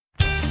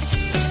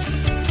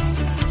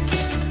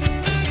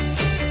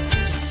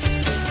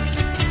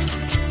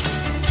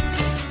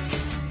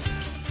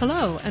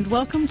Hello, and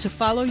welcome to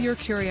Follow Your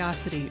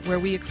Curiosity, where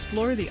we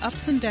explore the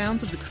ups and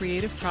downs of the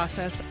creative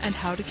process and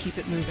how to keep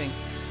it moving.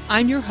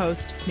 I'm your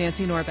host,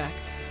 Nancy Norbeck.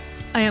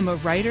 I am a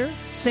writer,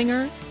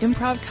 singer,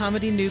 improv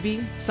comedy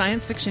newbie,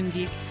 science fiction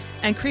geek,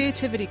 and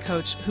creativity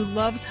coach who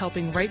loves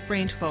helping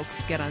right-brained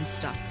folks get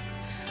unstuck.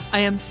 I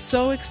am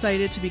so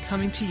excited to be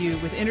coming to you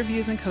with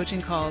interviews and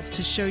coaching calls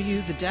to show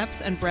you the depth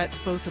and breadth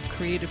both of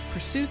creative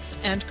pursuits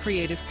and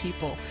creative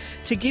people,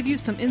 to give you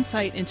some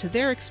insight into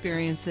their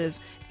experiences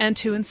and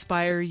to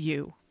inspire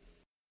you.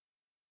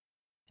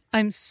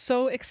 I'm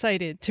so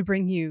excited to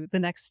bring you the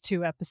next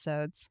two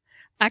episodes.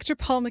 Actor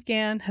Paul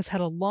McGann has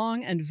had a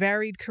long and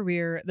varied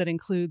career that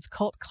includes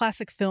cult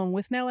classic film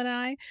With Nell and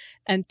I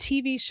and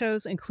TV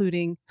shows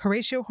including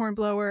Horatio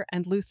Hornblower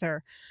and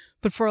Luther.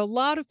 But for a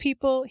lot of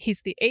people,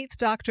 he's the Eighth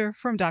Doctor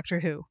from Doctor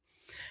Who.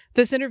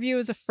 This interview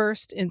is a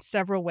first in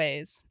several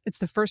ways. It's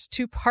the first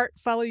two-part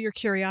Follow Your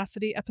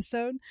Curiosity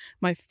episode,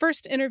 my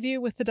first interview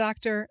with the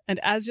Doctor,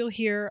 and as you'll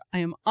hear, I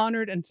am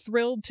honored and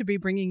thrilled to be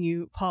bringing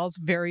you Paul's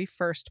very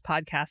first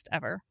podcast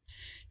ever.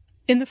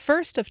 In the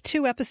first of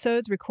two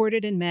episodes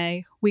recorded in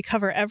May, we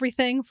cover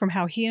everything from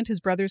how he and his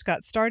brothers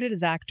got started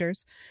as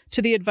actors,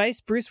 to the advice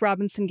Bruce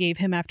Robinson gave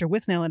him after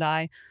With Nell and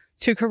I,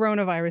 to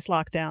coronavirus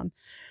lockdown.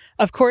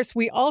 Of course,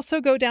 we also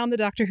go down the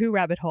Doctor Who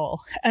rabbit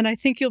hole, and I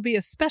think you'll be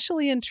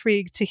especially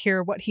intrigued to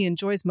hear what he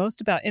enjoys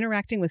most about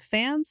interacting with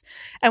fans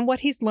and what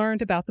he's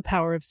learned about the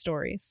power of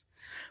stories.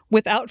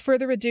 Without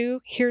further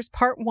ado, here's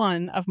part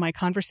one of my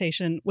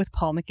conversation with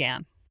Paul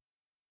McGann.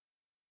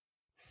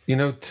 You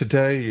know,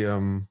 today,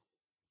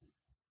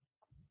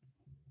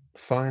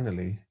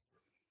 finally,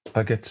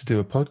 I get to do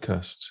a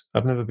podcast.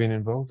 I've never been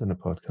involved in a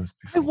podcast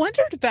before. I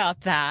wondered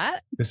about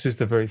that. This is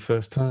the very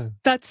first time.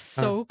 That's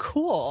so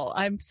cool.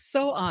 I'm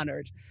so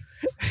honored.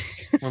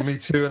 Well, me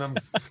too, and I'm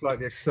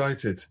slightly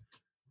excited.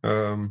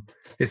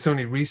 It's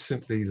only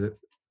recently that,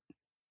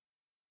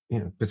 you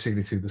know,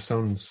 particularly through the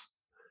Sons,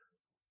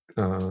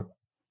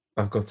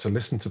 I've got to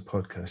listen to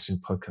podcasts.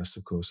 And podcasts,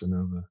 of course, are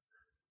now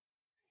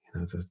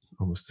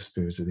almost the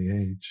spirit of the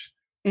age.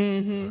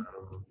 Mm-hmm.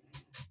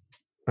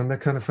 And they're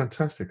kind of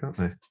fantastic, aren't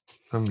they?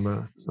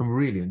 I'm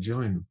really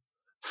enjoying them,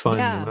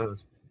 finding them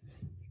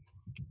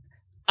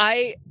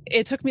out.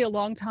 It took me a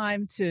long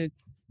time to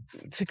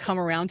come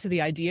around to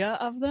the idea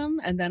of them,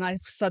 and then I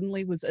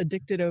suddenly was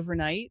addicted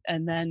overnight,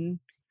 and then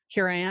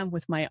here I am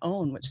with my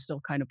own, which still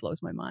kind of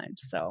blows my mind.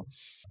 So,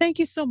 thank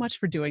you so much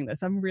for doing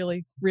this. I'm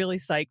really, really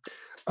psyched.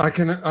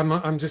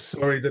 I'm just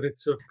sorry that it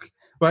took.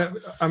 But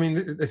I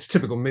mean, it's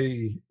typical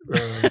me.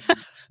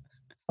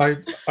 I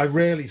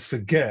rarely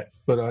forget,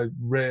 but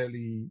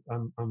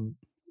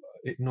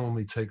it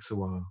normally takes a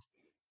while.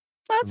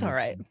 That's all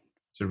right.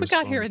 We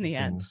got here in the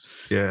end.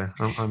 Yeah,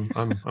 I'm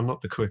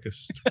not the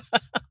quickest,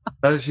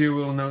 as you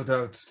will no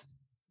doubt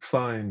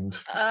find.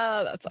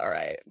 That's all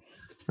right.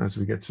 As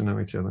we get to know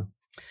each other.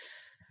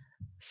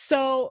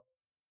 So,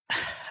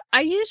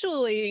 I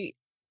usually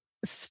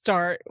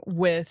start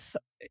with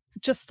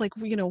just like,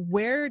 you know,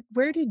 where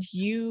did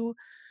you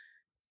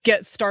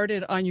get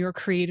started on your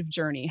creative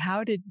journey?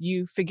 How did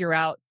you figure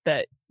out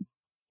that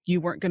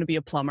you weren't going to be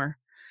a plumber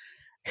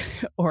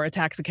or a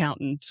tax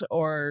accountant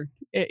or,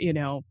 you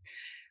know,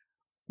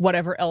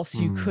 whatever else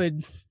you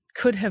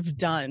could have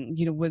done?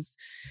 You know,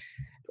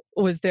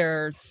 was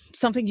there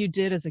something you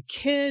did as a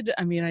kid?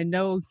 I mean, I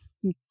know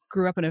you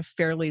grew up in a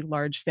fairly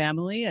large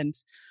family, and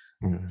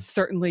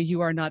certainly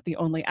you are not the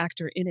only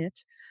actor in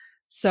it.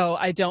 So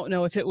I don't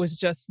know if it was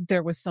just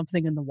there was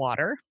something in the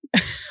water.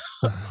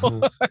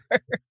 I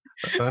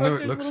know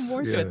it looks a little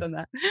more to it than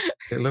that.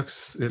 It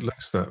looks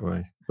that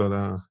way,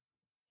 but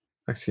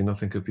actually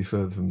nothing could be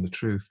further from the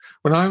truth.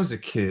 When I was a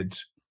kid,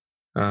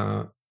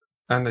 and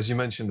as you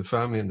mentioned, the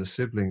family and the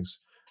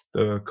siblings,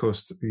 of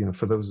course, you know,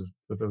 for those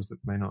that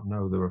may not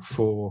know, there are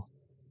four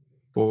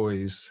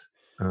boys.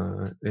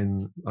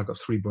 I've got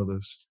three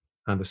brothers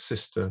and a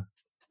sister,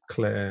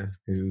 Claire,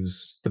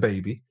 who's the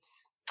baby.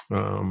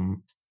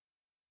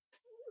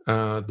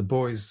 The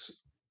boys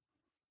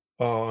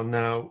are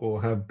now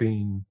or have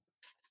been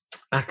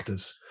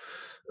actors.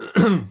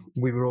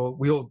 we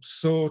all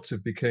sort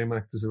of became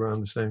actors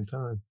around the same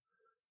time,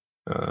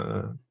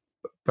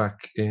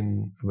 back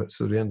in about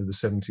sort of the end of the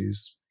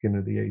 70s, beginning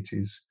of the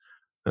 80s,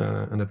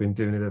 and I've been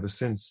doing it ever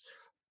since.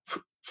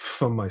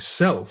 For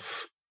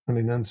myself, and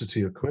in answer to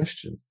your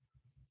question,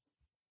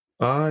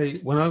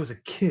 when I was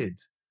a kid,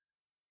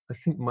 I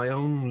think my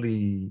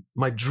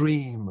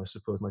dream, I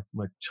suppose,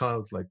 my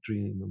childlike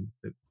dream, and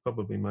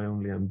probably my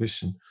only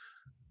ambition,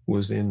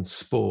 was in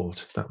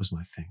sport. That was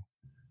my thing.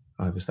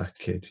 I was that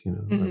kid, you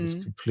know. I was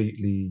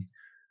completely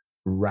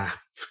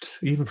wrapped,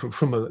 even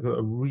from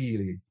a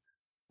really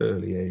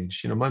early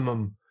age. You know, my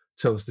mum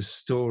tells this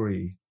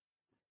story.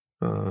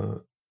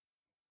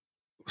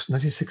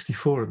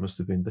 1964, it must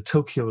have been. The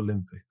Tokyo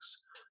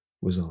Olympics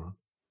was on.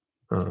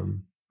 I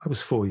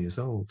was 3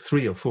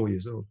 or 4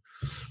 years old.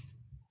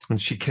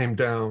 And she came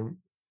down.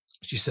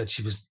 She said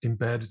she was in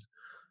bed,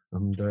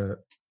 and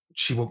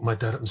she woke my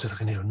dad up and said, "I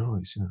can hear a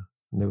noise," you know.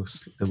 And they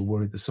were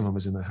worried that someone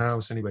was in the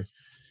house. Anyway,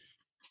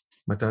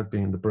 my dad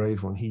being the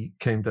brave one, he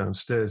came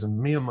downstairs, and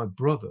me and my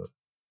brother,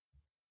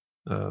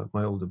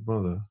 my older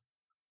brother,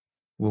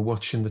 were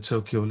watching the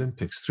Tokyo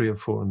Olympics 3 or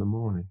 4 in the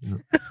morning.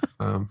 You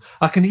know?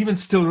 I can even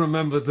still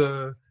remember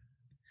the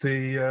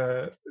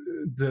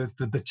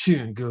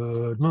tune,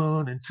 "Good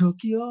Morning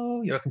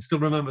Tokyo." You know, I can still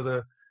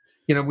remember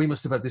we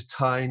must have had this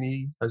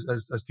tiny,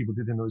 as people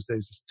did in those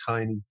days, this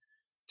tiny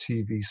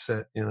TV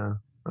set, you know.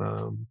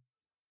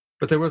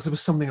 But there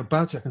was something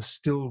about it. I can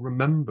still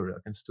remember it.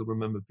 I can still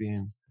remember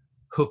being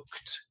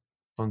hooked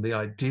on the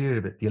idea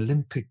of it. The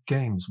Olympic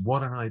Games,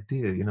 what an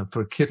idea, you know,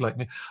 for a kid like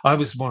me. I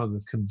was one of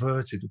the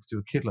converted. To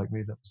a kid like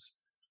me,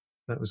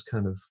 that was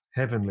kind of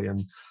heavenly.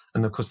 And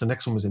of course, the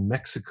next one was in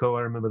Mexico.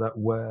 I remember that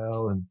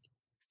well, and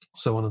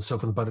so on and so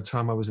forth. And by the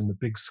time I was in the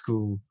big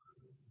school,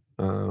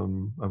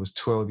 I was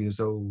 12 years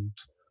old.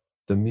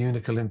 The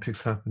Munich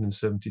Olympics happened in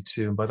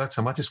 72. And by that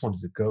time, I just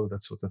wanted to go.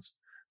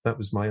 That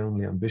was my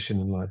only ambition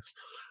in life.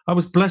 I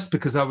was blessed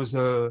because I was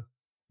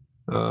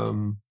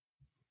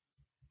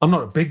I'm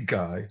not a big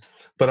guy,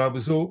 but I'm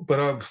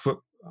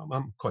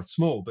quite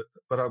small,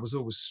 but I was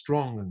always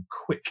strong and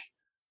quick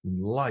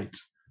and light.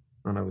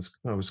 And I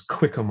was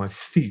quick on my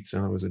feet,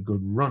 and I was a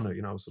good runner.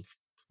 You know, I was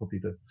probably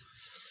the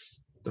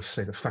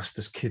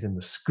fastest kid in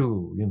the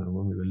school, you know,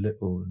 when we were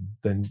little, and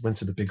then went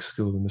to the big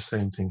school and the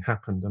same thing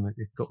happened, and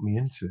it got me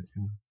into it,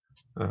 you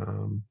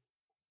know.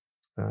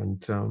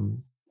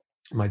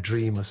 My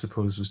dream, I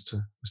suppose, was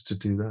to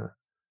do that.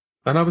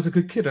 And I was a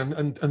good kid,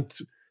 and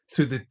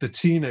through the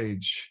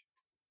teenage,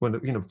 when,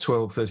 you know,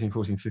 12, 13,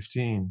 14,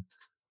 15,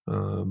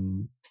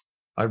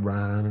 I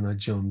ran and I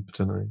jumped,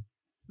 and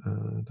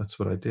that's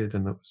what I did,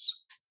 and that was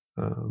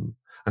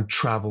and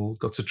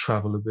got to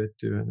travel a bit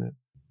doing it.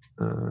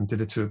 And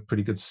did it to a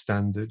pretty good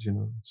standard, you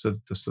know, so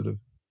the sort of,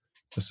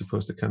 I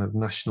suppose, the kind of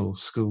national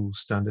school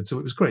standard. So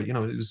it was great, you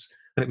know, it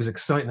was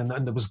exciting,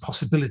 and there was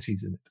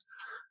possibilities in it.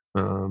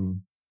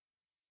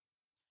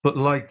 But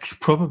like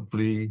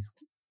probably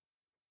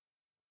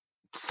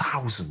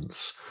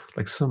thousands,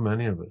 like so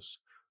many of us,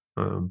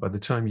 by the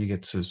time you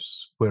get to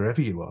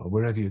wherever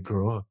you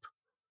grow up,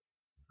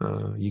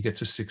 you get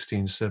to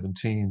 16,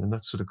 17, and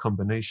that sort of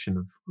combination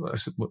of,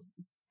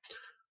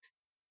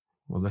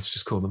 well, let's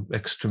just call them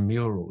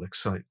extramural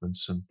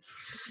excitements, and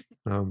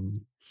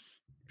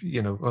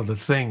you know, other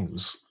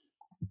things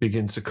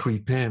begin to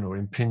creep in or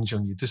impinge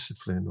on your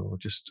discipline, or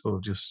just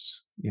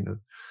you know,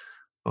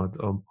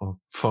 are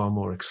far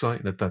more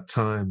exciting at that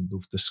time.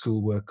 The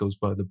schoolwork goes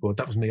by the board.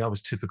 That was me. I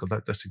was typical.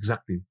 That's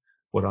exactly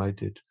what I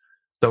did.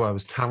 Though I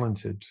was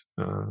talented,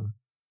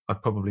 I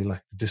probably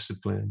lacked the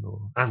discipline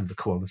and the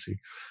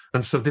quality,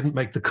 and so didn't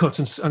make the cut.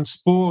 And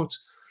sport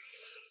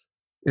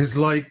is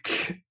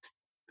like,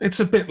 it's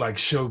a bit like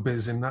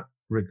showbiz in that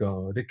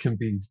regard. It can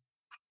be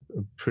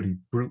pretty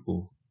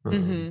brutal.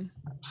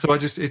 So it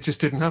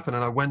just didn't happen.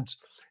 And I went,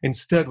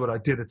 instead, what I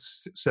did at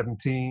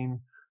 17,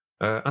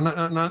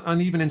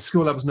 and even in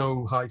school, I was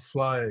no high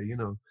flyer, you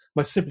know.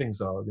 My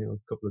siblings are, you know, a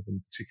couple of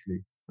them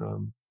particularly.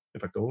 In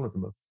fact, all of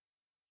them are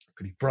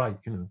pretty bright,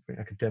 you know, very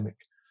academic.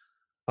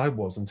 I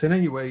wasn't. And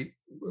anyway,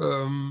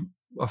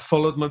 I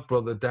followed my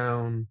brother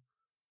down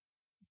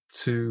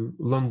to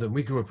London.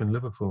 We grew up in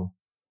Liverpool.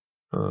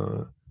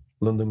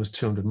 London was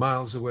 200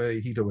 miles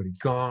away. He'd already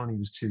gone. He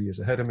was 2 years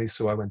ahead of me.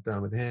 So I went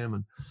down with him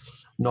and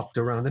knocked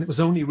around. And it was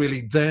only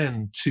really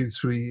then,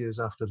 2-3 years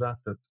after that,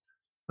 that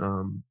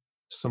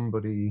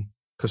somebody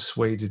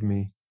persuaded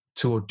me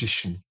to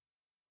audition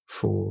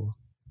for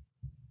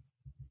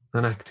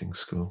an acting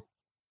school.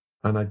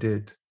 And I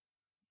did.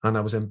 And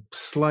I was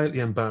slightly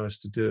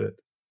embarrassed to do it.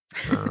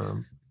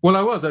 Well,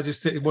 I was.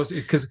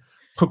 Because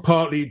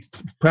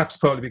perhaps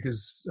partly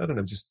because, I don't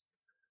know, just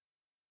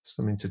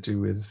something to do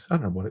with, I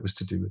don't know what it was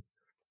to do with.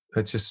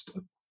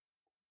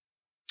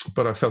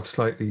 But I felt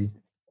slightly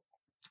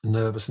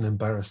nervous and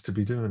embarrassed to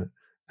be doing it.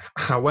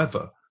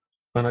 However,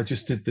 and I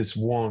just did this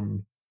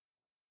one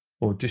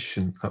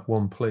audition at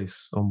one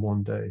place on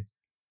one day,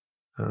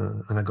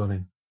 and I got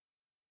in,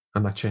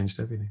 and that changed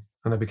everything,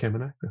 and I became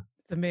an actor.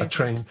 It's amazing. I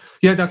trained.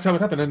 Yeah, that's how it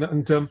happened,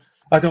 and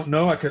I don't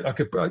know. I could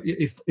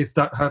if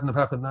that hadn't have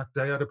happened that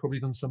day, I'd have probably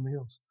done something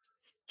else.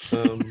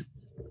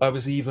 I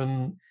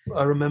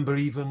remember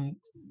even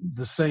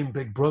the same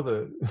big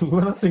brother,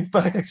 when I think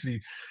back,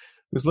 actually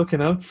was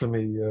looking out for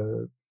me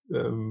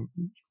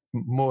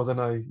more than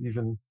I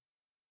even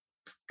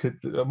could,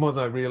 more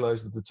than I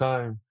realized at the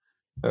time.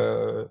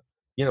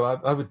 You know,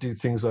 I would do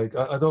things like,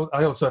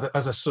 I also had,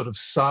 as a sort of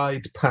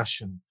side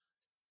passion,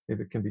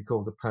 if it can be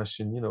called a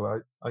passion, you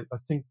know, I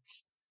think,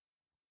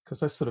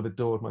 because I sort of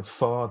adored my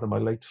father, my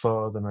late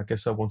father, and I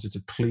guess I wanted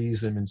to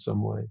please him in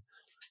some way.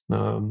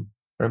 I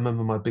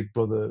remember my big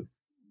brother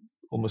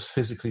almost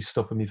physically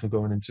stopping me from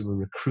going into a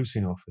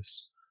recruiting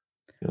office.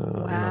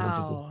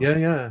 Wow.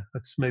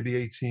 That's maybe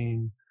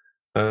 18.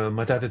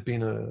 My dad had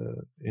been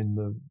in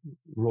the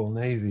Royal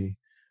Navy,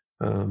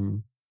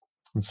 and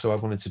so I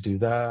wanted to do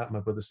that.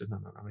 My brother said, no,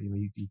 you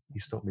know, you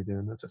stopped me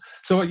doing that.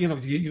 So you know,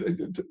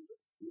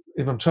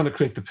 if I'm trying to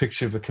create the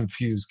picture of a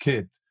confused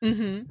kid,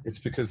 it's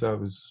because I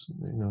was,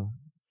 you know,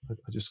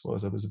 I just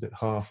was. I was a bit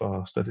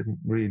half-assed. I didn't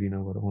really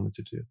know what I wanted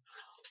to do.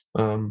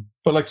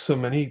 But like so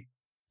many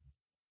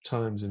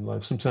times in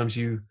life, sometimes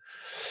you're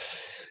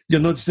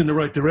nudged in the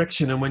right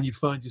direction, and when you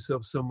find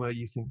yourself somewhere,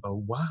 you think,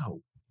 "Oh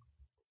wow,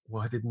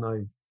 why didn't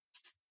I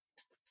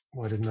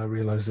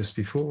realize this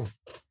before?"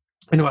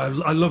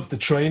 I loved the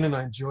training.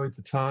 I enjoyed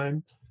the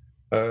time.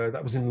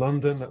 That was in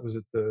London. That was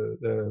at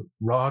the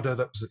RADA.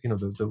 That was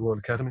the Royal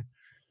Academy.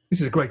 This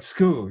is a great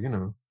school,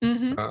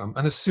 Mm-hmm.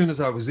 And as soon as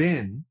I was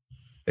in,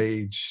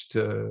 aged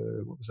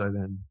what was I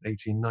then,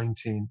 18,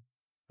 19,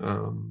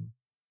 and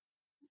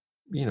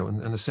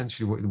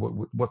essentially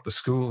what the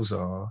schools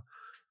are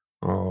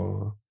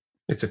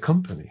it's a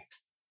company.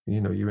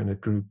 You're in a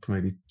group,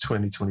 maybe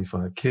 20,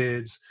 25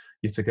 kids.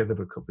 You're together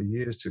for a couple of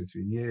years, 2 or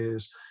 3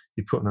 years.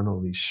 You're putting on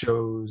all these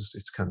shows.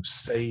 It's kind of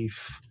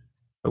safe.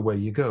 Away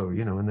you go,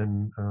 and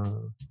then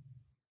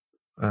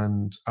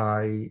and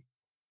I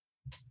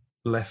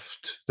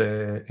left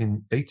there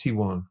in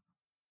 81,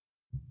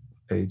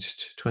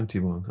 aged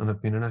 21, and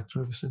I've been an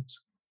actor ever since.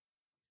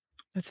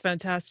 That's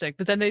fantastic.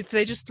 But then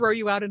they just throw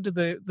you out into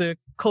the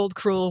cold,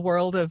 cruel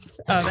world of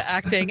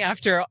acting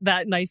after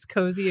that nice,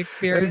 cozy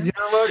experience. You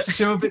know what?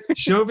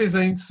 Showbiz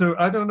ain't so.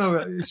 I don't know.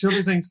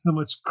 Showbiz ain't so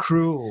much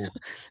cruel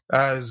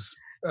as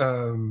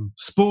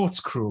sports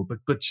cruel,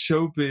 but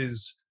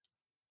showbiz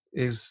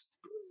is,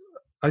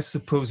 I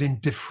suppose,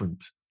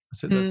 indifferent. I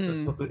said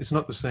it's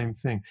not the same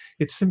thing.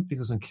 It simply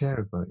doesn't care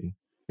about you.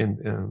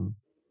 And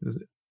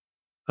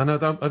I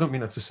don't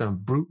mean that to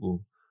sound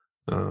brutal,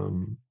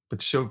 but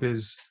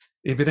showbiz,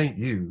 if it ain't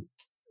you,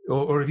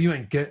 or if you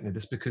ain't getting it,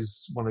 it's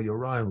because one of your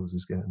rivals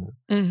is getting it.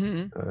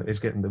 Mm-hmm. Is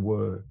getting the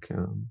work.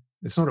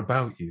 It's not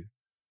about you.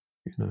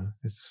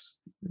 It's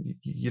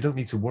you don't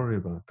need to worry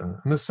about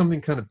that. And there's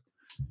something kind of,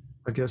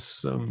 I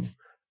guess,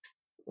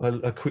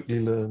 I quickly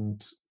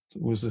learned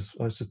was,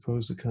 I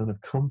suppose, a kind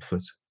of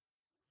comfort.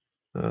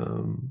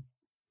 And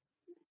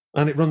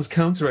it runs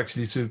counter,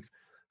 actually, to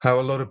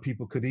how a lot of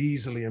people could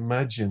easily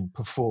imagine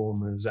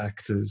performers,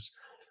 actors,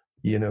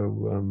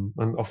 and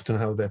often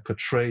how they're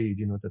portrayed,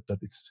 that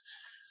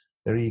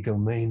they're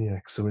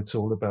egomaniacs, or it's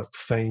all about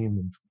fame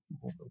and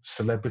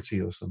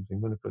celebrity or something.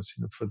 When of course,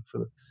 for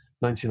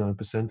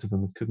 99% of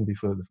them, it couldn't be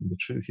further from the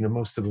truth.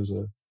 Most of us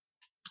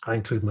I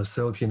include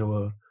myself,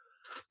 are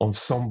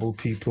ensemble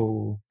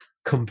people,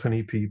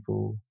 company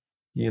people.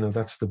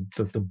 That's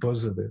the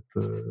buzz of it,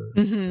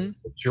 the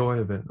joy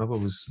of it. I've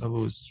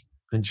always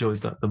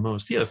enjoyed that the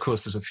most. Yeah, of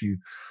course, there's a few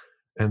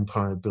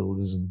empire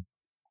builders and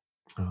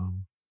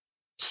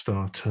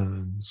star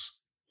turns,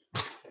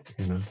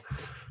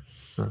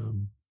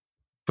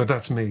 but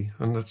that's me,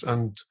 and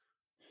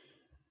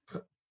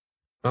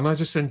I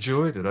just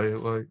enjoyed it.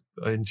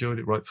 I enjoyed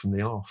it right from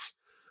the off,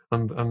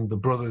 and the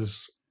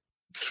brothers,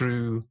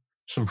 through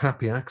some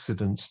happy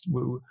accidents,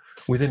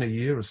 within a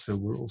year or so,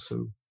 we're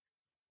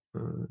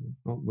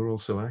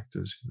also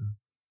actors,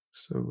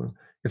 so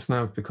it's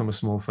now become a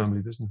small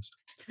family business.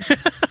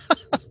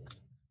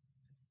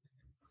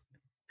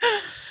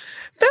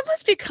 That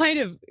must be kind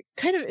of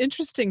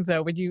interesting,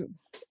 though, when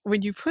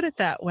you put it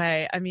that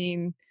way. I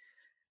mean,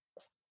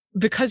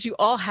 because you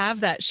all have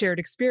that shared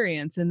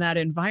experience in that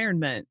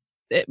environment,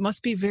 it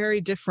must be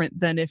very different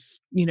than if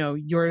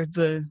you're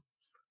the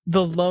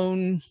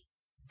lone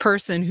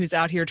person who's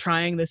out here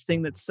trying this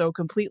thing that's so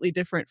completely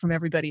different from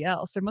everybody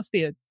else. There must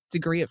be a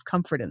degree of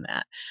comfort in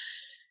that.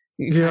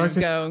 I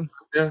think so.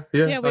 Yeah,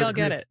 we all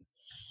get it.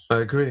 I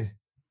agree.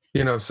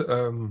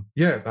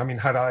 I mean,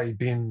 had I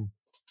been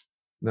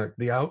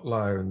the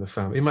outlier in the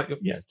family, it might,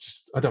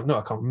 I don't know,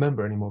 I can't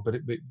remember anymore, but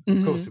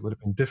of course it would have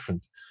been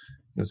different,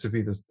 to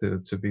be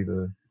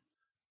the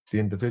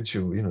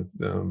individual,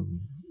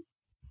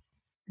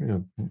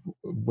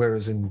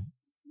 whereas in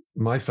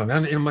my family,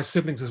 and in my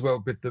siblings as well,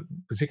 but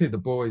particularly the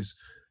boys,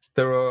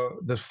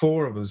 there's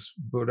 4 of us,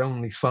 but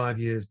only 5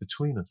 years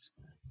between us.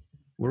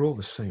 We're all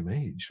the same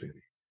age,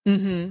 really.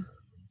 Mm-hmm.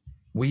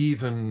 We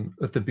even,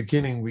 at the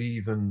beginning,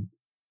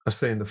 I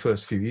say in the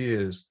first few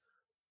years,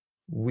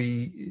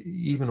 we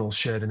even all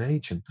shared an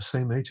agent. The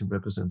same agent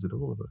represented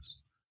all of us.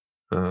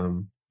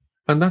 And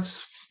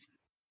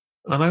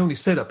I only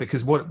say that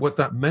because what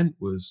that meant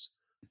was,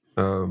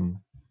 and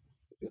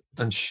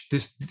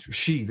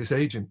this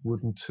agent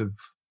wouldn't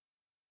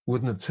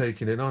have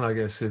taken it on, I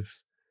guess,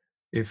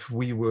 if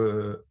we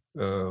were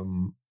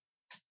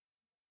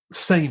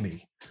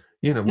samey.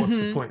 What's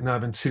the point in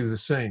having 2 the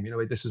same?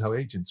 This is how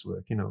agents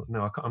work. No,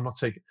 I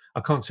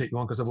can't take you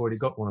on because I've already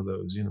got one of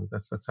those.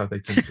 That's how they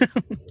tend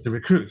to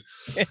recruit.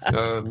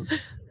 Yeah.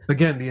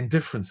 Again, the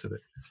indifference of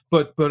it.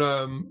 But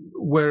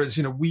whereas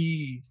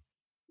we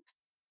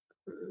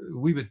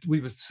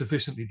were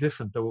sufficiently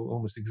different, though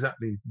almost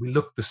exactly. We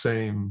looked the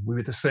same. We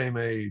were the same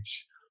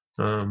age,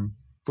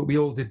 but we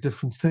all did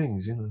different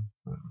things.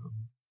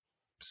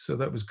 So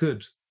that was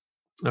good,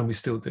 and we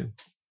still do.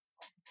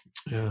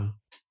 Yeah.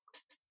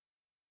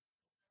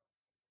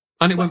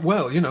 And it went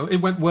well, it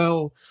went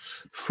well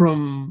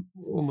from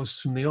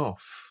the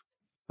off.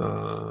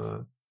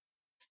 Now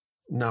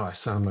I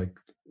sound like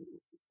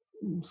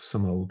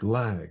some old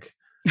lag.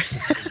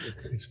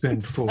 It's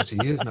been 40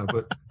 years now,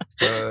 but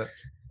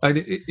And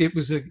it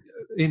was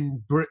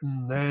in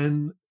Britain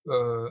then,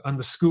 and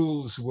the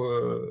schools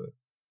were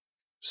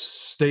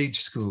stage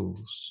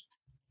schools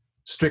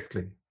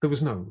strictly. There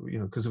was no,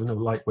 because there were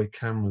no lightweight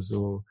cameras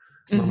or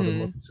none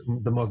of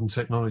the modern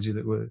technology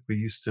that we're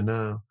used to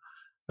now.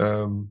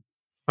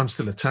 I'm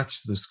still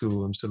attached to the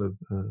school. I'm still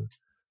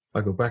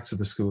I go back to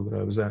the school that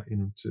I was at,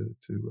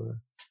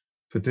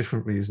 for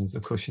different reasons,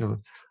 of course, and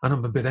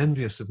I'm a bit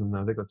envious of them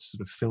now. They've got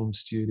sort of film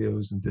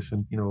studios and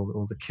different,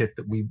 all the kit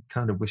that we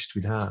kind of wished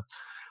we'd had.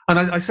 And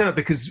I say that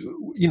because,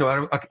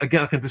 I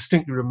can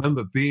distinctly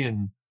remember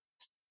being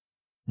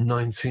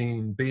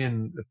 19,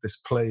 being at this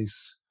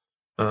place,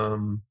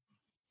 and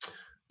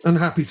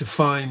happy to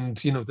find,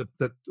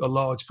 that a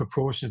large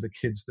proportion of the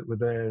kids that were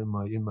there in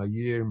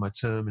my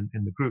term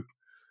in the group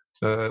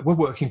were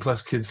working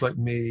class kids like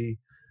me,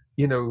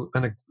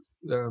 and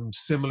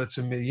similar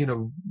to me,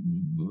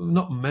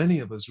 not many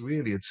of us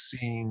really had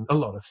seen a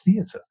lot of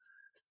theatre.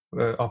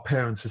 Our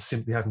parents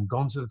simply hadn't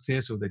gone to the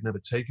theatre, or they'd never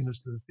taken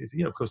us to the theatre.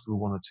 Yeah, of course, there were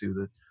one or two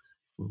that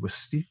were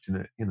steeped in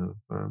it,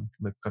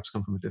 perhaps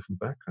come from a different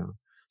background.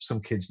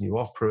 Some kids knew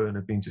opera and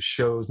had been to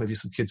shows. Maybe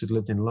some kids had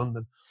lived in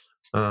London.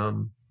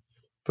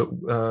 But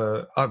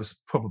I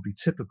was probably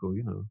typical,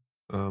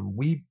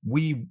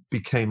 we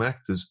became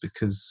actors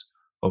because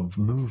of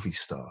movie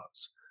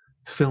stars,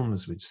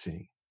 films we'd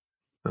seen,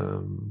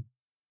 in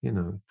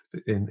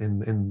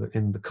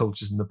the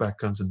cultures and the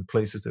backgrounds and the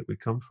places that we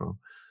come from.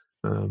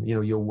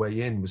 Your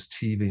way in was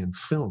TV and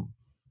film.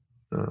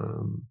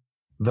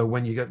 Though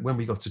when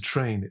we got to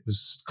train, it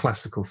was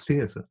classical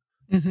theatre,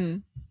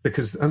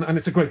 because and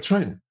it's a great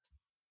training.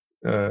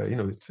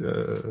 Anyway,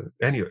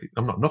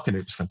 I'm not knocking it.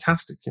 It was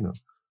fantastic,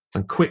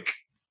 and quick.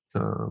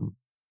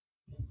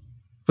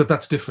 But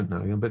that's different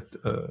now. But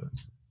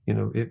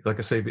like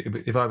I say,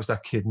 if I was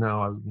that kid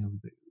now,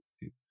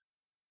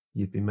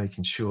 you'd be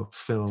making short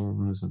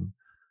films and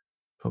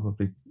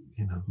probably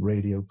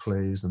radio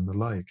plays and the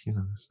like.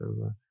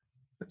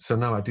 So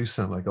now I do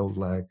sound like old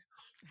lag,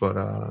 but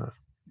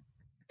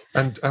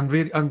and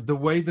the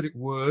way that it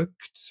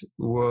worked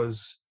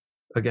was,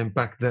 again,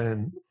 back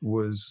then,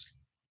 was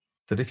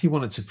that if you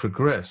wanted to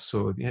progress,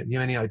 or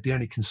any idea,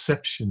 any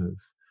conception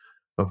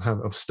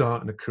of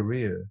starting a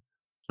career,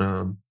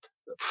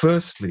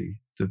 firstly,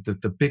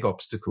 the big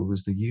obstacle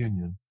was the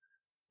union.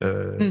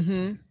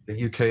 The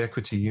UK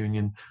Equity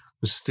Union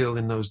was still,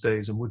 in those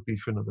days, and would be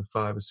for another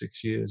 5 or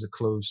 6 years, a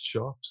closed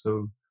shop.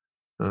 So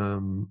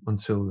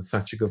until the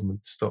Thatcher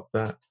government stopped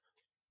that.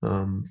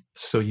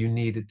 So you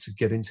needed to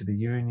get into the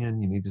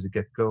union, you needed to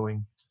get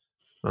going.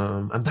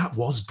 And that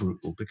was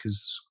brutal,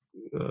 because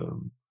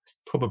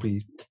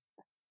probably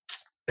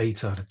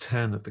 8 out of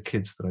 10 of the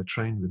kids that I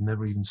trained with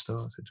never even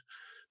started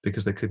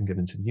because they couldn't get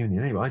into the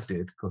union. Anyway, I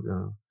did,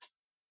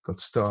 got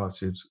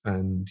started,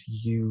 and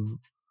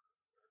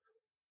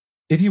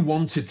if you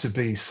wanted to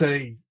be,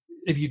 say,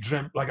 if you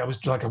dreamt,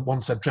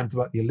 once I dreamt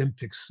about the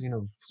Olympics,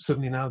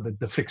 suddenly now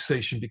the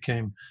fixation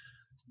became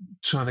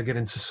trying to get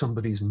into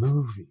somebody's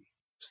movie,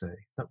 say.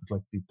 That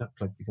would be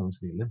going to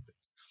the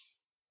Olympics.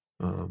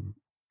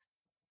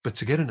 But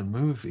to get in a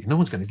movie, no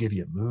one's going to give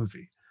you a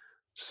movie.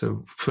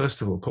 So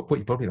first of all, what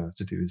you probably have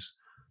to do is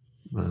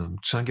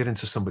try and get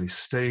into somebody's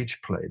stage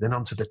play, then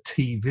onto the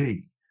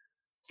TV,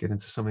 get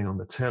into something on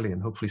the telly,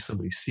 and hopefully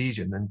somebody sees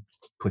you and then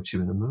puts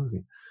you in a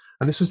movie.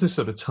 And this was this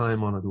sort of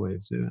time-honored way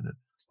of doing it.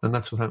 And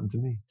that's what happened to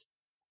me.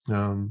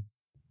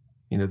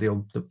 The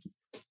old, I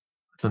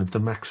don't know if the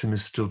maxim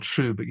is still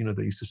true, but,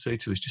 they used to say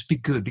to us, just be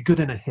good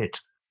in a hit,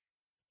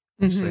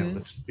 say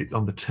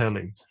on the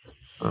telly,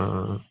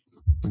 and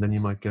then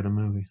you might get a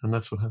movie. And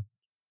that's what happened.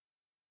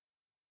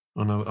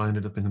 Oh no, I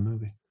ended up in a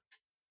movie.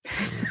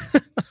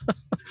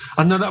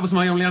 And no, that was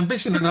my only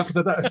ambition. And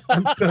after that,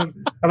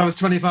 and I was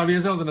 25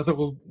 years old, and I thought,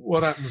 well,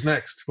 what happens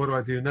next? What do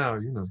I do now?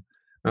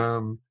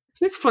 Isn't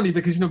it funny?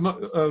 Because,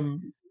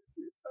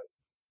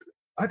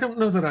 I don't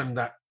know that I'm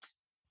that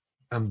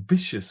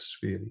ambitious,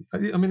 really. I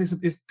mean,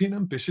 is being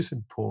ambitious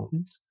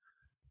important?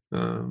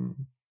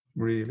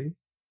 Really?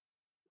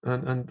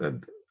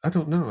 And I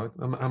don't know.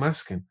 I'm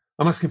asking.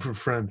 I'm asking for a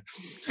friend.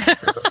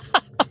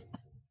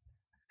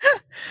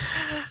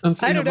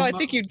 So, I don't know. I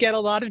think you'd get a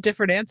lot of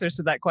different answers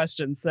to that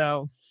question.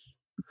 So,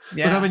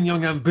 yeah. But having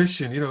young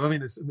ambition, I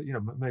mean, it's,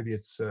 maybe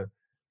it's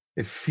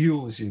it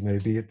fuels you.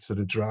 Maybe it sort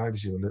of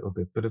drives you a little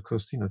bit. But of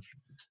course,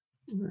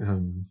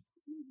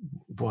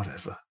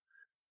 whatever.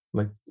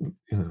 Like,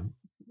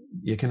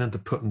 you can end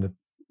up putting the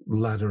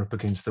ladder up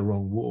against the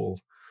wrong wall,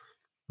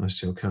 as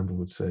Joe Campbell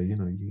would say. You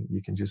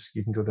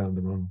can go down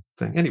the wrong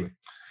thing. Anyway,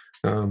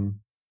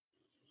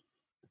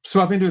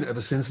 so I've been doing it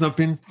ever since, and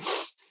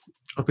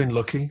I've been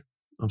lucky.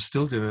 I'm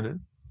still doing it.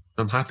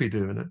 I'm happy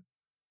doing it.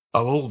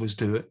 I'll always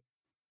do it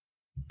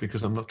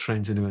because I'm not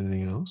trained to do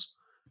anything else.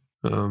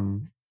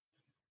 And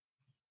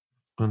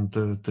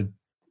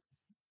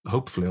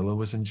hopefully I'll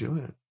always enjoy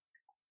it.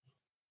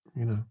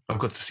 I've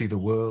got to see the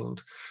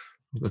world.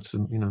 I've got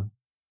to,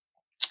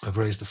 I've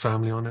raised a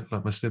family on it,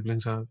 like my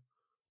siblings have.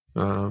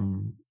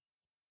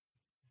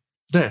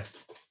 There.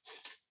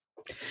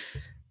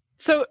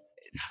 So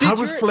How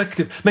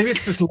reflective. Maybe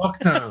it's this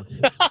lockdown.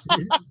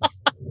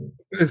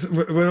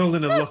 We're all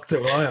in a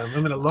lockdown.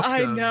 I'm in a lockdown.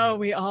 I know,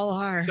 we all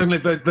are. Certainly,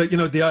 but you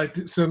know,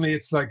 certainly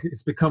it's like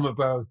it's become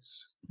about,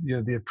 you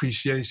know, the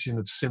appreciation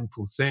of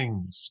simple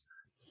things.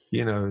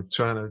 You know,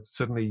 trying to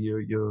suddenly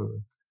you're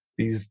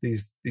these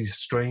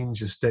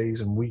strangest days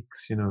and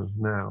weeks. You know,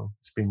 now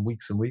it's been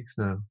weeks and weeks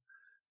now.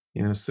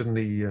 You know,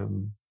 suddenly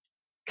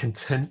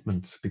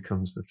contentment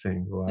becomes the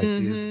thing, or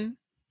ideas.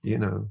 You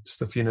know,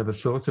 stuff you never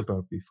thought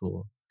about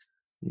before.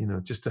 You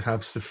know, just to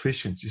have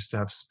sufficient, just to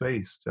have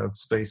space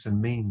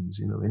and means.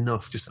 You know,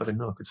 enough, just have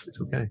enough. It's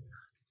okay.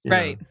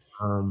 Right.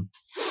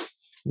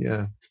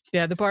 Yeah.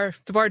 Yeah. The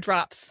bar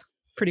drops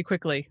pretty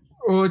quickly.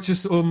 Or it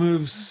just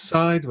moves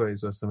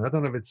sideways or something. I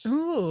don't know if it's.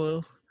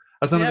 Ooh.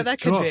 I don't know if that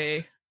it's dropped.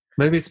 Could be.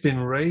 Maybe it's been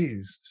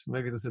raised.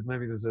 Maybe there's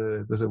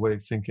a way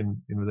of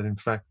thinking, you know, that in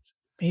fact.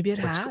 Maybe it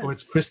has. Or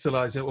it's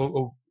crystallized.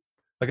 Or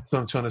I guess what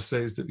I'm trying to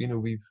say is that, you know,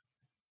 we've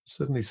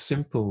suddenly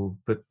simple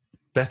but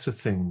better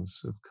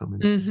things have come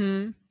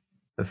into,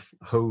 have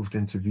hoved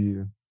into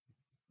view.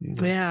 You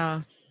know?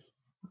 Yeah.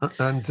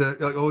 And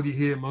like all you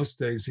hear most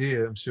days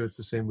here, I'm sure it's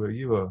the same where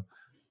you are,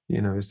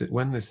 you know, is that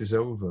when this is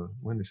over,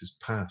 when this is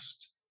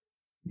past,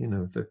 you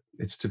know, that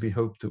it's to be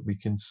hoped that we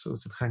can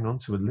sort of hang on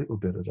to a little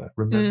bit of that.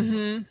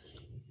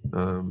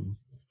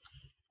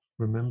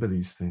 Remember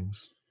these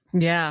things.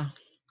 Yeah.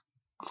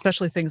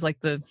 Especially things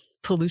like the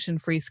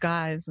pollution-free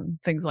skies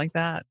and things like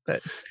that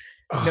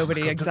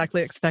nobody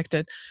exactly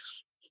expected.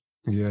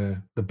 Yeah,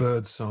 the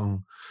bird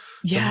song.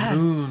 Yes.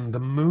 The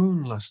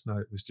moon last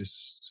night was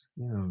just,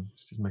 you know,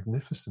 just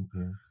magnificent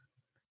there.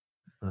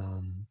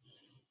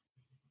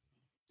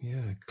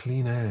 Yeah,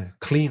 cleaner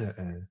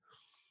air.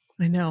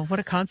 I know, what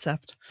a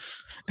concept.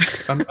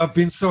 I've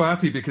been so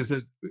happy because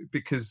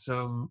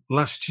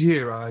last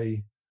year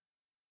I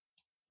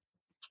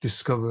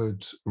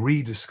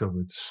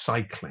rediscovered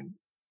cycling.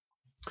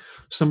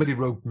 Somebody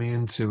roped me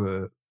into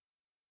a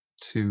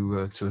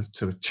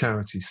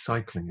charity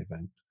cycling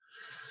event.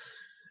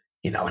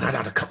 You know, and I'd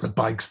had a couple of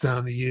bikes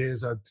down the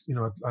years. I'd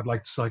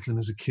liked cycling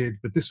as a kid,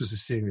 but this was a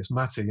serious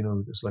matter. You know,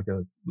 it was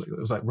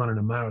like running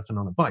a marathon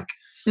on a bike.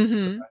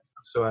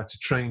 So I had to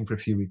train for a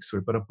few weeks for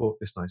it. But I bought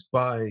this nice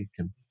bike,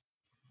 and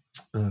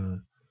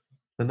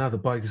now the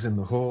bike is in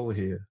the hall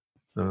here,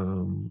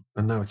 and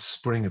now it's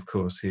spring, of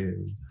course, here.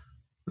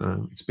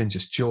 It's been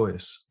just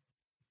joyous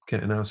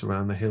getting out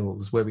around the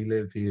hills where we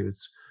live here.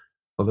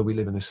 Although we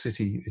live in a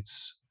city,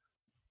 it's,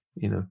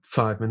 you know,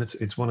 5 minutes.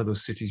 It's one of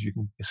those cities you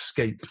can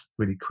escape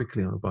really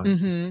quickly on a bike,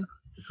 the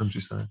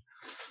countryside.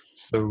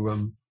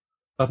 So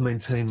I've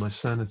maintained my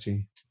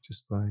sanity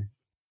just by,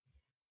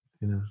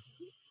 you know,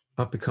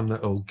 I've become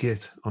that old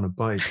git on a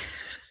bike.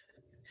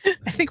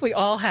 I think we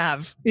all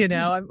have, you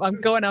know. I'm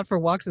going out for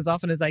walks as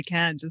often as I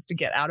can just to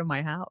get out of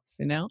my house,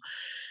 you know.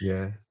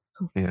 Yeah.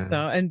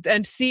 So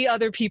and see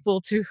other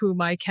people to whom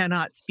I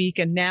cannot speak,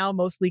 and now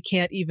mostly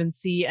can't even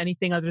see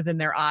anything other than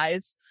their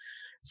eyes.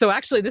 So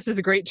actually, this is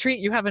a great treat.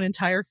 You have an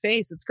entire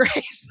face. It's great.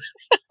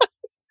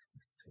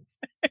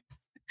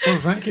 Oh,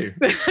 thank you.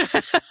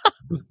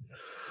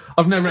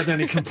 I've never had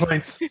any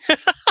complaints.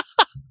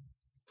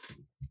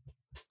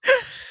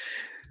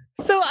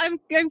 So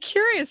I'm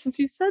curious, since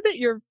you said that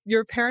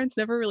your parents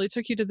never really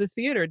took you to the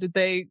theater,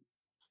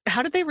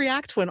 how did they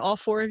react when all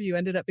four of you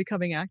ended up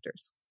becoming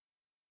actors?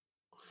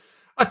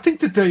 I think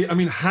that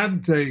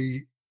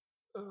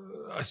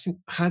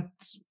had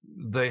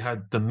they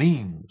had the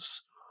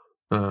means,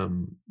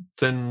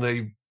 then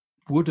they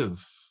would have,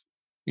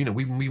 you know,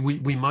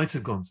 we might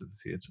have gone to the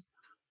theatre.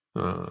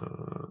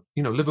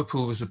 You know,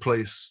 Liverpool was a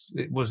place,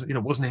 it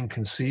wasn't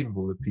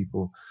inconceivable that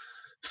people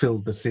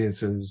filled the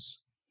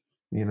theatres,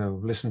 you know,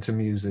 listened to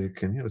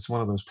music, and, you know, it's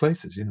one of those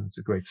places, you know, it's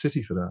a great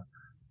city for that.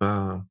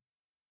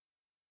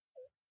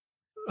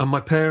 And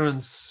my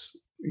parents,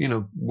 you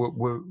know,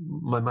 were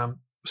my mum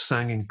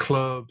sang in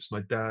clubs, my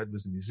dad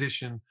was a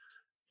musician,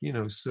 you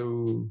know,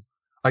 so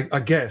I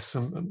guess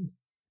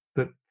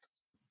that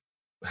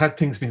had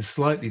things been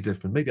slightly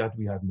different, maybe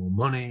we had more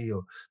money,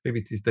 or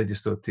maybe they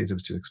just thought theatre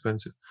was too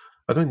expensive.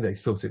 I don't think they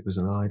thought it was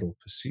an idle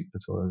pursuit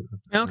at all.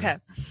 Okay.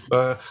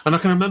 And I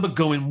can remember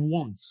going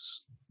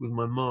once with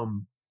my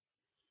mum.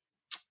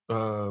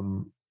 I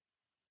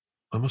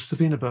must have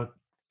been about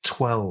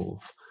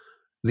 12,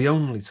 the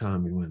only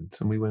time we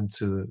went, and we went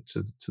to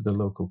the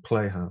local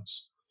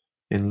playhouse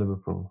in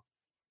Liverpool.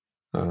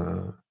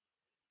 And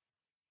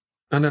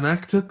an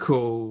actor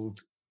called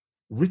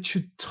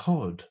Richard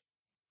Todd,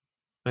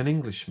 an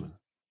Englishman,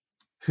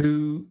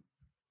 who,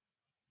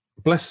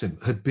 bless him,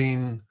 had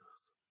been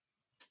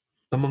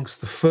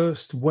amongst the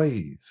first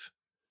wave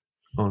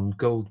on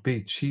Gold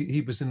Beach.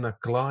 He was in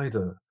that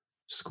glider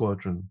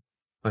squadron,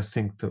 I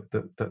think,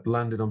 that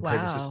landed on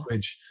Pegasus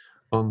Bridge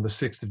on the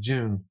 6th of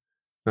June.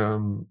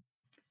 Wow.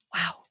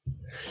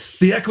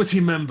 The Equity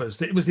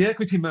members. It was the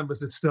Equity members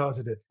that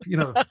started it. You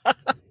know,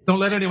 don't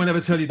let anyone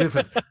ever tell you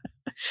different.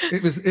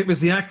 It was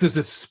the actors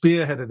that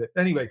spearheaded it.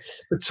 Anyway,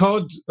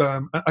 Todd,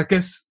 I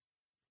guess,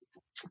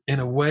 in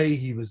a way,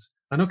 he was.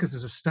 I know because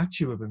there's a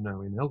statue of him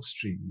now in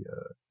Elstree,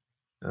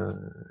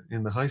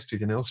 in the High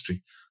Street in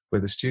Elstree.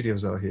 where the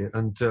studios are here.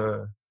 And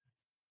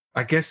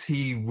I guess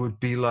he would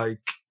be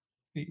like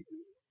the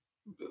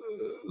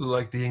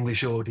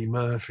English Audie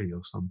Murphy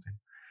or something,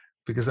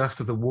 because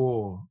after the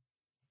war,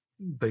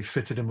 they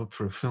fitted him up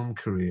for a film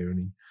career,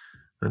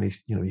 and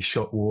he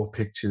shot war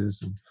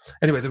pictures. And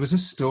anyway, there was a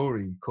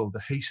story called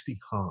The Hasty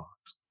Heart,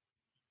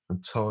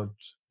 and Todd,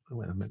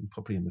 well, I met him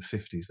probably in the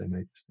 50s. They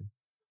made this thing.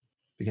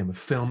 It became a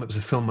film. It was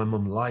a film my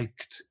mum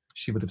liked.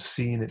 She would have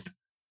seen it.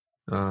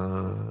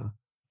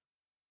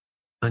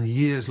 And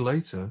years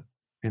later,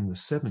 in the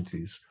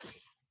 70s,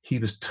 he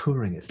was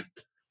touring it.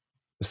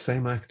 The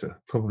same actor,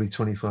 probably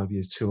 25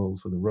 years too old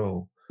for the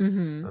role.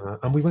 Mm-hmm.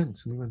 And we went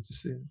to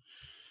see it.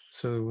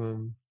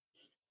 So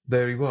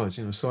there he was,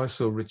 So I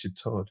saw Richard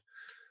Todd,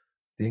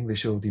 the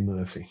English Audie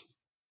Murphy,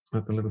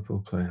 at the Liverpool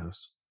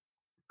Playhouse.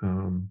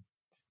 And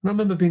I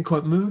remember being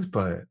quite moved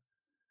by it.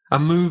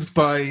 I'm moved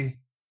by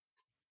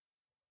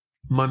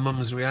my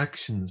mum's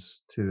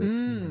reactions to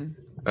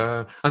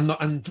it.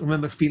 And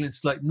remember feeling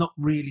like not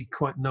really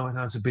quite knowing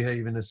how to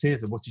behave in a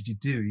theatre. What did you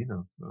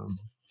do,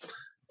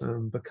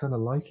 but kind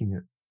of liking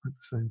it at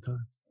the same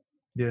time.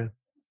 Yeah.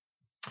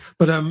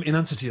 But in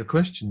answer to your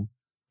question,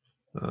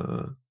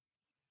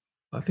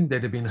 I think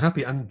they'd have been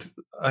happy. And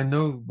I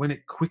know when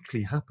it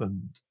quickly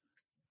happened,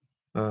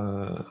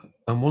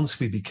 and once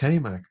we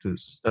became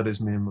actors, that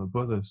is me and my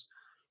brothers,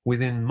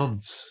 within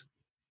months,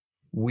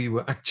 we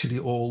were actually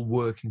all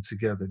working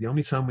together. The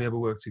only time we ever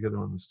worked together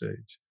on the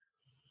stage.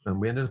 And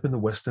we ended up in the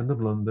West End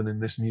of London in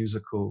this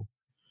musical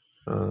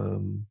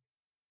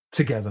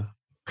together,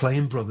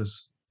 playing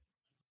brothers.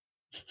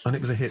 And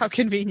it was a hit. How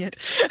convenient.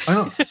 I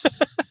know.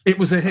 It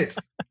was a hit.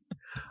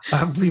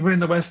 We were in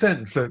the West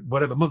End for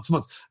whatever, months.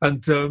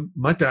 And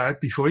my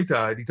dad, before he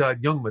died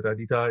young. My dad,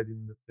 he died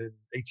in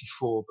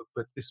 84,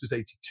 but this was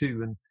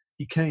 82. And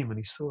he came and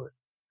he saw it.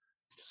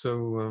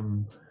 So,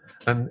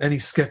 and any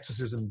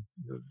skepticism,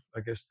 I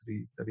guess,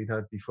 that he'd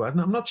had before.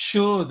 I'm not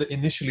sure that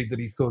initially that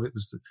he thought it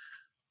was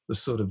the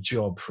sort of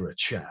job for a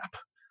chap.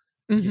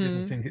 Mm-hmm. He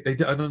didn't think.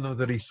 I don't know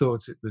that he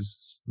thought it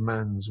was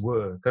man's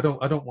work. I don't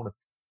want to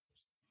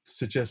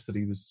suggest that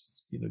he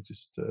was,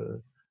 just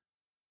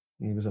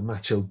he was a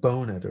macho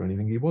bonehead or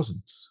anything. He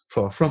wasn't.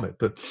 Far from it.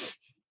 But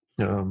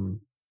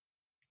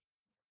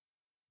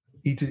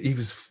he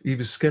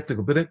was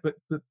skeptical. But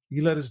he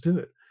let us do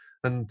it.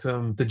 And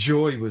the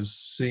joy was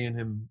seeing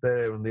him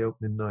there on the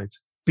opening night,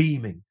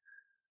 beaming,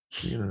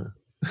 there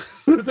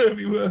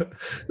we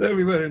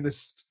were in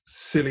this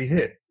silly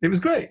hit. It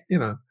was great,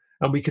 and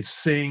we could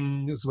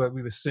sing as well.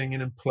 We were singing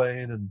and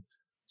playing and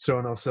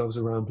throwing ourselves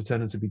around,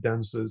 pretending to be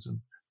dancers, and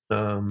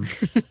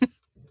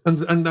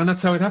and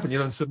that's how it happened,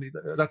 And suddenly,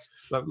 that's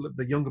like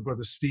the younger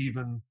brother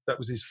Stephen. That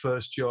was his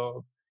first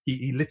job.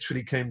 He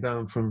literally came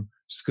down from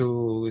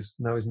school.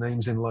 Now his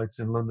name's in lights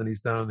in London.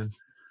 He's down in.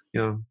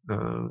 I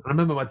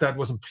remember my dad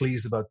wasn't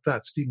pleased about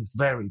that. Stephen's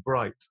very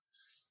bright,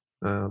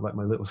 like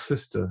my little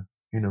sister.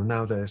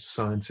 Now they're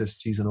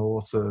scientists. He's an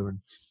author,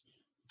 and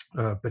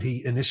but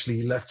he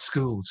initially left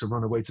school to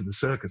run away to the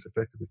circus,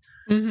 effectively,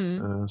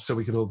 so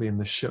we could all be in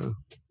this show.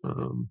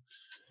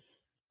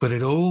 But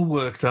it all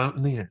worked out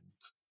in the end.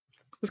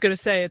 I was going to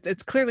say,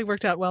 it's clearly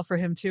worked out well for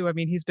him too. I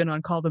mean, he's been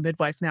on Call the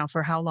Midwife now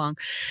for how long,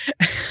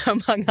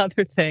 among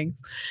other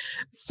things.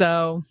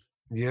 So.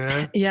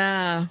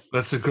 Yeah.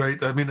 That's a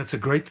great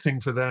thing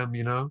for them,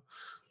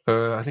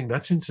 I think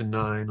that's into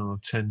 9 or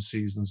 10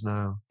 seasons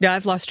now. Yeah,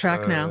 I've lost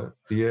track now.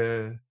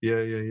 Yeah.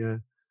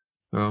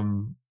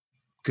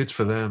 Good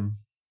for them.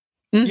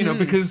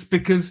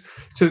 Because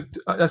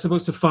I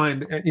suppose to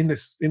find in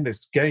this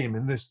game,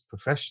 in this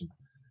profession,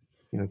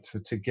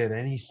 to get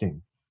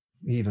anything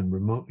even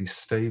remotely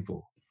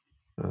stable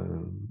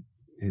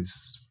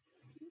is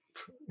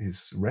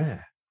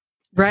rare.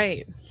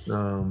 Right.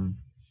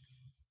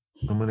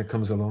 And when it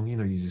comes along,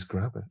 you just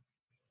grab it.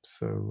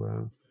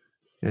 So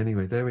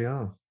anyway, there we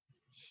are.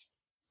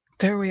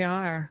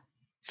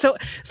 So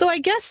I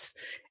guess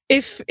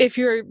if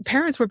your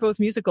parents were both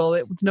musical,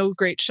 it was no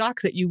great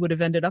shock that you would have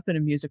ended up in a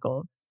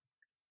musical.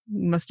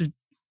 You must have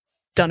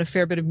done a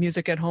fair bit of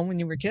music at home when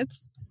you were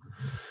kids.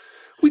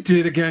 We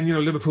did. Again,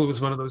 Liverpool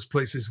was one of those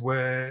places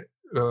where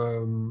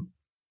I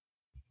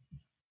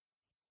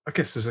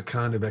guess there's a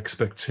kind of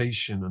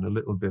expectation and a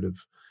little bit of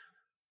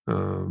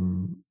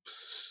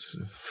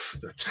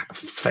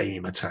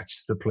fame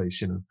attached to the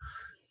place,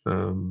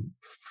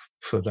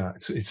 for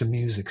that. So it's a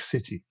music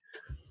city,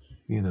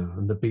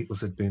 and the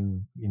Beatles had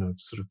been,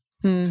 sort of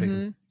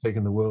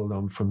taking the world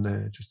on from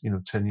there, just,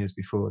 10 years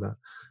before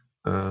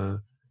that.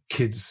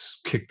 Kids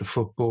kicked the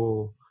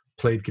football,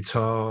 played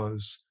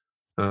guitars.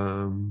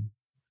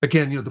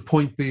 Again, the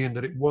point being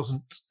that it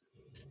wasn't,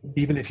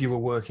 even if you were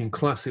working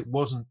class, it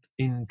wasn't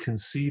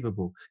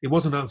inconceivable. It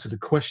wasn't out of the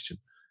question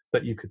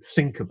that you could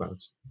think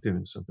about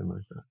doing something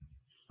like that.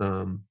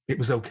 It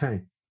was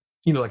okay.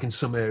 Like in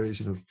some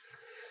areas,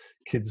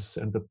 kids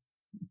end up,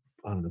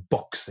 I don't know,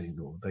 boxing,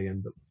 or they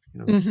end up,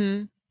 I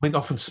mean,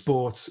 often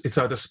sports, it's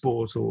either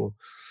sport or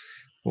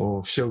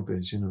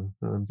showbiz,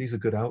 these are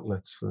good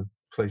outlets for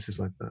places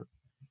like that.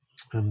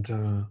 And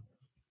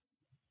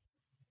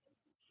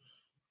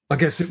I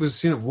guess it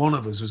was, one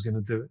of us was going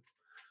to do it.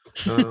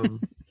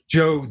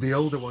 Joe, the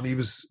older one, he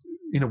was,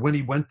 when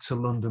he went to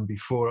London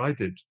before I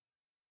did,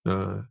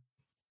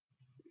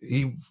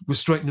 he was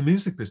straight in the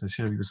music business.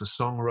 He was a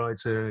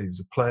songwriter, he was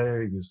a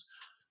player, he was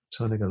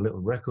trying to get a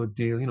little record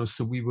deal,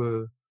 so we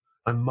were,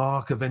 and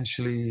Mark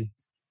eventually,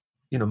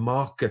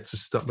 Mark gets a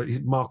start, but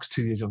Mark's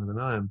 2 years younger than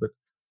I am, but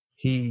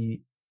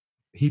he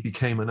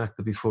became an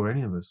actor before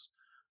any of us,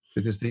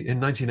 because in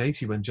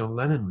 1980, when John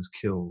Lennon was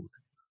killed,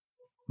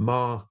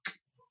 Mark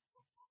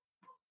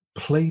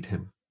played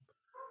him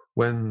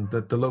when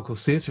the local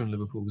theatre in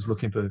Liverpool was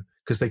looking for,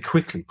 because they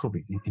quickly,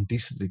 probably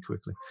indecently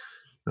quickly,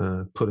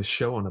 put a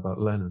show on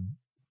about Lennon,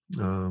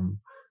 and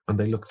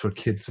they looked for a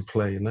kid to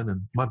play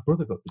Lennon. My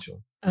brother got the job.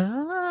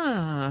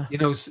 Ah,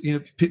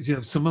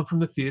 someone from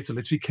the theatre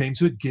literally came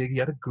to a gig. He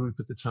had a group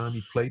at the time.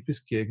 He played this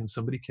gig, and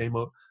somebody came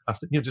up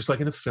after, just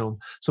like in a film.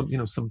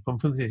 Someone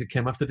from the theatre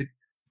came after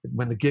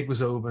when the gig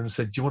was over and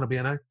said, "Do you want to be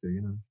an actor?"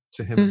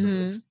 To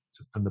him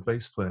and the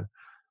bass player,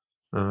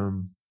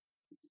 and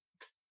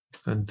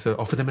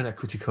offered him an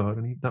equity card,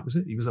 and that was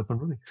it. He was up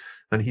and running,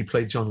 and he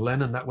played John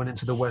Lennon. That went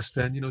into the West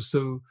End,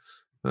 so.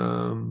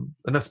 And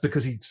that's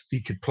because he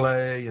could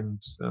play,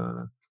 and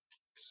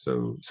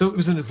so it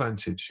was an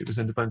advantage. It was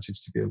an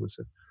advantage to be able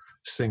to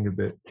sing a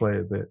bit, play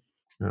a bit.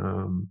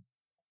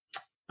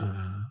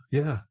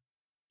 Yeah,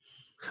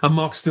 and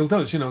Mark still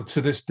does.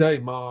 To this day,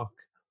 Mark,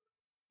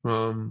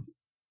 who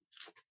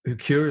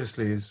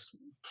curiously is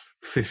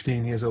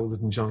 15 years older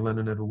than John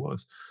Lennon ever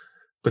was,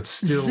 but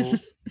still,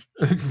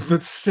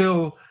 puts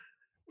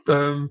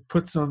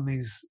on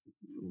these,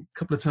 a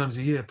couple of times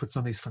a year, puts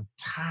on these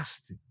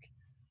fantastic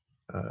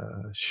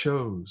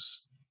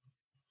shows,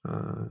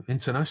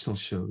 international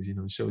shows,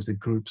 shows the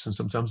groups and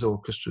sometimes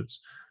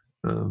orchestras,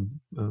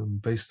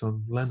 based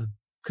on Lennon,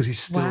 because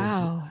he's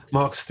still,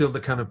 Mark's still the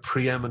kind of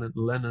preeminent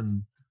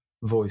Lennon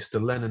voice, the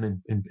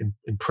Lennon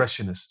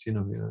impressionist,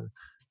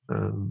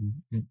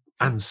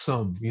 and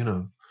some,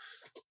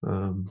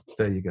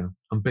 there you go.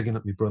 I'm bigging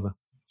up my brother.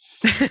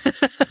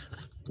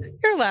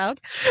 You're loud.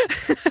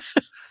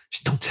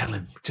 Just don't tell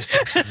him. Just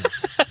don't tell him.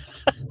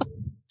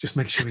 Just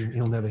make sure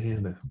he'll never hear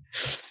that.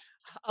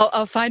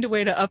 I'll find a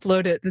way to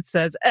upload it that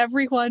says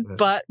everyone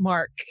but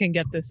Mark can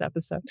get this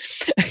episode.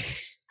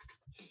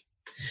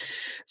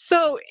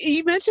 So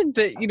you mentioned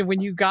that,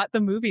 when you got the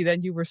movie,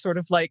 then you were sort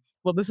of like,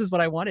 well, this is what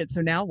I wanted.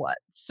 So now what?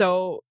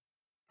 So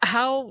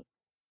how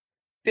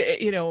did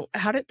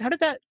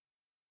that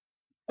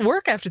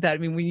work after that? I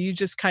mean, were you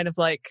just kind of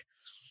like,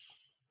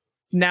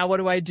 now what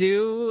do I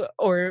do?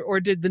 Or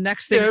did the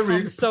next thing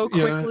come so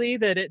quickly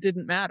that it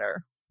didn't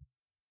matter?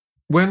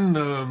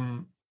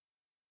 When,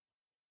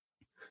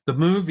 the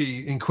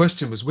movie in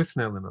question was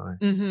Withnail and I,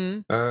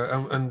 and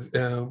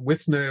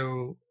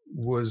Withnail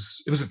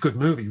was a good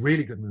movie,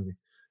 really good movie,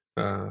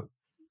 but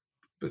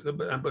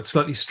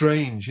slightly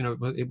strange.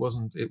 It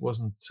wasn't.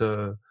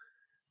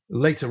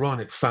 Later on,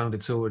 it found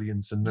its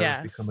audience, and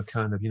now it's become a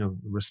kind of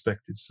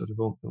respected sort of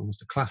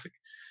almost a classic.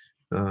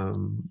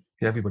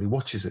 Everybody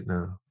watches it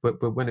now,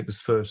 but when it was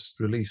first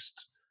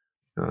released,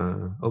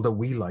 although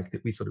we liked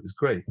it, we thought it was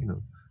great.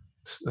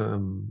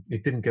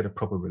 It didn't get a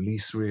proper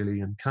release really,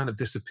 and kind of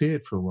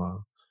disappeared for a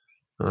while,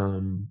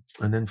 and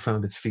then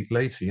found its feet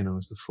later,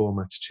 as the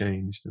formats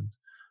changed. And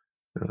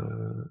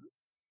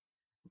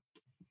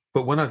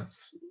but when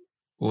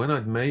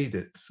I'd made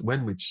it,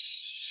 when we'd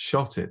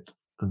shot it,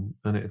 and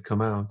it had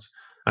come out,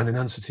 and in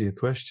answer to your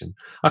question,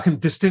 I can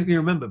distinctly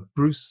remember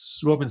Bruce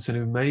Robinson,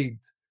 who made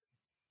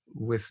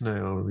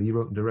Withnail, he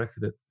wrote and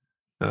directed it.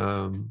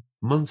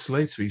 Months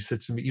later, he said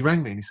to me, he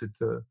rang me and he said,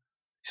 "What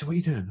are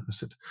you doing?" I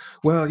said,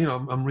 "Well,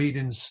 I'm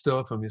reading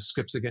stuff. Your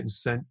scripts are getting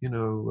sent,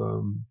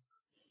 because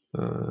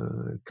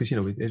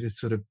it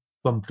sort of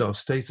bumped our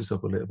status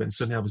up a little bit, and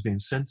suddenly I was being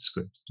sent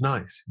scripts. It was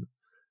nice.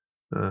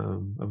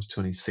 I was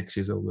 26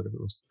 years old, whatever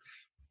it was,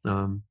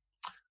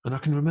 and I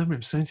can remember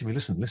him saying to me,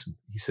 "Listen."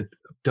 He said,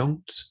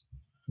 "Don't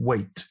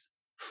wait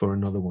for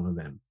another one of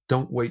them.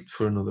 Don't wait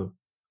for another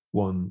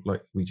one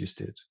like we just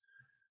did.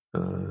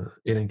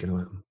 It ain't going to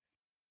happen."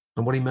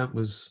 And what he meant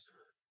was,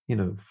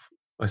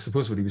 I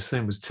suppose what he was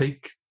saying was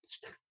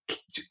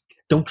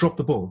don't drop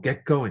the ball,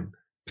 get going,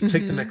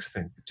 take the next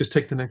thing, just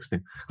take the next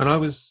thing. And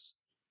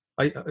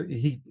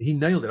he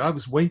nailed it. I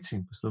was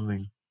waiting for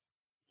something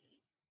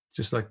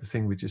just like the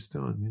thing we just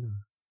done,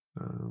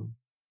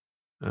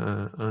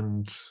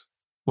 and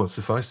well,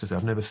 suffice to say,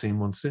 I've never seen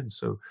one since.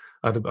 So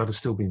I'd have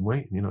still been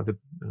waiting, I'd have,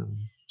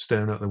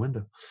 staring out the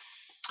window.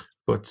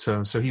 But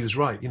so he was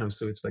right,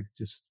 so it's like,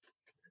 just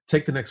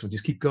take the next one,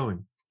 just keep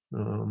going.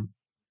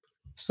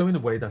 So in a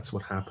way, that's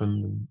what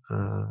happened.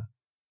 And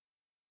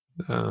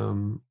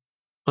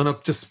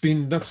I've just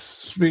been,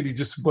 that's really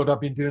just what I've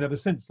been doing ever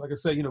since. Like I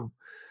say,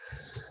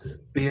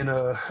 being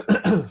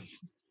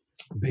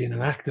being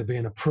an actor,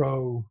 being a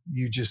pro,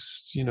 you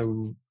just,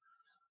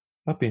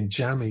 I've been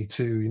jammy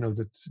too,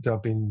 that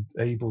I've been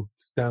able,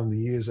 down the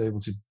years,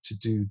 able to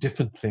do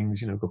different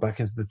things, go back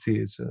into the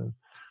theatre,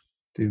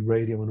 do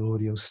radio and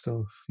audio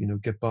stuff,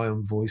 get by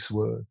on voice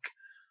work,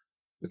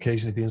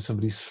 occasionally be in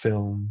somebody's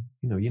film.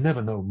 You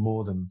never know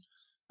more than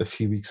a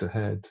few weeks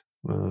ahead.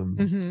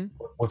 Mm-hmm.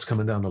 What's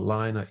coming down the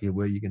line at you,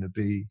 where you're going to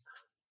be.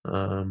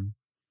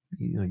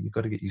 You've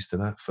got to get used to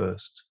that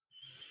first.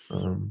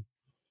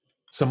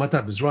 So my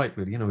dad was right,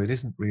 really. It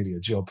isn't really a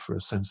job for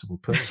a sensible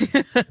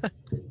person.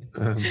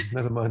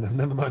 Never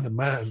mind a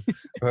man.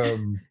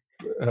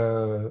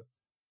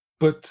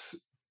 But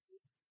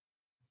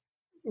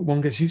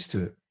one gets used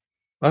to it.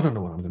 I don't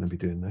know what I'm going to be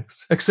doing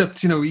next,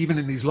 except, even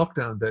in these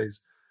lockdown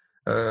days,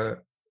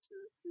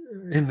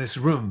 in this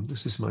room,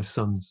 this is my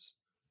son's.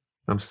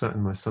 I'm sat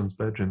in my son's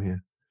bedroom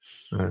here,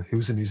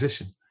 who's a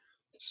musician.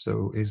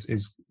 So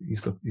he's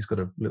got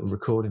a little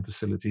recording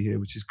facility here,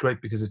 which is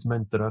great because it's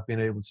meant that I've been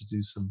able to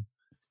do some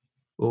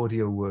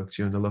audio work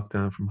during the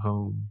lockdown from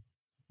home.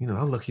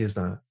 How lucky is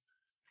that?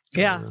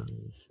 Yeah.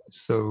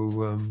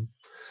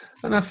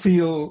 And I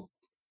feel,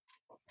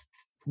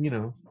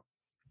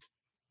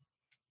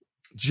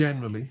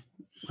 generally,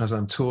 as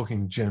I'm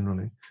talking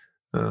generally,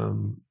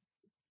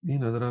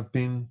 that I've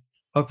been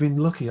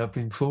lucky, I've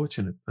been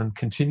fortunate, and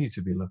continue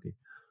to be lucky.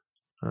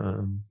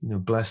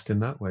 Blessed in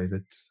that way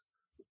that,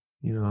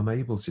 I'm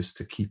able just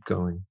to keep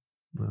going,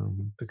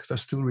 because I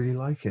still really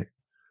like it.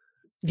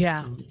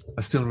 Yeah.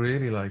 I still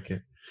really like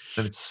it.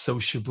 And it's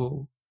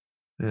sociable,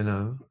 like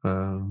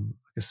I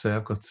say,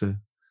 I've got to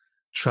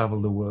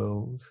travel the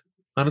world.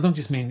 And I don't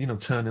just mean,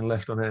 turning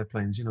left on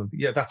airplanes,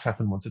 yeah, that's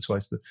happened once or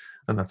twice,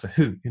 and that's a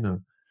hoot,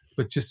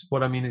 but just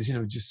what I mean is,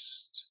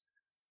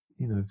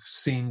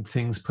 seeing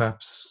things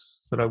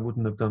perhaps that I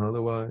wouldn't have done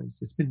otherwise.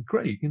 It's been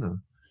great,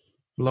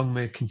 long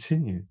may it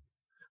continue.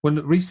 When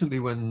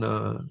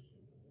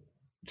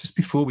just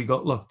before we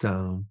got locked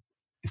down,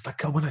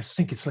 when I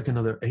think it's like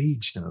another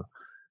age now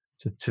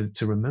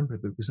to remember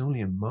it, but it was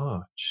only in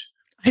March.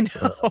 I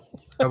know.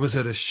 I was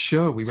at a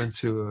show. We went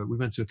to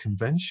a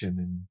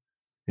convention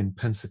in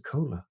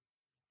Pensacola.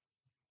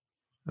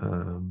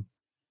 And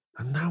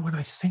now when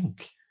I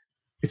think,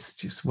 it's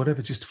just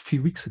just a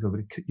few weeks ago,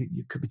 but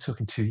you could be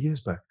talking 2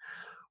 years back.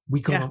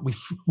 We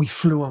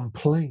flew on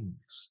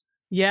planes.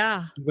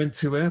 Yeah. We went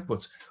to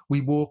airports.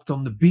 We walked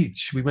on the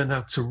beach. We went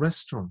out to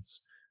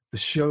restaurants. The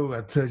show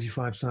had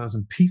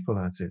 35,000 people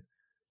at it.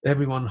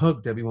 Everyone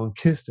hugged, everyone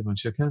kissed, everyone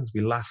shook hands.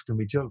 We laughed and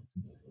we joked.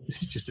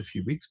 This is just a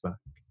few weeks back.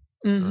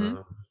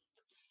 Mm-hmm.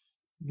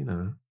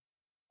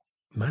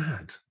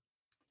 Mad.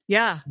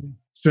 Yeah.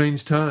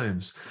 Strange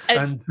times.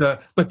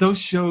 But those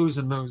shows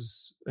and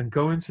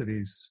going to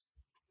these,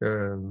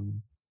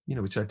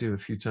 which I do a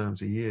few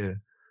times a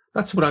year,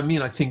 that's what I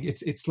mean. I think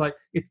it's like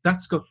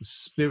that's got the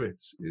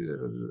spirit.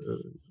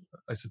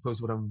 I suppose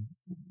what I'm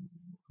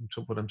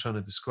trying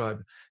to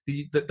describe.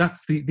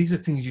 These are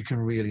things you can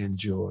really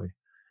enjoy.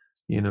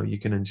 You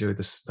can enjoy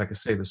this, like I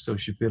say, the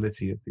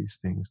sociability of these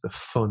things, the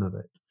fun of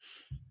it.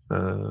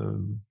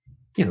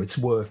 It's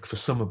work for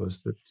some of us,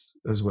 but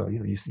as well,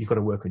 you've got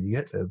to work when you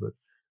get there. But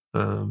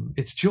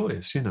it's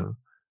joyous,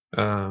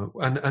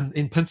 And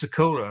in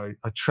Pensacola,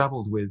 I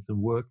travelled with and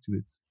worked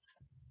with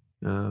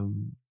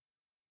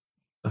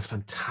a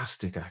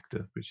fantastic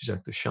actor, British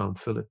actor, Sian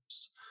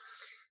Phillips.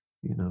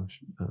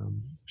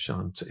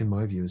 Sian, in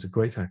my view, is a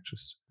great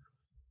actress.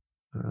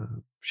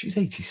 She's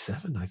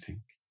 87, I think.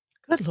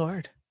 Good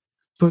Lord.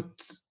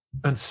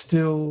 And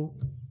still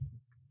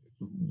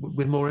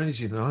with more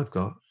energy than I've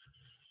got,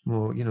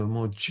 more,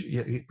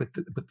 but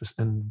this,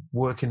 and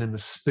working in the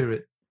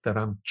spirit that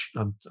I'm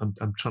talking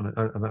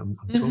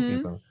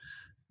about.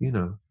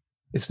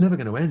 It's never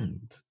going to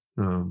end.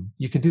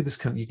 You can do this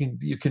you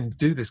can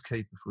do this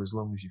caper for as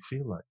long as you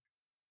feel like.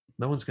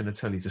 No one's going to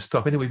tell you to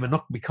stop. Anyway,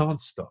 we can't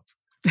stop.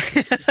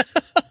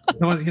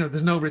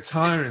 There's no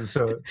retiring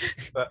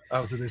out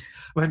of this.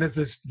 I mean,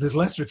 there's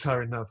less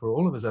retiring now for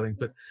all of us, I think.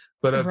 But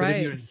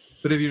right.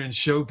 if you're in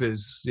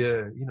showbiz,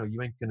 yeah,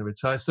 you ain't going to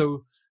retire.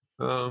 So,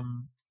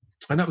 and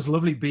that was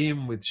lovely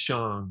being with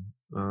Sian.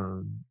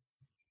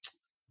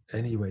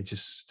 Anyway,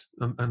 just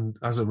and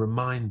as a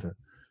reminder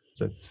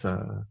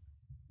that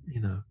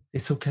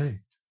it's okay.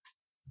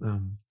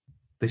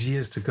 There's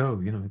years to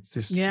go.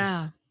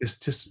 It's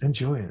just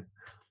enjoy it.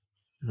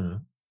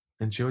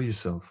 Enjoy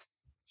yourself,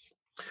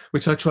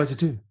 which I try to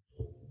do.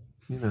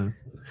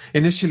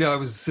 Initially I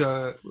was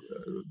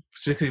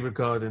particularly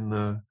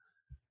regarding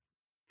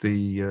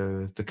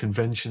the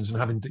conventions and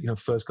having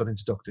first got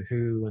into Doctor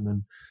Who, and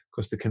then of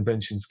course the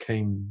conventions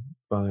came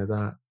by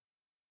that.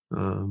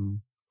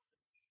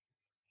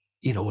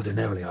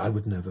 Ordinarily I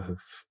would never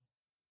have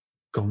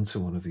gone to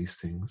one of these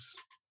things.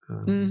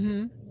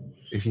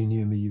 If you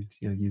knew me,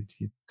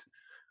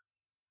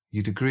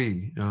 you'd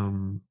agree.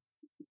 And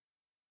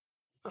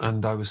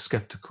I was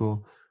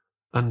skeptical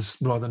and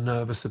rather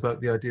nervous about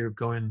the idea of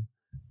going,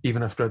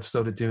 even after I'd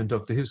started doing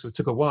Doctor Who. So it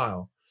took a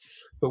while.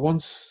 But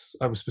once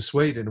I was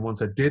persuaded, and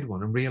once I did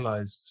one and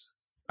realized,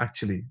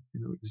 actually,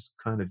 it was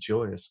kind of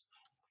joyous,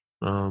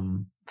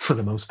 for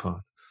the most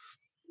part.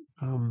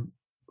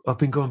 I've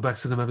been going back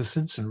to them ever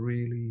since and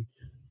really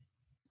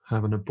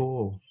having a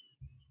ball.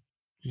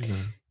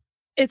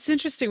 It's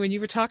interesting when you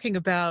were talking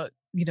about,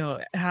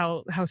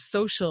 how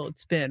social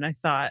it's been. I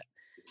thought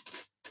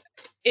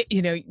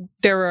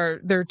there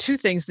are two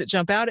things that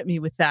jump out at me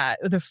with that.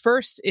 The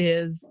first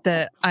is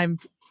that I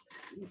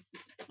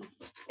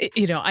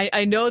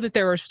know that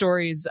there are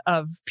stories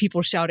of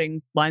people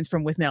shouting lines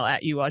from Withnail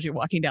at you as you're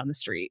walking down the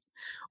street,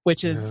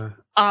 which is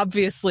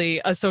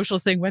obviously a social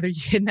thing, whether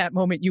in that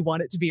moment you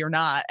want it to be or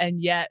not.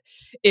 And yet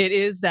it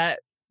is that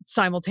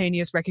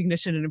simultaneous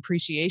recognition and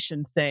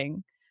appreciation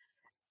thing.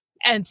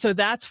 And so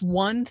that's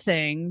one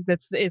thing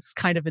it's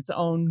kind of its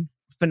own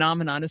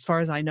phenomenon. As far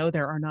as I know,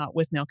 there are not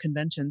Withnail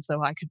conventions,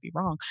 though I could be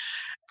wrong.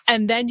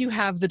 And then you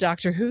have the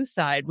Doctor Who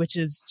side, which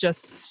is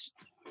just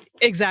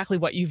exactly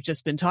what you've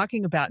just been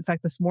talking about. In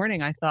fact, this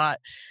morning I thought,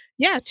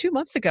 2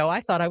 months ago, I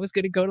thought I was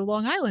going to go to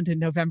Long Island in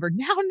November.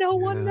 Now no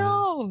one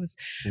knows.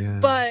 Yeah.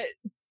 But,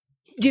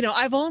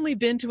 I've only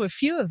been to a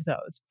few of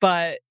those,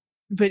 but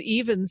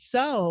even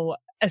so,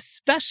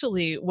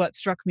 especially what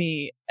struck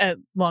me at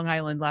Long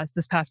Island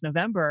this past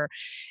November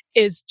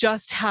is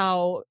just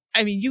how,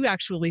 you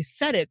actually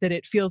said it, that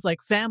it feels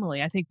like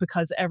family. I think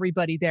because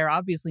everybody there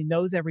obviously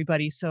knows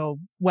everybody so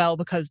well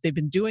because they've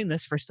been doing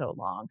this for so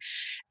long.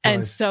 Right.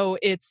 And so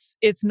it's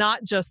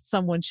not just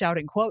someone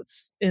shouting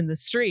quotes in the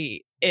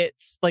street.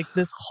 It's like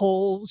this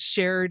whole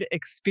shared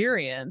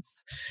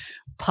experience,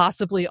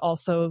 possibly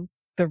also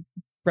the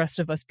rest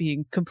of us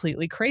being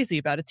completely crazy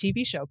about a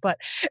TV show. But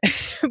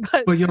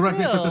you're right.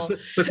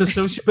 But the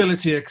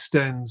sociability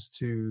extends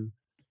to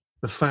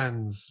the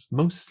fans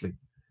mostly,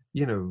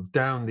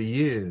 down the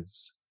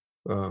years.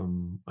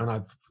 And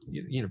I've,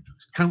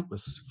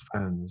 countless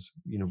fans,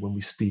 when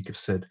we speak have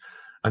said,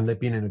 and they've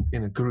been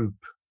in a group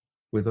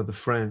with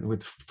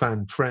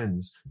fan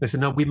friends. They said,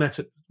 no, we met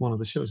at one of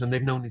the shows, and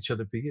they've known each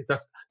other for years.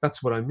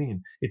 That's what I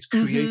mean. It's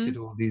created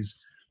all these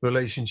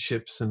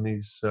relationships and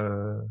these,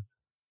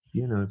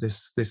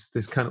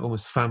 this kind of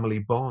almost family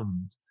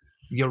bond.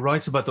 You're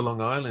right about the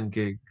Long Island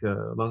gig,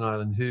 Long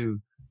Island Who.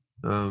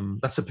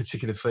 That's a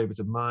particular favorite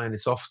of mine.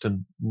 It's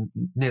often,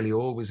 nearly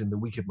always, in the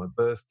week of my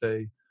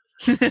birthday.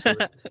 So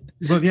that's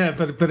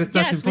important.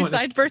 Yes, we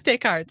signed birthday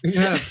cards.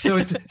 Yeah, so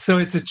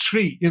it's a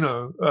treat,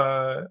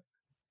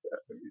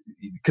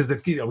 because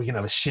we can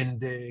have a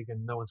shindig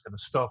and no one's going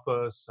to stop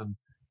us. And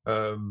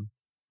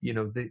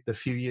the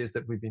few years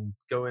that we've been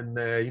going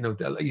there,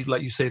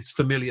 like you say, it's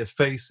familiar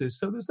faces.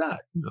 So there's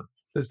that,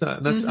 there's that,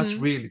 and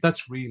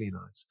that's really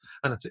nice.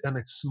 And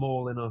it's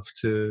small enough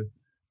to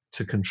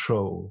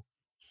control.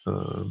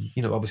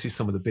 Obviously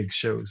some of the big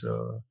shows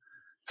are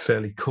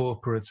fairly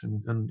corporate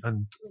and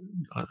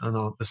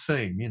aren't the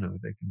same.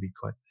 They can be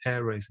quite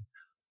hair raising.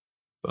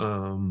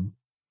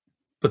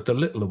 But the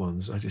littler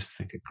ones, I just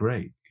think are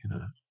great.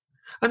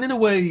 And in a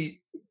way,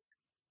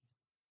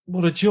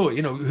 what a joy.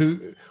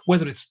 Who,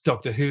 whether it's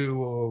Doctor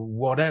Who or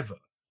whatever,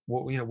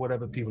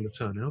 whatever people are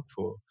turning up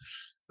for.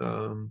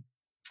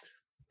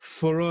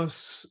 For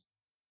us,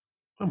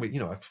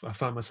 I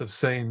find myself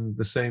saying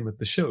the same at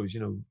the shows,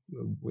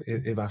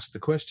 if asked the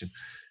question.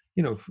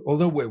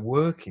 Although we're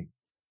working,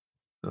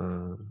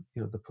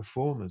 the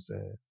performers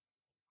there,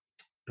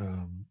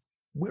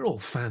 we're all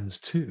fans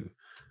too.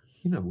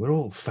 We're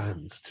all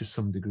fans to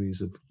some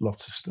degrees of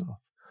lots of stuff.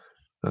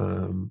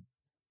 And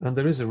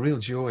there is a real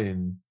joy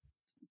in,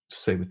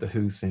 say, with the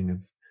Who thing, of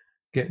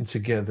getting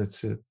together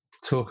to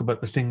talk about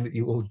the thing that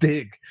you all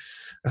dig.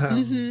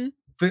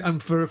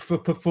 And for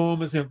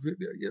performers,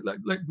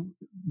 like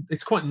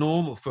it's quite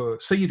normal for,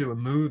 say you do a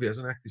movie, as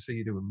an actor, say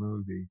you do a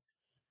movie,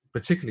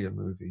 particularly a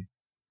movie,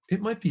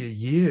 it might be a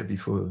year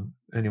before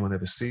anyone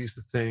ever sees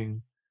the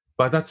thing.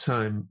 By that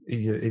time,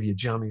 if you're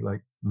jammy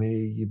like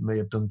me, you may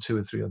have done 2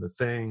 or 3 other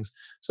things.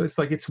 So it's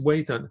like, it's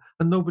way done.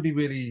 And nobody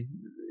really,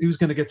 who's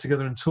going to get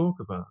together and talk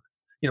about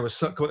it?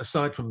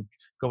 Aside from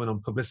going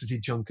on publicity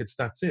junkets,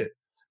 that's it.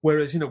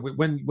 Whereas,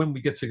 when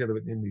we get together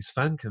in these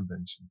fan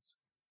conventions,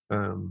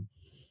 one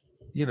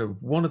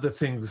of the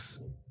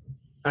things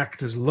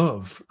actors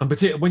love, and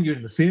particularly when you're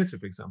in the theatre,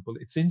 for example,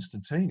 it's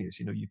instantaneous.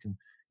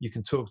 You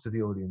can talk to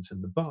the audience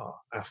in the bar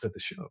after the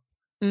show.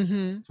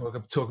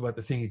 Talk about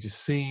the thing you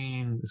just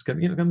seen. It's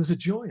and there's a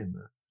joy in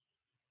that.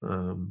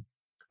 And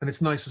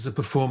it's nice as a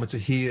performer to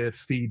hear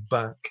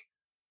feedback,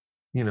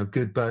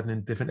 good, bad, and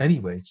indifferent.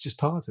 Anyway, it's just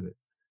part of it,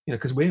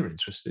 because we're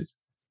interested.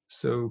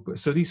 So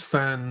these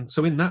fans.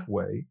 So in that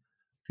way,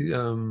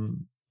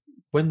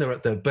 when they're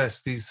at their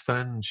best, these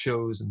fan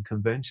shows and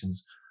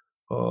conventions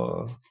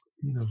are,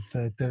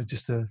 they're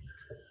just an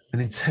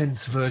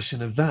intense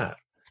version of that.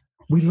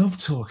 We love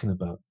talking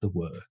about the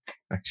work,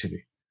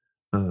 actually.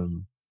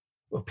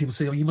 Well, people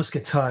say, "Oh, you must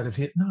get tired of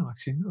it." No,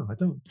 actually, no, I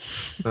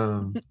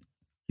don't.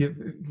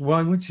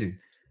 Why would you?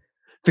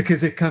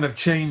 Because it kind of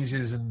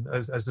changes, and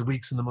as the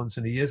weeks and the months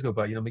and the years go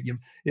by,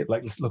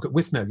 let's look at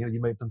Withnail. You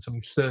may have done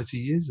something 30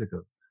 years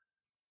ago,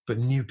 but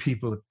new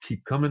people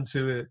keep coming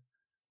to it.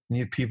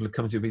 New people are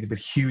coming to it with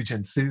huge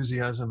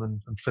enthusiasm,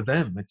 and for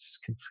them,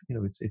 it's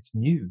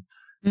new.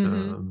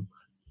 And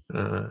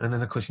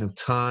then, of course,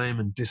 time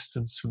and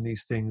distance from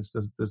these things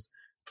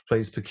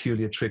plays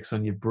peculiar tricks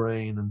on your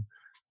brain, and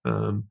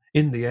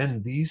in the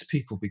end, these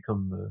people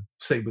become,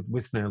 say, with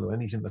Withnail or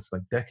anything that's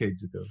like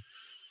decades ago.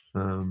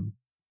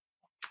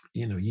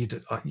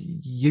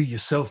 you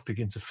yourself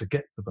begin to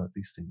forget about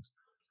these things.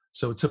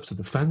 So it's up to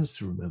the fans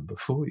to remember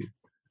for you,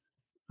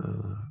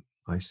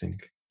 I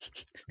think.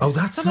 Oh,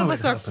 that's some how of us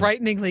it are happened.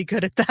 frighteningly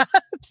good at that.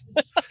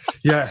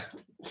 Yeah.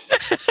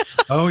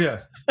 Oh,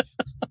 yeah.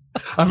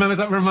 I remember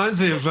that reminds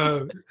me of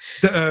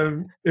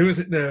who was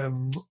it?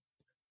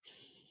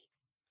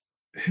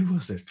 Who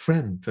was it?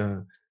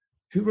 Friend.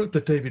 Who wrote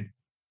the David?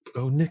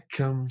 Oh, Nick.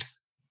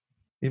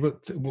 He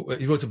wrote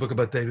a book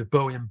about David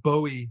Bowie, and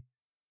Bowie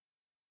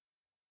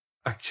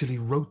actually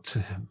wrote to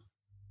him.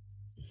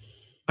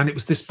 And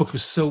this book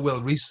was so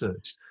well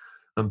researched,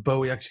 and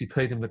Bowie actually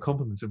paid him the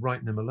compliment of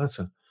writing him a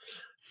letter,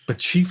 but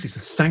chiefly to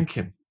thank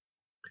him.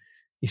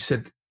 He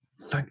said,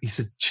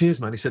 cheers,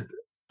 man. He said,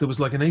 there was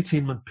like an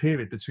 18-month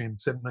period between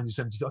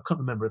 1972. I can't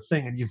remember a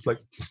thing, and you've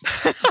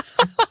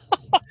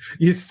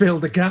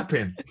filled the gap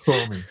in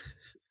for me.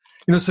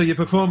 So you're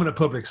performing a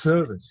public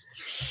service.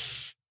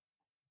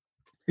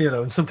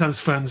 And sometimes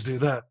fans do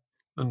that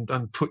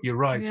and put you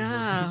right.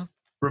 Yeah. And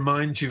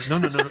remind you, no,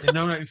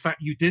 in fact,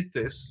 you did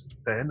this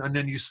then, and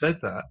then you said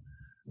that.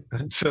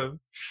 And so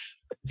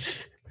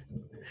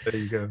there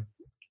you go.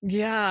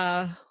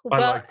 Yeah. I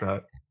like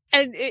that.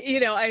 And,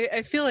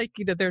 I feel like,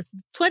 there's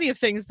plenty of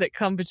things that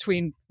come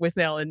between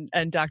Withnail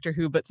and Doctor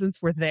Who, but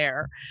since we're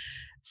there,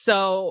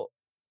 so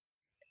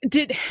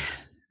there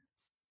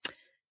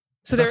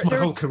my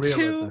whole are career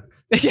two.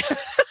 like Yeah.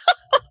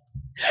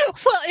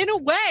 Well, in a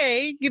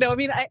way,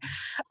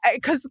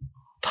 because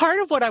part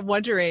of what I'm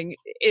wondering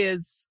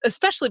is,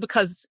 especially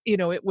because,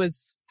 it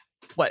was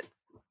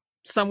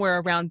somewhere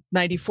around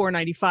 94,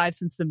 95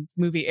 since the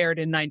movie aired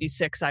in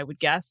 96, I would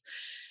guess.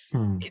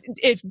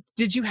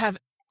 Did you have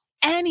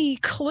any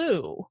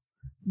clue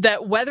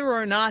that whether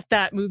or not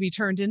that movie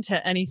turned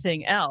into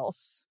anything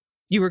else,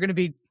 you were going to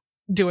be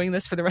doing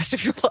this for the rest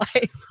of your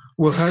life?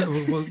 Well,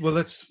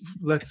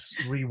 let's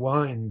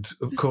rewind,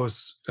 of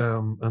course,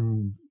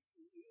 and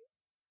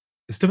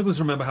it's difficult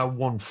to remember how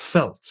one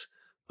felt,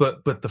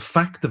 but the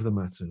fact of the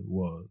matter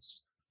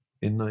was,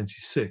 in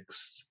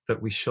 96,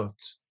 that we shot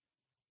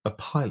a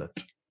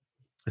pilot,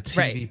 a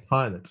TV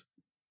pilot,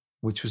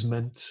 which was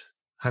meant,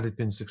 had it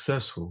been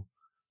successful,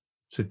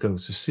 to go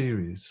to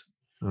series.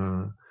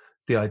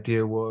 The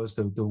idea was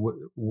that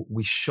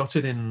we shot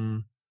it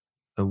in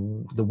the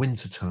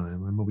winter time.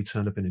 I remember we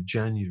turned up in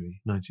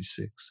January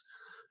 96.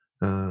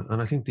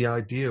 And I think the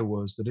idea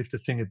was that if the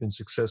thing had been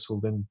successful,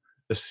 then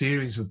a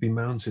series would be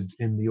mounted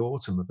in the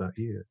autumn of that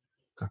year,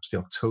 perhaps the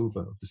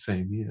October of the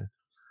same year.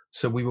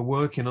 So we were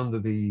working under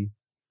the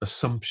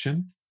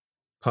assumption,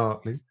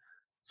 partly,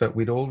 that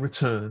we'd all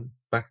return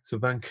back to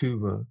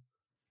Vancouver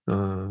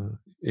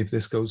if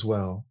this goes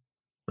well.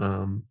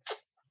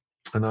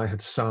 And I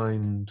had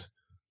signed,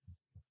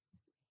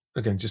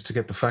 again, just to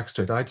get the facts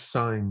straight, I'd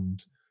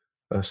signed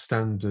a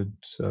standard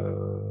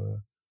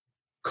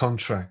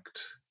contract.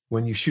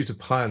 When you shoot a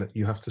pilot,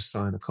 you have to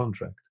sign a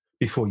contract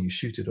before you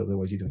shoot it,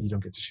 otherwise you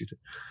don't get to shoot it.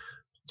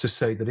 To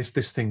say that if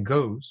this thing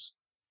goes,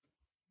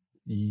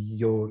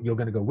 you're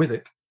going to go with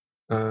it,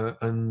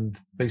 and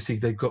basically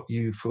they've got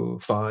you for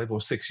 5 or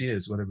 6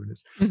 years, whatever it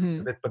is.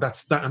 Mm-hmm. But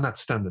that's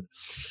standard.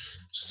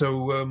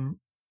 So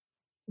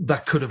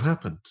that could have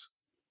happened.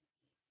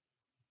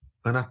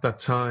 And at that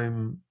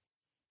time,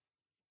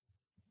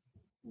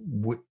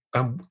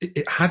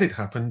 had it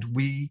happened,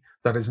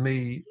 that is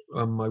me,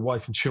 my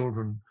wife and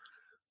children,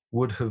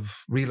 would have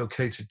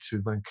relocated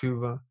to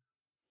Vancouver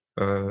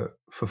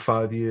for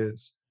 5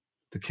 years.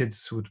 The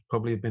kids would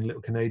probably have been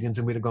little Canadians,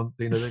 and we'd have gone.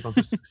 They'd gone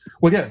to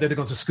they'd have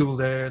gone to school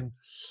there, and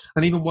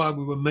even while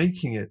we were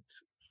making it,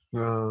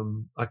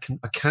 I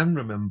can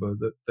remember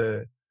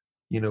that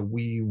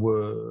we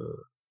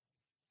were,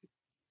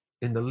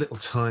 in the little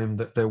time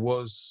that there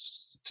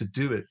was to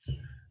do it,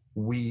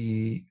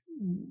 we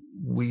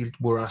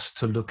were asked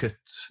to look at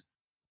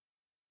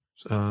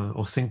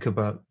or think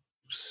about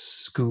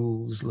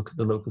schools, look at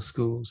the local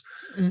schools,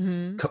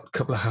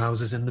 couple of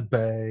houses in the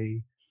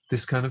bay,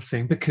 this kind of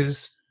thing.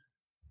 Because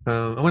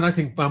and when I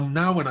think back,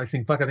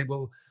 I think,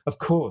 well, of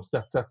course,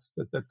 that's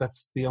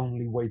the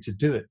only way to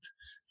do it.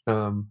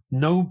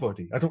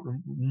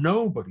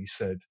 Nobody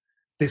said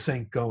this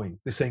ain't going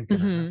to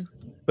happen.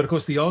 But of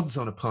course, the odds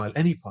on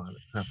any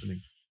pilot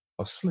happening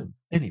are slim.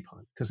 Any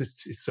pilot, because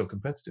it's so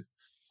competitive.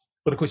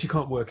 But of course, you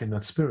can't work in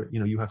that spirit.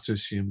 You have to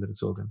assume that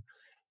it's all going.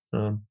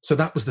 So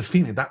that was the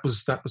feeling. That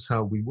was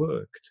how we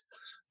worked.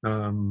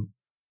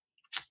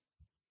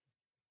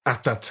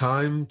 At that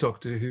time,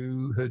 Doctor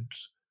Who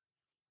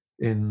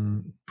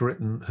in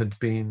Britain had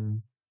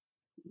been,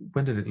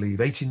 when did it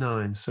leave?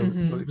 89. So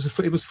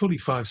it was fully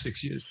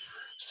 5-6 years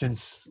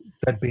since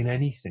there'd been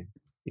anything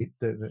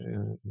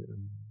that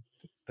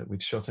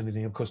we'd shot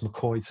anything. Of course,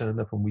 McCoy turned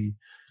up, and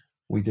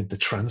we did the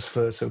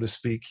transfer, so to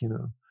speak.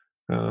 The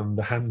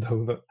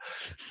handover.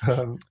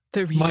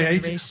 The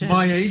regeneration.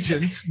 My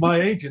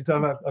agent.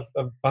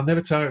 I'll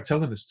never tire of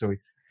telling this story.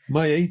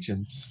 My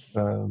agent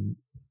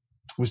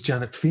was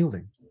Janet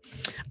Fielding.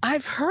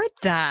 I've heard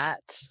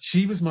that.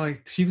 She was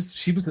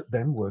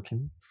then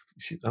working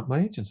at my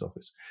agent's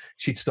office.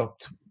 She'd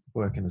stopped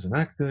working as an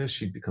actor.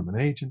 She'd become an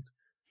agent,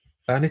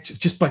 And it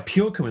just by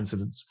pure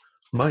coincidence,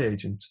 my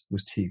agent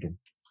was Tegan,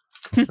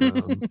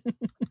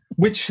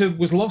 which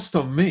was lost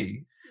on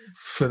me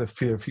for the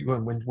fear of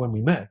when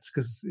we met,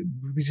 because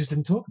we just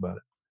didn't talk about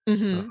it.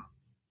 Mm-hmm.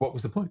 What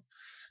was the point?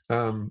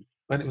 And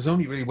it was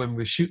only really when we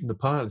were shooting the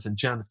pilot and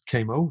Janet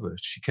came over.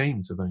 She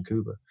came to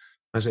Vancouver,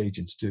 as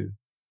agents do,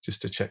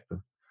 just to check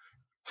the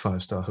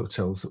 5-star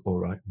hotels are all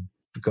right and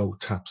the gold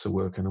taps are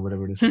working or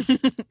whatever it is.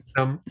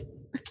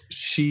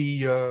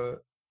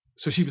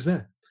 So she was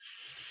there.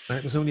 And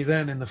it was only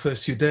then, in the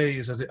first few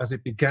days, as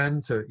it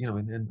began to,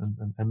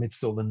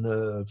 amidst all the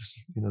nerves,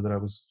 that I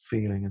was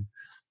feeling,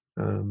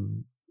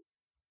 and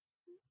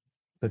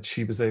that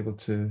she was able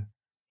to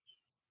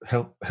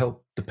help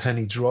the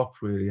penny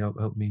drop, really,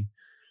 help me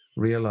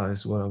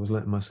realize what I was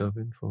letting myself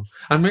in for.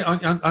 And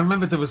I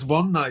remember there was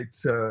one night,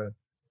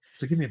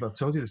 forgive me if I've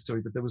told you the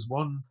story, but there was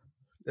one,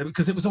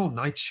 because it was all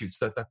night shoots,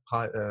 that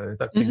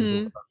thing was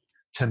all about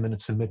 10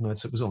 minutes to midnight,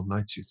 so it was all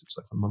night shoots. It was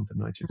like a month of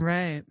night shoots.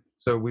 Right.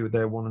 So we were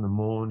there 1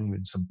 a.m.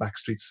 in some back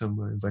streets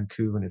somewhere in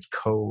Vancouver, and it's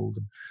cold.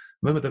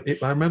 And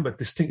I remember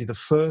distinctly the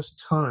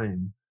first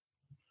time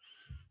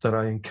that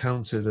I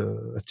encountered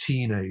a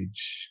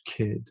teenage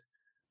kid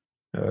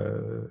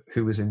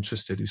who was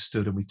interested, who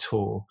stood and we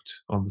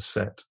talked on the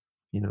set,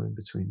 in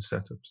between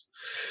setups.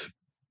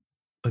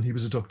 And he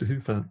was a Doctor Who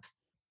fan.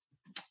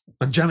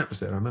 And Janet was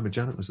there. I remember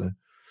Janet was there.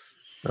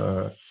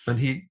 And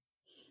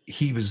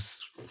he was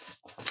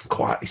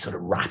quietly sort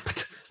of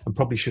rapt, and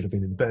probably should have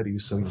been in bed. He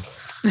was so young.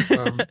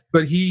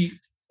 But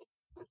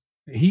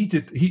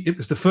it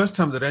was the first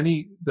time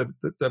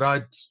that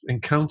I'd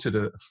encountered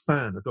a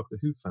fan, a Doctor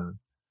Who fan,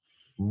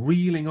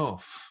 reeling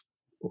off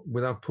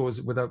without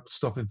pause, without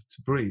stopping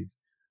to breathe,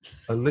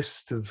 a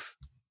list of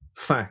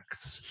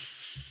facts,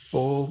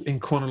 all in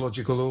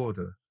chronological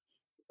order.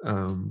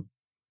 And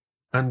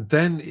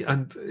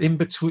in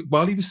between,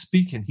 while he was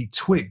speaking, he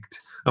twigged,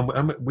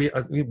 and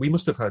we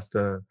must have had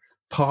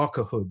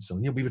parka hoods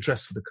on. We were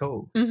dressed for the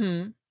cold.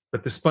 Mm-hmm.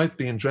 But despite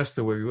being dressed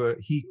the way we were,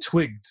 he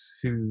twigged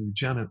who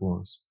Janet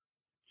was,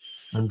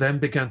 and then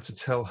began to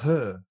tell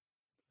her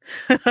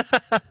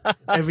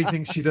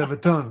everything she'd ever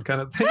done,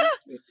 kind of thing.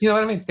 You know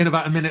what I mean? In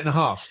about a minute and a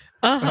half.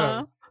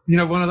 Uh-huh.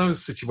 One of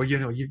those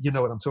situations where you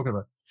know what I'm talking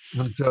about.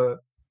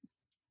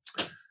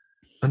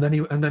 And then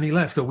he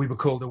left, or we were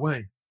called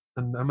away.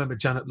 And I remember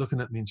Janet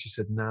looking at me, and she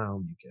said,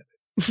 "Now you get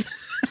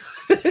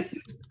it.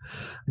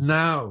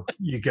 Now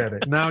you get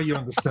it. Now you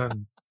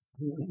understand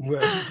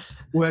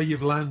where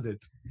you've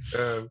landed."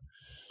 And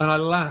I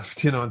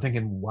laughed, and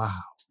thinking,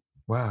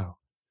 wow,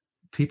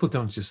 people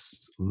don't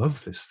just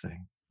love this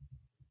thing.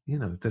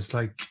 There's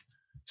like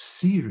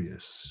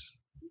serious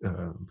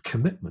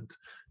commitment,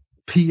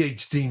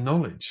 PhD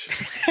knowledge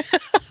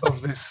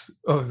of this.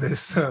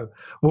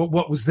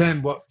 What was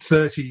then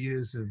 30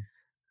 years of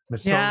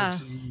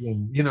mythology,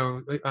 and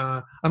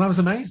and I was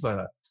amazed by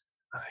that.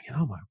 I think,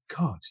 oh my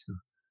God,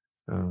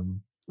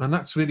 and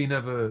that's really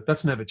never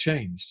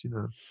changed.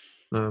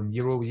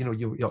 You're always,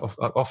 you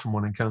often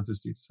one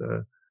encounters these.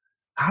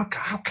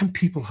 How can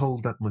people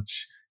hold that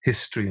much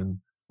history? And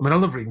I mean, I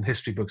love reading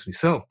history books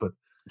myself, but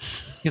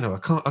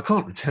I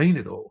can't retain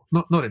it all.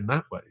 Not in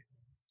that way.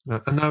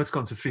 And now it's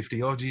gone to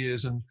 50 odd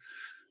years, and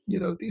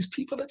these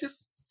people are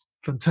just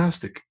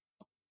fantastic.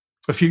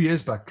 A few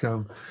years back,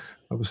 I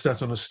was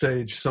sat on a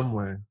stage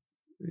somewhere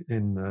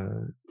in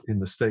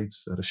the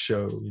States at a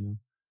show, and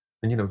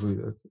we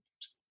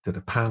did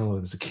a panel, or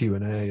there's a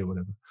Q&A or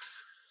whatever.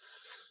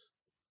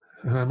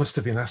 And I must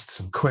have been asked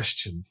some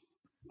question,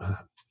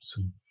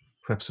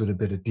 perhaps with a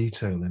bit of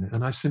detail in it.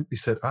 And I simply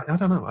said, I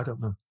don't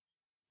know.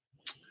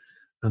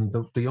 And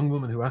the young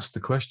woman who asked the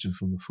question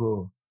from the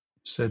floor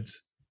said,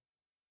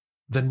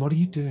 "Then what are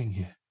you doing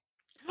here?"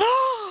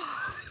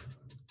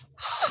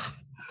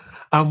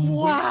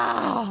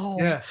 Wow.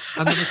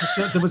 And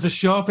there was a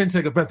sharp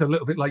intake of breath, a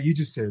little bit like you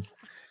just did,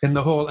 in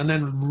the hall, and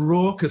then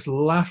raucous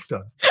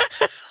laughter.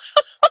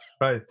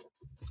 Right.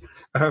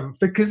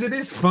 Because it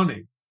is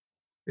funny.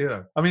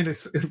 I mean,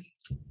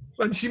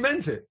 and she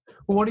meant it.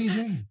 Well, what are you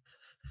doing?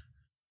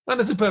 And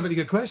it's a perfectly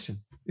good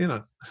question.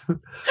 You're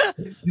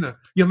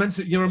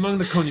among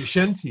the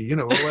cognoscenti.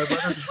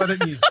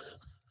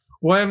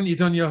 Why haven't you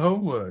done your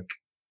homework?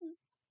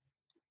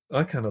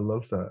 I kind of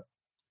love that.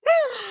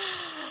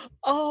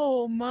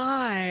 Oh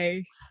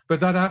my! But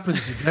that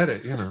happens. You get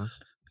it.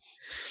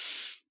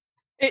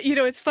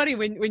 It's funny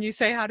when you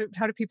say how do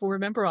people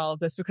remember all of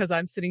this, because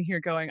I'm sitting here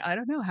going, I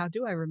don't know, how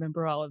do I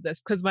remember all of this?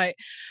 Because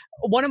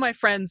one of my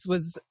friends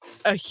was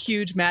a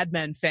huge Mad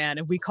Men fan,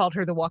 and we called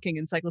her the walking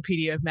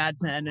encyclopedia of Mad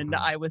Men, and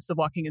I was the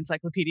walking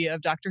encyclopedia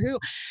of Doctor Who.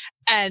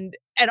 And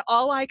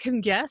all I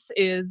can guess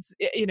is,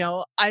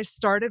 I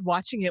started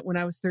watching it when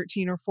I was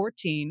 13 or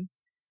 14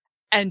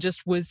 and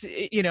just was,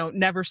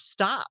 never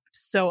stopped.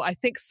 So I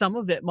think some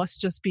of it must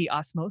just be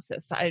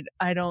osmosis.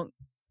 I don't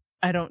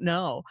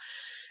know.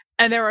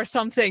 And there are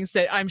some things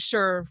that I'm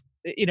sure,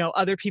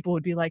 other people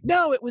would be like,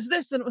 "No, it was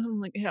this." And I'm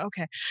like, yeah,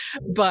 okay.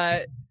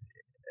 But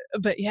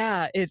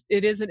yeah, it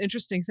is an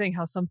interesting thing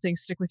how some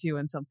things stick with you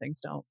and some things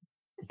don't.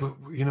 But,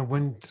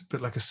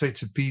 but like I say,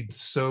 to be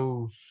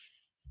so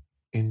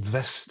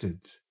invested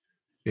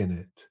in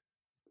it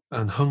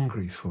and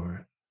hungry for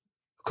it.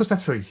 Of course,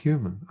 that's very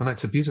human, and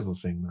that's a beautiful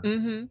thing.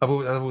 Mm-hmm.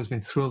 I've always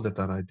been thrilled at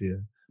that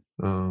idea.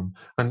 We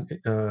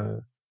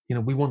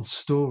want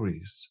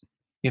stories.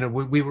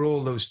 We were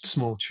all those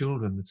small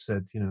children that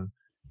said,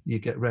 you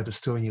get read a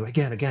story and you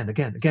again. You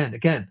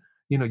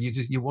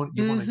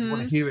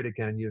want to hear it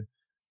again. You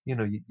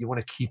want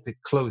to keep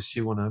it close.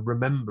 You want to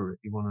remember it.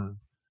 You want to,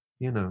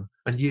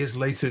 and years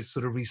later it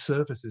sort of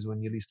resurfaces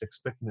when you're least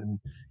expecting it,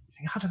 and you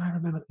think, how did I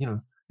remember?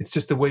 It's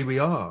just the way we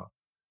are.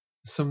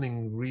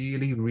 Something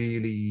really,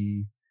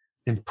 really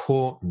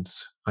important,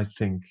 I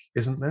think,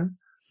 isn't there?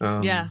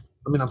 Yeah.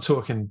 I mean, I'm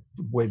talking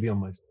way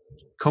beyond my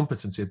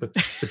competency, but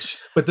there's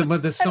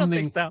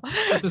something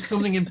there's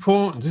something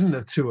important, isn't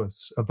there, to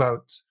us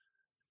about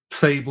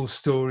fable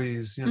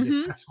stories, the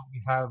attachment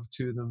we have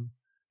to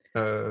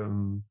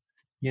them,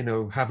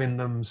 having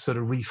them sort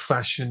of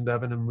refashioned,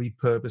 having them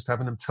repurposed,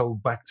 having them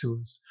told back to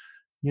us.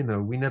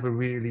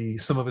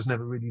 Some of us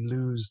never really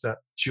lose that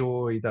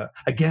joy, that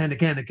again,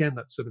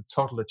 that sort of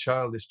toddler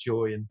childish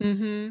joy. And,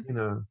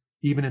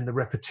 even in the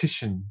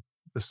repetition,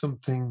 there's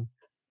something,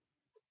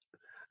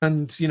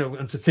 and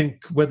to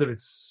think whether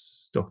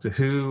it's Doctor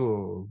Who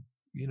or,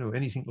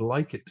 anything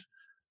like it,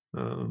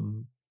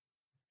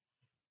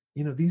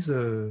 these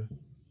are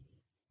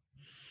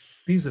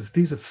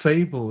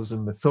fables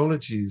and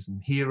mythologies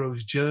and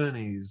heroes'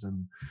 journeys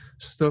and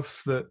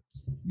stuff that,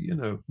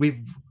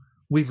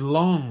 we've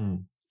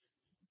long,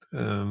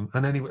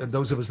 and anyway,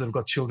 those of us that have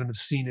got children have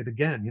seen it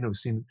again.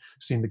 Seen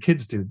the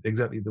kids do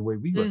exactly the way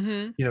we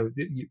were.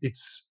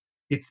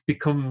 It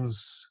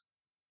becomes,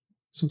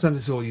 sometimes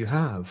it's all you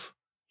have,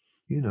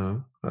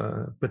 but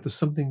there's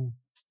something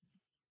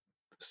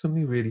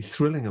really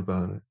thrilling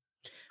about it.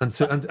 And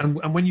so,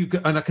 and when you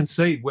go, and I can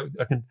say, one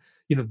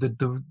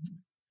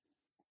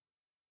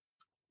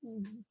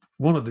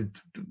of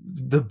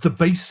the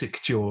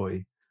basic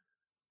joy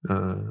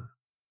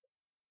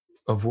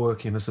of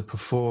working as a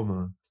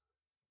performer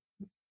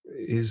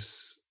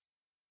is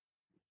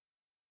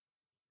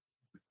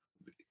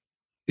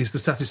the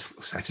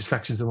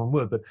satisfaction's the wrong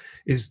word, but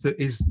is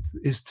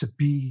to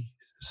be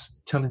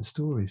telling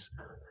stories,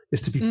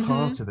 is to be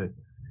part of it,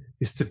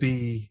 is to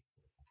be,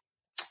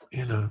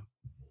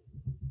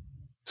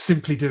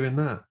 simply doing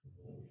that.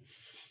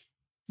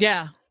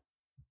 Yeah.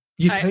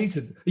 You pay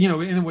to,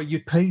 in a way,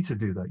 you'd pay to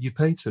do that. You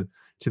pay to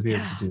be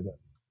able to do that,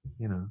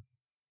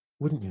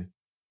 wouldn't you?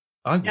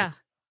 I would. Yeah.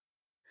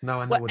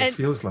 Now I know what it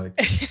feels like.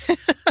 But,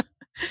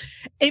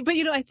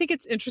 I think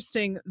it's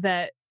interesting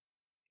that,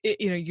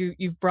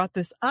 you've brought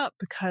this up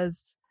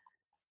because,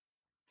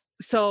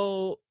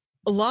 so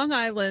Long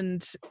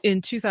Island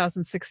in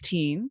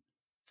 2016,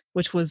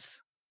 which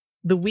was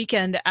the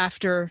weekend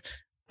after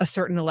a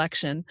certain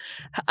election,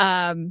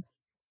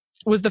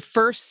 was the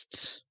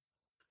first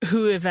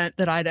Who event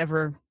that I'd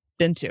ever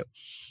been to.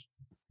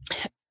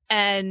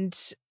 And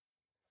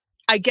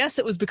I guess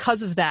it was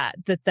because of that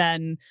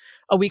then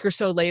a week or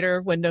so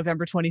later, when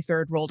November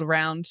 23rd rolled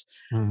around,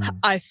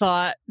 I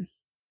thought,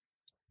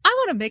 I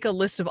want to make a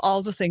list of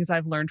all the things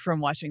I've learned from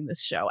watching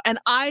this show. And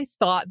I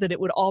thought that it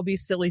would all be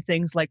silly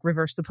things like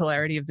reverse the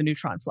polarity of the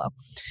neutron flow.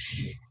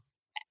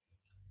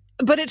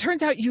 But it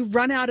turns out you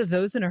run out of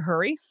those in a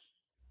hurry.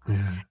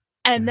 Yeah.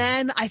 And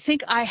then I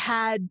think I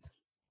had,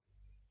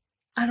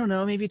 I don't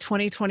know, maybe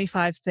 20,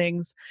 25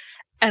 things.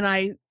 And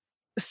I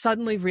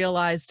suddenly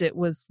realized it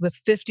was the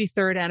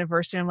 53rd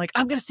anniversary. I'm like,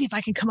 I'm going to see if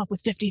I can come up with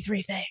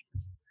 53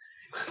 things,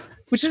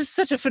 which is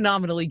such a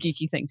phenomenally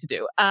geeky thing to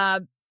do.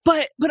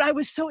 But I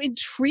was so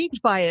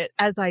intrigued by it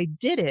as I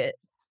did it,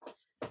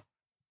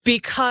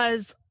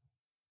 because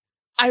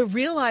I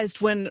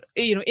realized when,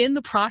 in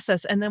the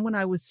process, and then when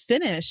I was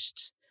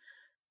finished,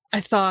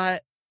 I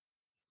thought,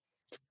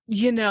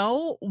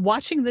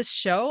 watching this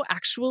show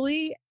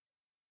actually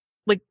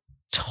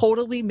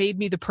totally made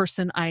me the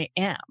person I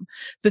am.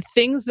 The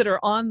things that are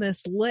on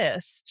this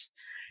list,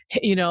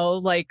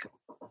 like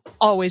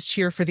always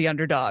cheer for the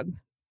underdog.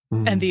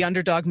 And the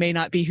underdog may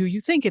not be who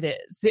you think it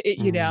is,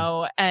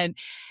 and,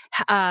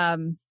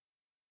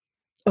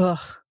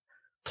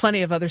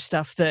 plenty of other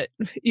stuff that,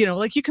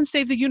 like you can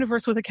save the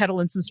universe with a kettle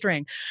and some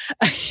string,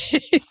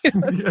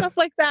 stuff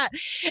like that.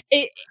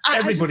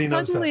 Everybody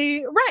knows suddenly,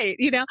 that. Right.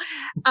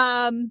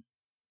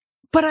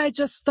 But I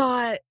just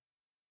thought,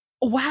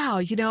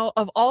 wow,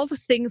 of all the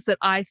things that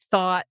I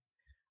thought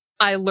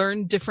I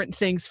learned different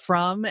things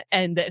from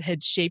and that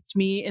had shaped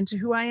me into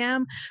who I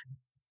am,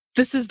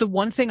 this is the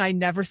one thing I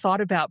never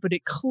thought about, but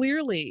it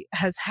clearly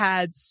has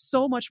had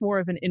so much more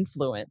of an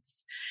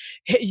influence.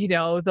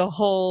 The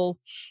whole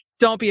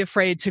don't be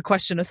afraid to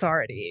question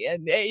authority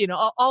and,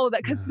 all of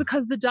that.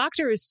 Because the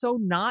Doctor is so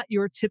not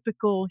your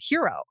typical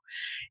hero.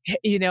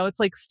 It's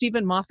like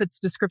Stephen Moffat's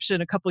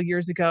description a couple of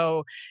years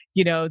ago.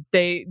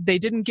 They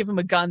didn't give him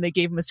a gun. They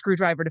gave him a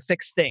screwdriver to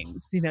fix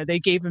things. They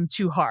gave him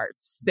two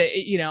hearts.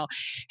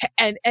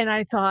 And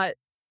I thought,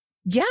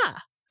 yeah,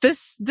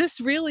 this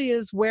really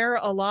is where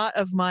a lot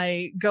of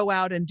my go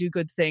out and do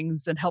good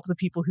things and help the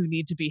people who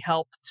need to be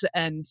helped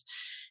and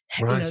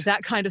Right.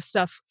 that kind of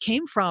stuff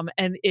came from,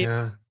 and it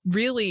Yeah.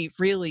 really,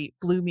 really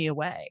blew me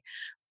away.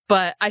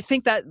 But I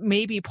think that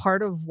may be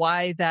part of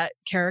why that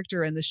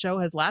character in the show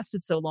has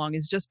lasted so long,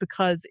 is just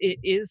because it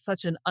is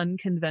such an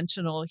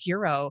unconventional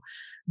hero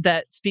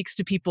that speaks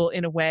to people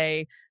in a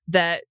way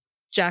that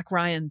Jack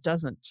Ryan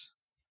doesn't.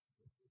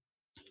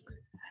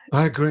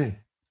 I agree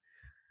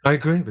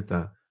with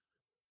that.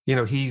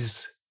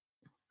 He's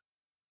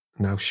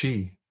now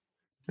she,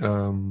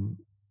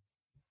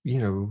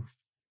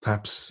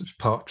 perhaps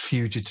part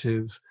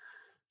fugitive,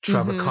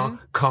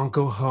 can't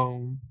go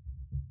home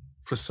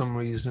for some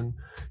reason.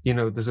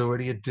 There's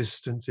already a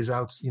distance, is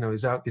out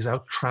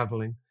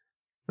traveling.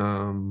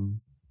 The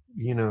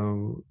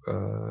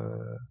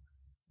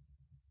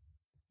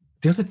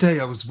other day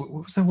what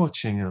was I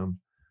watching?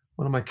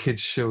 One of my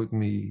kids showed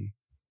me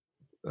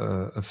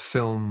a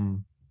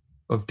film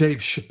of Dave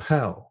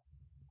Chappelle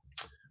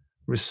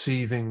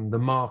receiving the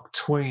Mark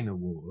Twain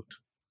Award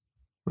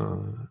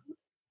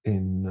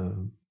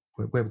in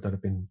where would that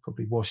have been?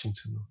 Probably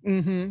Washington.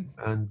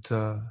 And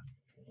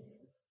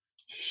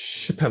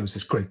Chappelle was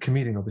this great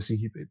comedian,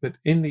 obviously, but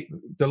in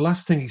the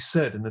last thing he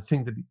said, and the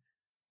thing that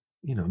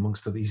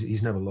amongst other,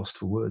 he's never lost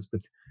for words,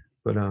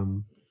 but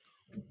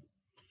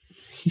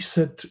he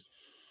said,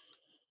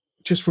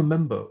 just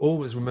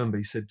always remember,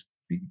 he said,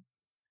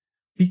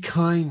 be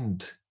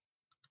kind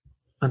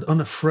and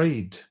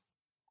unafraid.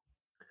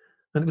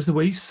 And it was the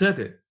way he said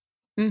it.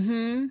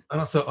 And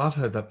I thought, I've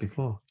heard that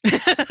before.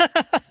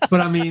 But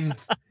I mean,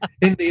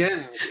 in the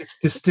end, it's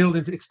distilled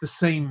into, it's the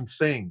same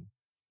thing,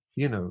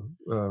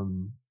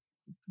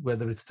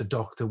 whether it's the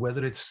Doctor,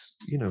 whether it's,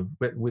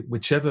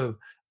 whichever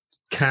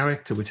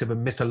character, whichever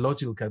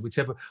mythological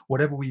character,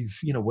 whatever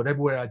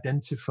we're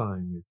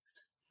identifying with,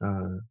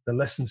 the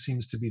lesson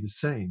seems to be the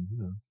same,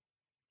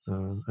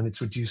 and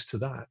it's reduced to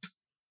that.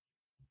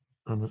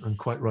 And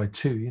quite right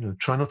too,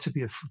 try not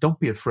to don't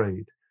be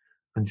afraid,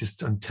 and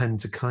tend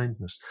to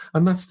kindness,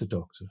 and that's the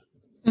Doctor,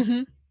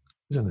 isn't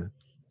it?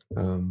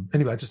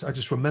 Anyway, I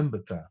just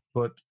remembered that.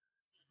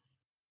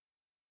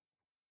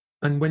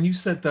 And when you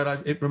said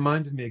that, it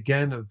reminded me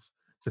again of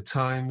the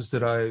times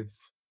that I've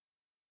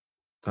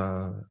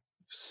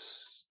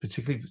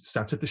particularly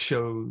sat at the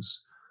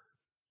shows,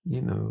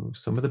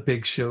 some of the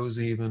big shows,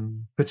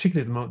 even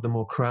particularly the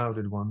more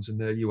crowded ones, and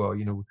there you are,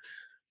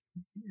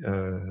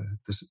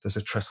 there's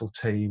a trestle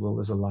table,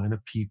 there's a line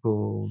of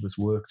people, there's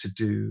work to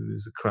do,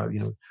 there's a crowd,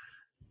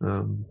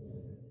 and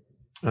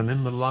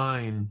in the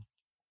line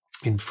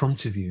in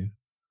front of you,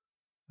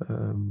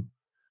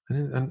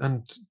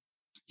 and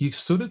you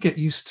sort of get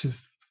used to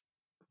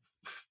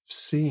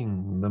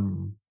seeing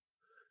them.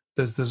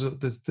 There's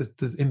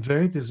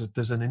invariably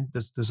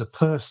there's a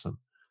person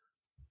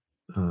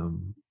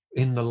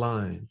in the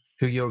line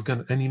who you're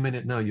going any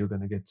minute now you're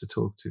going to get to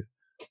talk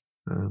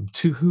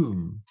to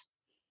whom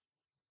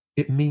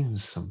it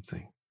means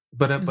something,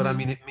 but I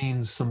mean, it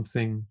means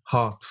something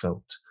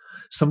heartfelt.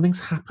 Something's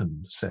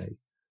happened, say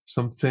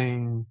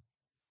something,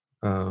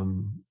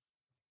 and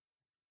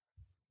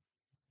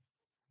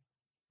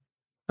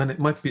it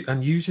might be.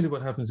 And usually,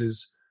 what happens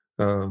is,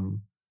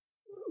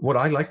 what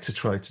I like to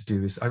try to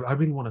do is, I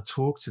really want to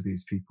talk to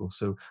these people.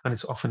 So, and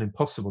it's often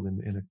impossible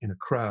in a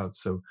crowd.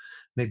 So,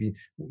 maybe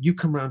you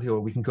come around here, or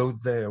we can go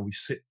there, or we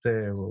sit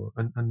there, or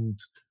and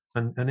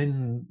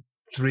in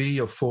 3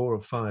 or 4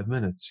 or 5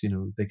 minutes,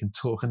 they can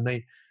talk,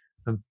 and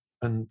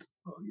and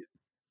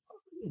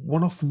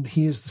one often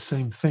hears the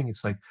same thing.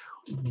 It's like,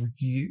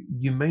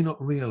 you may not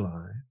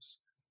realize,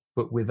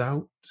 but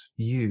without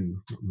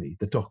you, not me,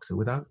 the Doctor,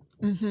 without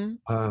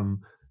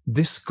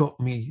this got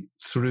me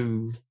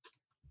through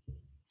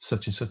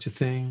such and such a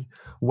thing.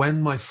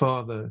 When my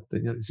father,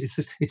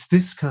 it's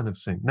this kind of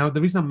thing. Now, the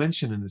reason I'm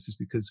mentioning this is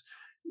because,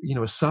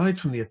 aside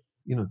from the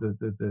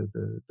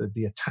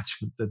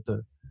attachment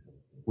that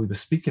we were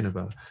speaking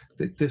about,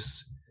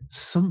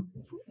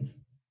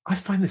 I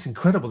find this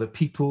incredible that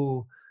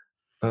people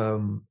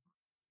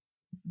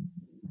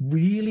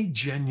really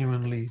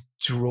genuinely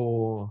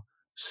draw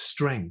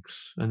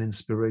strength and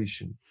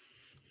inspiration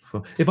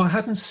from. If I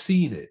hadn't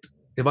seen it,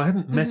 if I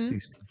hadn't met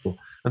these people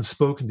and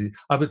spoken to them,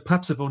 I would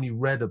perhaps have only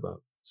read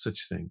about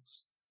such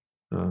things.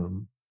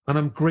 And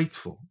I'm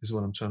grateful, is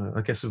what I'm trying to,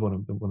 I guess, is what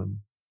I'm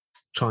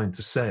trying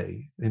to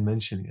say in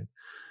mentioning it.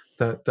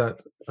 That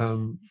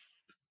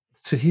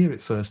to hear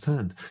it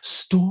firsthand.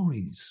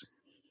 Stories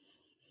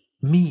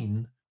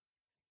mean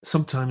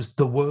sometimes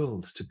the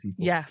world to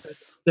people.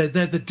 Yes. They're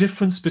the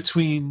difference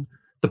between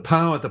the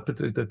power,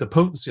 the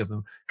potency of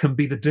them can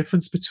be the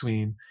difference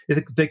between,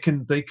 they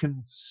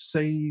can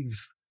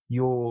save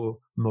your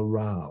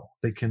morale.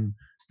 They can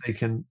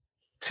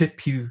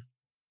tip you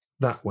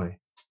that way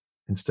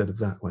instead of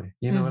that way.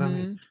 You know what I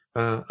mean?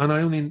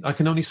 And I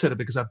can only say that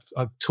because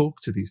I've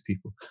talked to these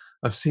people.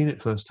 I've seen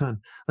it firsthand,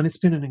 and it's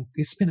been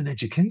an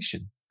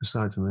education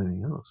aside from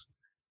anything else.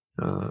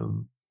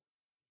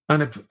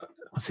 And I'd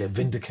say a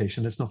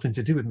vindication. That's nothing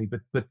to do with me, but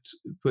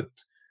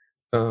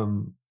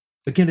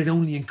again, it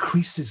only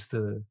increases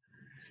the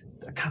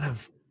kind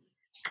of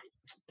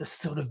the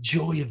sort of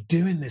joy of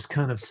doing this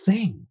kind of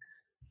thing,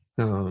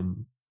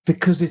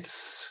 because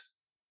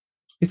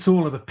it's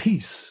all of a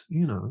piece,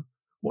 you know.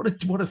 What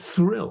a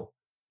thrill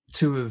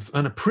to have,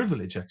 and a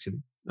privilege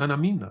actually, and I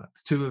mean that,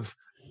 to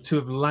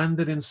have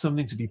landed in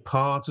something, to be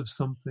part of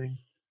something,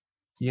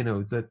 you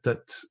know,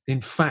 that in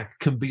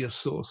fact can be a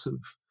source of,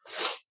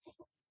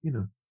 you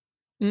know,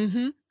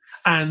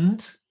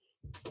 and,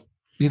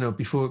 you know,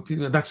 before, you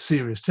know, that's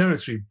serious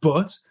territory,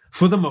 but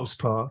for the most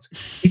part,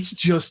 it's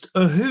just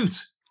a hoot.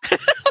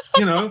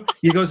 You know,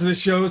 you go to the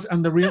shows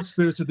and the real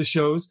spirit of the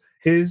shows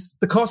is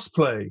the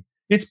cosplay.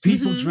 It's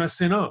people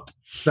dressing up.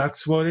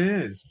 That's what it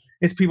is.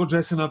 It's people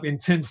dressing up in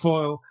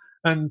tinfoil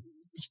and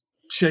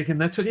shaking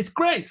their toes. It's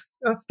great.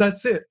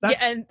 That's it.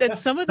 And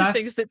some of the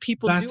things that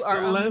people do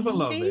are the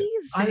level amazing.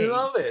 Of it. I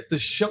love it. The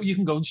show, you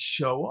can go and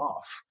show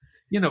off.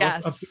 You know,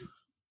 yes.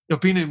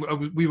 I've been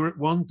in. We were at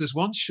one. There's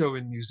one show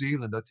in New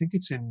Zealand. I think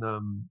it's in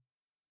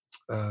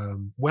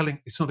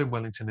Wellington. It's not in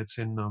Wellington. It's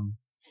in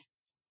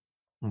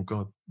oh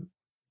God,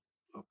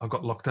 I've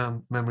got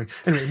lockdown memory.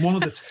 Anyway, in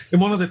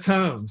one of the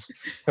towns,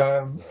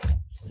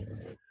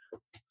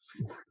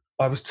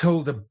 I was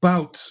told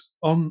about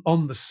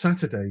on the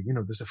Saturday. You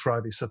know, there's a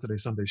Friday, Saturday,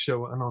 Sunday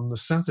show, and on the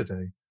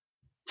Saturday,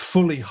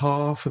 fully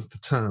half of the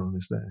town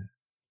is there,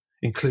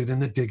 including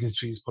the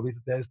dignitaries. Probably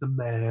there's the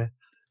mayor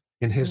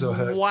in his or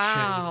her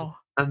chair,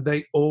 and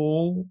they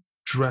all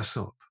dress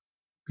up.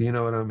 You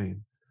know what I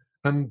mean?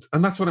 And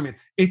that's what I mean.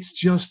 It's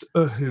just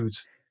a hoot.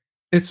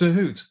 It's a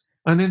hoot.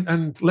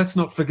 And let's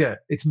not forget,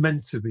 it's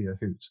meant to be a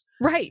hoot.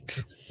 Right.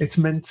 It's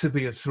meant to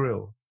be a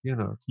thrill. You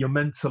know, you're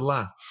meant to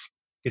laugh.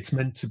 It's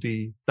meant to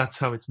be. That's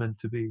how it's meant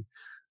to be.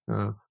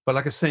 But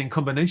like I say, in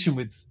combination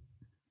with,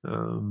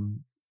 and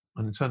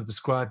I'm trying to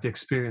describe the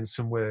experience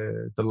from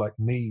where the like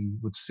me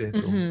would sit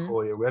or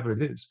McCoy or wherever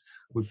it is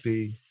would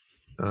be.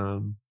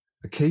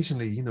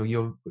 Occasionally, you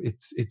know,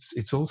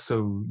 it's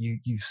also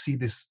you see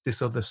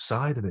this other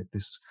side of it,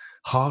 this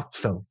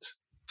heartfelt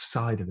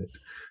side of it,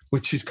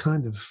 which is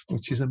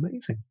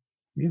amazing.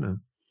 You know,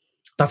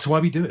 that's why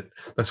we do it.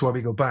 That's why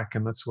we go back,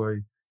 and that's why,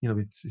 you know,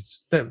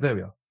 it's there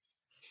we are.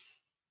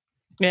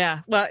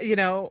 Yeah. Well, you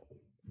know,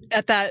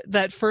 at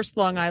that first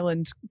Long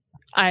Island,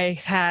 I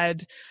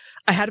had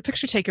a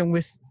picture taken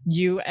with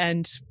you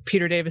and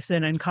Peter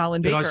Davison and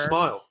Colin Baker. Did I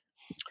smile?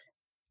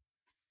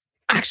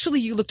 Actually,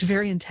 you looked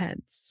very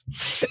intense.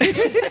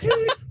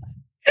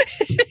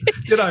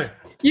 Did I?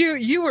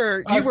 You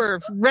were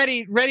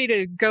ready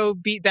to go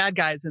beat bad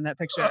guys in that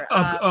picture.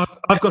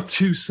 I've got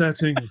two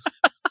settings.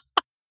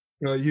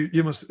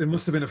 It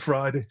must have been a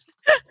Friday.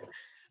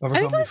 I was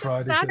on my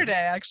Friday. Saturday,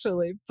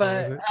 actually,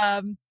 but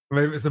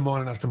maybe it was the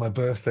morning after my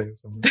birthday or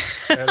something.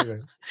 Anyway.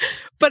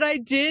 But I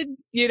did,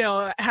 you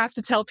know, have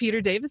to tell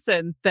Peter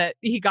Davison that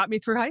he got me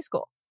through high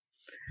school,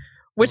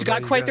 which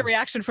got quite the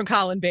reaction from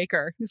Colin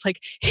Baker. He's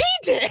like, he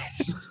did.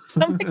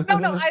 I'm like,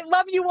 no, I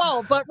love you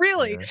all, but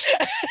really.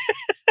 Yeah.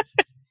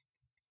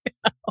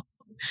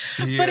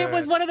 Yeah. But it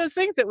was one of those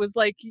things that was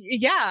like,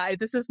 yeah,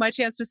 this is my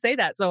chance to say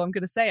that, so I'm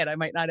going to say it. I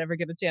might not ever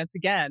get a chance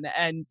again.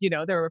 And, you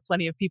know, there were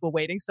plenty of people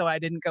waiting, so I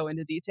didn't go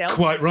into detail.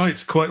 Quite right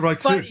too.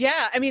 But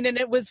yeah, I mean, and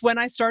it was when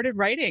I started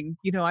writing,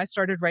 you know, I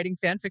started writing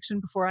fan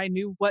fiction before I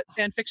knew what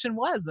fan fiction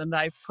was. And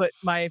I put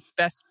my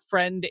best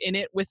friend in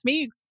it with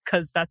me,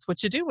 because that's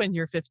what you do when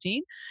you're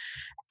 15.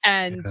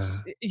 And,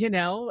 you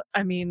know,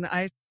 I mean,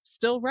 I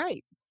still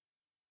write.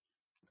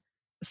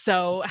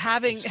 So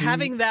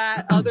having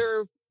that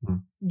other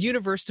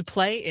universe to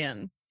play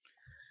in,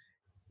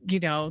 you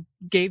know,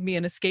 gave me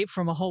an escape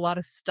from a whole lot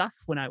of stuff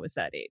when I was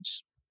that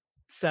age.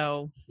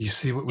 So you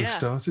see what we've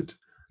started?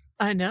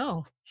 I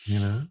know. You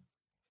know?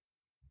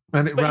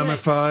 And it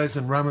ramifies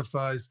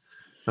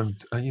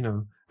and you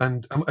know,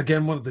 and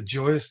again, one of the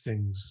joyous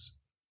things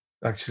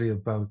actually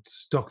about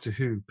Doctor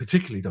Who,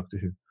 particularly Doctor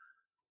Who,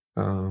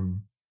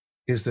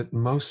 is that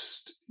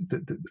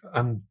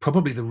and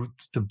probably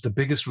the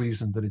biggest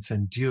reason that it's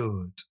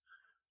endured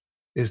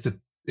is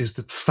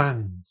that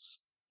fans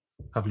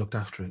have looked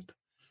after it.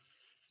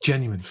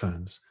 Genuine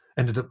fans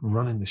ended up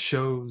running the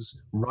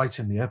shows,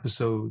 writing the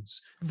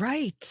episodes.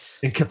 Right.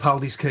 In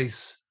Capaldi's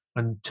case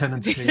and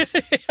Tennant's case,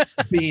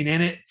 being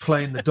in it,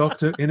 playing the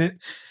Doctor in it.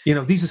 You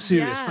know, these are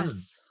serious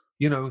fans.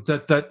 You know,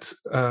 that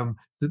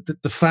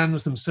the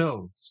fans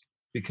themselves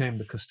became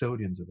the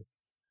custodians of it.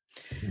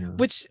 You know.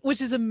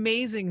 Which is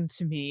amazing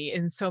to me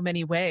in so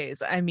many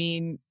ways. I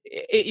mean,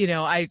 you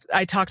know, I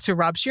talked to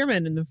Rob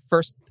Shearman in the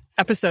first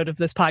episode of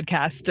this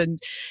podcast, and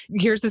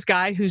here's this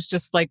guy who's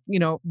just like, you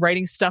know,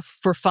 writing stuff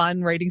for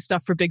fun, writing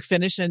stuff for Big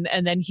Finish, and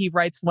then he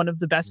writes one of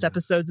the best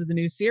episodes of the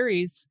new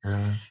series,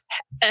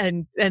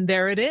 and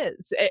there it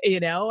is, you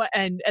know,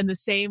 and the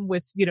same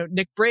with, you know,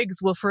 Nick Briggs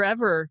will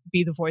forever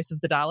be the voice of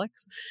the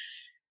Daleks,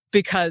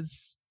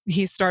 because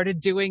he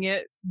started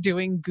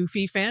doing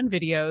goofy fan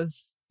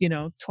videos, you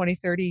know, 20,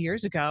 30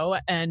 years ago,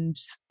 and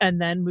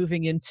then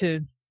moving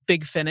into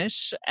Big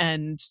Finish,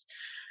 and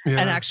Yeah.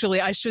 And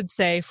actually, I should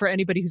say, for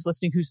anybody who's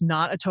listening who's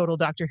not a total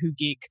Doctor Who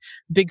geek,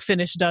 Big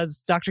Finish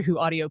does Doctor Who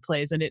audio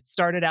plays, and it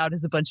started out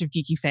as a bunch of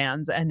geeky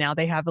fans, and now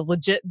they have a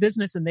legit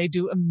business and they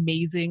do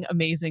amazing,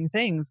 amazing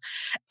things.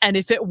 And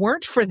if it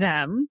weren't for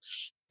them,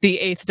 the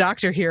Eighth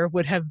Doctor here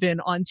would have been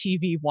on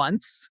TV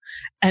once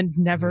and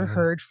never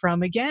heard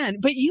from again.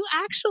 But you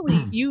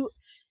actually, you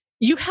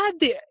had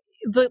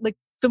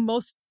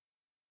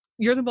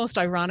you're the most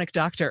ironic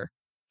Doctor,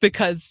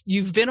 because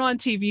you've been on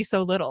TV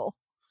so little,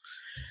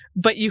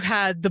 but you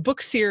had the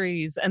book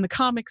series and the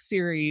comic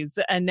series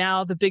and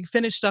now the Big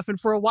Finish stuff. And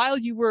for a while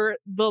you were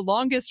the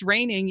longest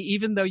reigning,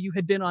 even though you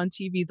had been on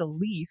TV the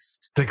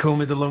least. They call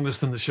me the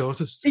longest and the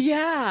shortest.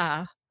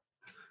 Yeah.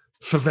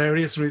 For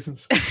various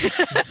reasons.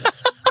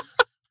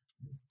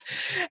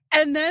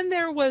 And then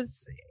there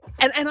was,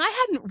 and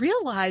I hadn't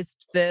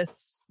realized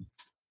this,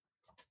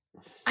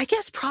 I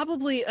guess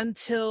probably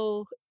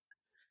until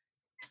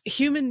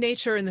Human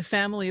Nature and the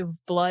Family of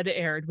Blood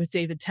aired with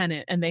David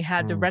Tennant, and they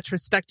had the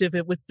retrospective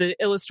with the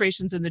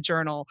illustrations in the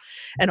journal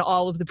and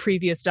all of the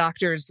previous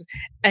Doctors,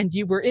 and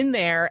you were in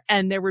there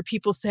and there were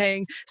people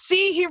saying,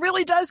 see, he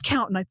really does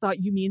count. And I thought,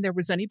 you mean there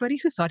was anybody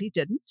who thought he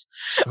didn't?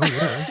 Oh,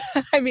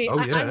 yeah. I mean,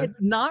 I had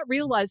not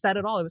realized that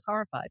at all. I was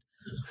horrified.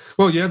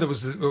 Well, yeah, there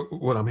was,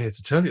 well, I'm here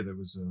to tell you, there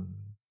was,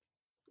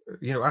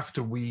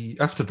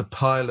 after the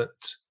pilot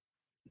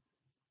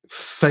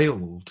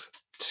failed,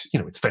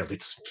 it failed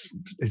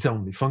its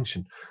only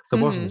function.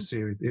 There wasn't a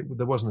series.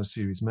 There wasn't a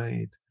series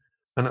made,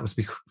 and that was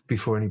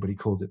before anybody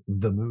called it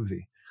the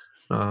movie.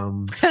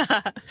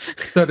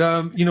 But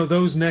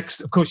those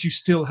next, of course, you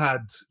still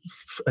had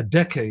a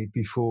decade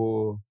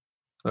before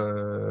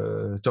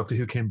Doctor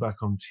Who came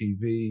back on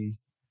TV,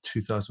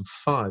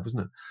 2005,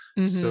 wasn't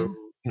it? So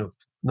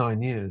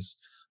 9 years,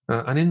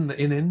 and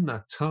in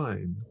that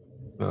time,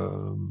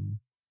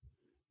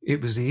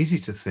 it was easy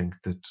to think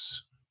that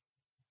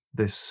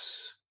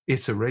this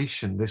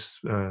iteration, this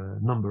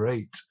number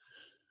 8,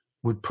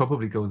 would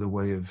probably go the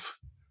way of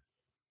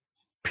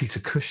Peter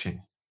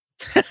Cushing.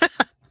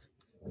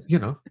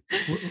 Yeah.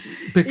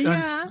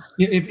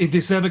 If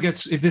this ever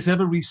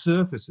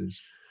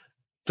resurfaces,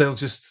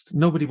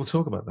 nobody will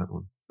talk about that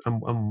one,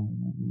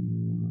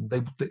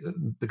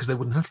 because they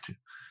wouldn't have to.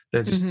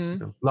 They'll just be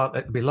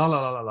la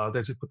la la la la.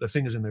 They just put their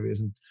fingers in their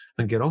ears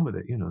and get on with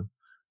it,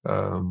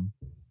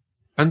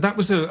 And that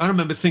was I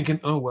remember thinking,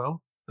 oh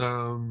well.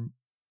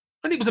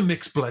 And it was a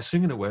mixed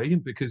blessing in a way,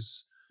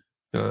 because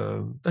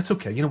that's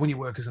okay. When you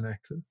work as an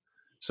actor,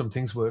 some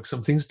things work,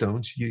 some things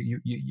don't.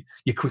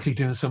 You're quickly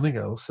doing something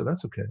else, so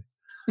that's okay.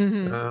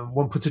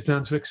 One puts it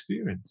down to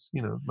experience.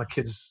 My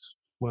kids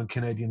weren't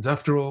Canadians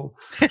after all.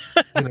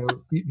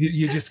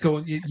 You just go.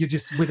 You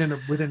just within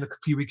a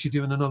few weeks you're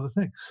doing another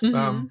thing.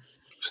 And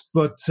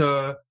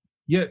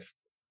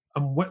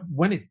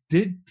when it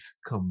did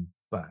come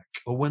back,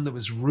 or when there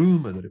was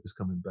rumor that it was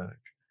coming back,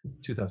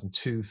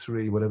 2002,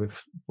 3,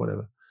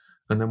 whatever.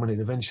 And then when it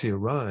eventually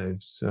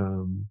arrived,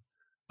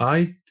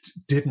 I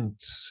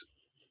didn't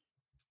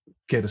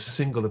get a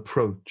single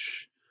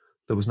approach.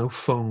 There was no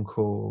phone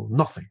call,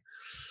 nothing.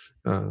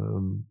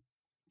 I'm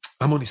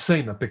only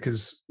saying that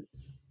because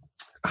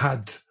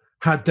had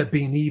there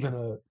been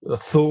even a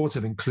thought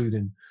of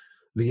including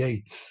the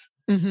 8th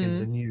in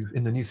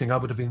the new thing, I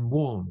would have been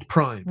warned,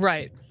 primed,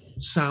 right,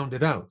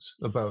 sounded out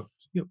about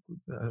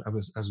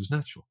as was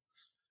natural,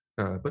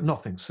 but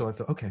nothing. So I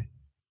thought, okay.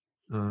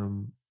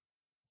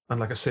 And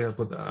like I say,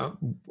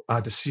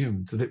 I'd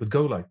assumed that it would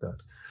go like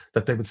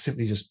that they would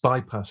simply just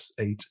bypass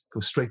 8, go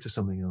straight to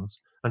something else,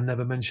 and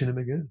never mention him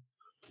again.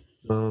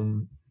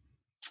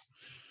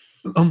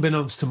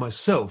 Unbeknownst to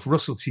myself,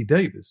 Russell T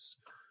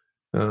Davies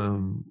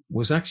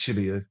was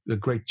actually a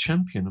great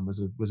champion and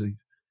was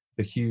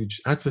a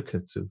huge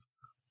advocate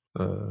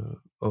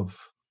of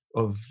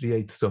the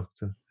 8th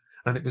Doctor,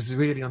 and it was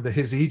really under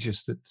his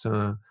aegis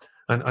that.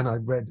 And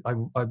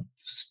I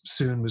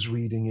soon was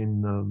reading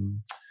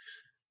in.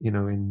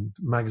 In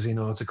magazine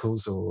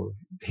articles or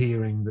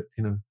hearing that,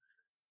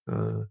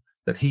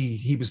 that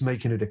he was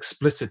making it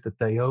explicit that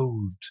they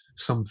owed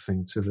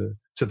something to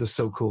the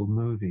so-called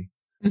movie,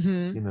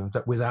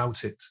 that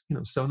without it,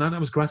 so now that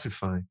was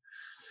gratifying.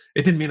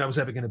 It didn't mean I was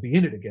ever going to be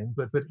in it again,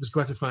 but it was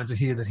gratifying to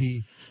hear that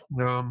he,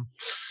 and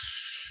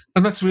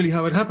that's really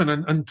how it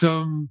happened.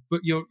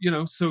 But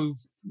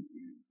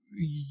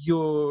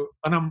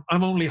and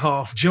I'm only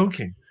half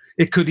joking.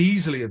 It could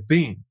easily have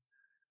been.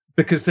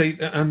 Because they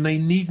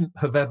needn't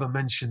have ever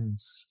mentioned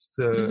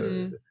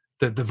the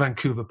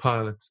Vancouver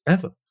pilots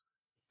ever,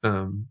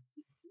 and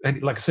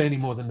like I say, any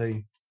more than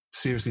they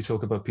seriously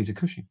talk about Peter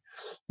Cushing.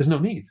 There's no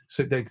need,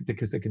 so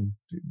because they can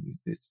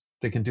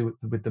do it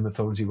with the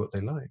mythology what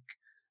they like.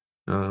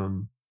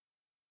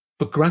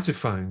 But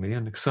gratifyingly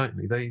and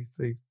excitingly,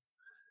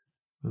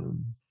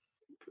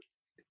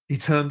 he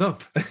turned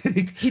up.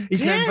 he did.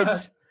 Came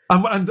back.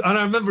 And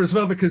I remember as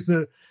well because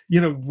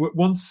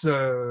once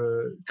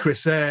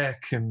Chris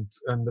Eck and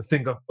the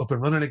thing got up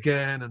and running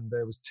again, and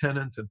there was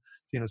Tennant, and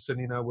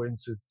suddenly now we're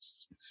into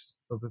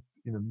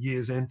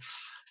years in,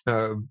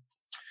 and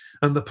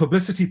the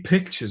publicity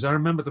pictures. I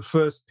remember the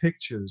first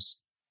pictures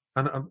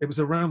And it was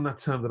around that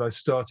time that I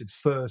started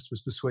first,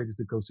 was persuaded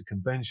to go to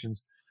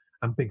conventions,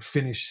 and Big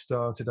Finish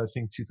started, I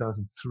think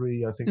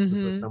 2003, I think was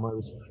the first time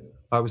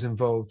I was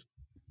involved.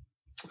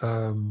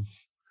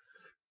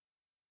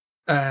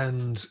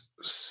 And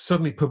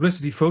suddenly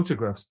publicity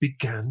photographs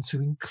began to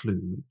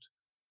include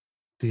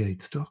the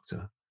Eighth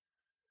Doctor.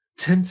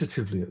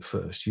 Tentatively at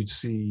first, you'd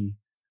see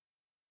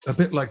a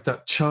bit like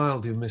that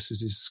child who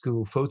misses his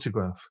school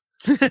photograph.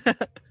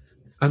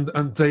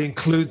 And they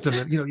include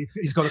them, you know,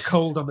 he's got a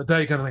cold on the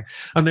day kind of thing,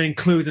 and they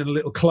include in a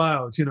little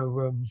cloud, he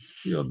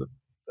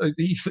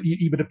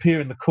would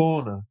appear in the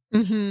corner,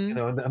 you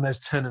know, and there's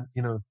Tennant,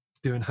 you know,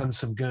 doing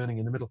handsome gurning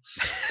in the middle.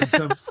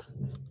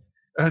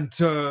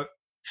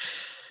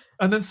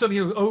 And then suddenly,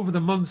 you know, over the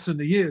months and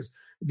the years,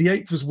 the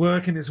Eighth was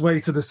working his way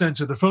to the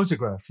center of the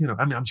photograph. You know,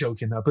 I mean, I'm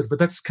joking now, but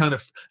that's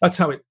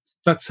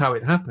how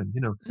it happened.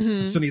 You know,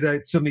 and suddenly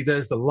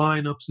there's the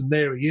lineups, and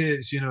there he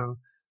is. You know,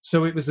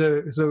 so it was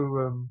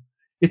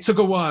it took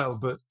a while,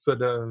 but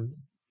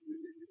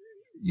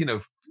you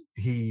know,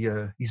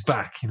 he's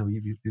back. You know,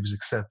 he was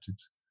accepted.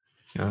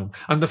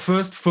 And the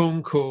first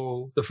phone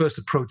call, the first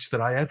approach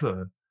that I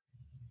ever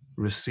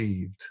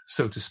received,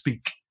 so to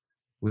speak,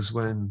 was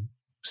when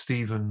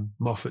Stephen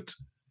Moffat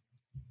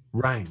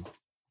rang,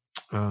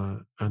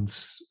 and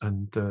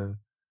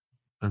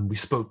we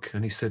spoke,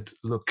 and he said,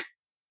 "Look,"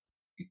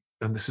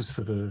 and this was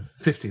for the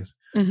 50th,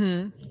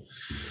 and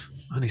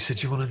he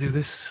said, "You want to do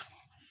this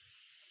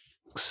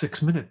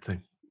 6-minute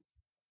thing?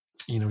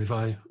 You know,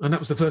 and that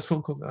was the first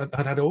phone call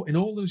I'd had in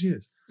all those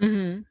years.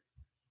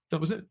 That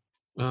was it."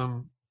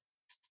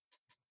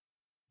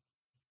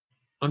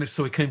 And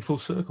so it came full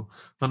circle,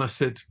 and I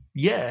said,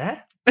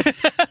 "Yeah."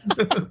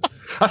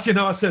 Actually,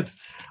 no, I said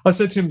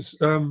to him,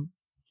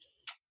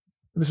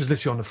 this is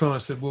literally on the phone. I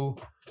said, "Well,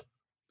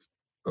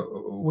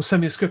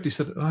 send me a script." He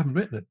said, "I haven't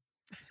written it."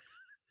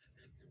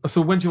 I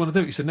said, "When do you want to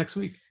do it?" He said, "Next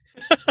week."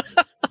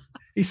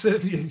 He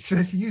said,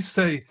 "If you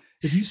say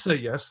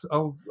yes,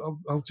 I'll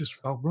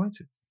write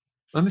it."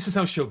 And this is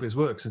how showbiz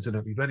works,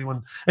 incidentally. If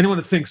anyone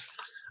that thinks,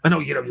 I know,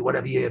 you know,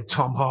 whatever you hear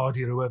Tom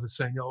Hardy or whoever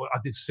saying, "Oh, I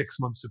did 6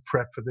 months of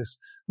prep for this."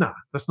 Nah,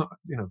 that's not,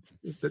 you know,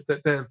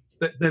 they're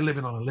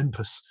living on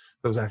Olympus,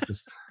 those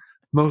actors.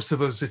 Most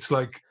of us, it's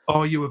like,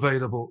 "Are you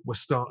available? We're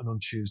starting on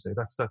Tuesday."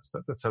 That's how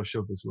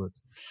showbiz works.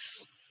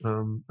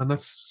 And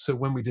that's, so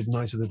when we did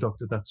Night of the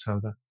Doctor, that's how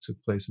that took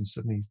place. And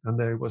suddenly, and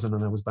there it was, and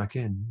I was back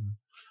in.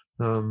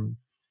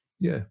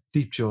 Yeah,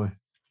 deep joy.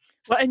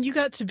 Well, and you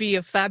got to be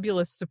a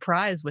fabulous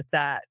surprise with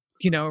that.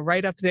 You know,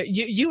 right up there.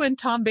 You and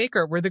Tom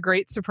Baker were the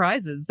great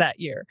surprises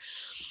that year.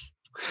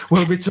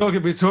 Well, we're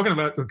talking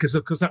about, because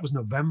that was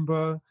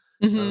November.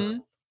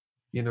 You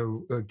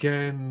know,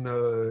 again,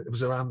 it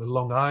was around the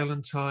Long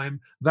Island time.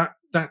 That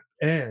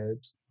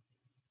aired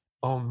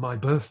on my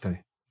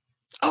birthday.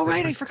 Oh,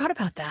 right, I forgot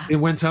about that. It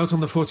went out on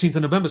the 14th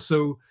of November.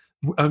 So,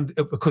 and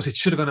of course, it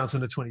should have gone out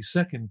on the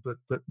 22nd. But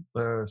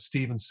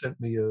Stephen sent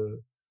me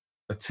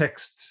a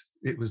text.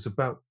 It was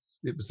about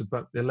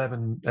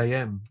 11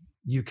 a.m.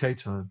 UK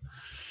time.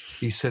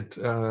 He said,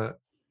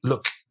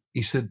 "Look,"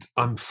 he said,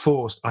 "I'm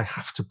forced. I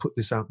have to put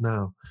this out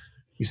now."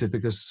 He said,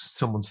 "Because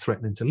someone's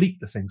threatening to leak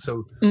the thing."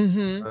 So,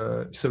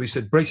 so he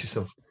said, "Brace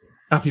yourself.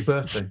 Happy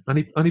birthday," and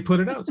he put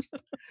it out,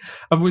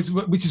 and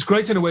which is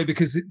great in a way,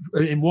 because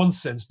in one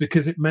sense,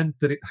 because it meant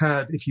that it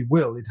had, if you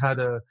will, it had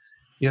a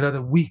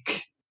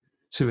week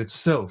to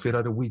itself. It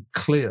had a week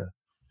clear.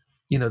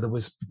 You know, there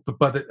was,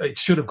 but it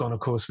should have gone,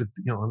 of course, with,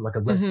 you know, like a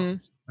red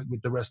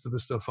with the rest of the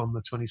stuff on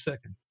the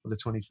 22nd or the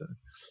 23rd.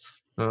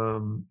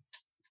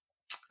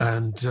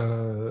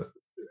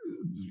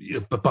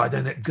 But by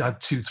then it had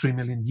 2-3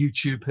 million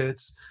YouTube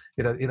hits.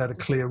 It had a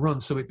clear run,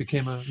 so it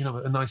became a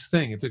nice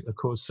thing. It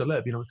caused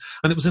celeb, you know,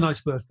 and it was a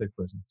nice birthday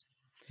present.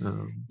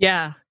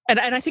 Yeah, and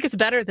I think it's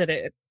better that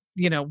it,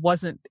 you know,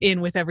 wasn't in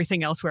with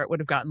everything else where it would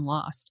have gotten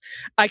lost.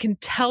 I can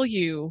tell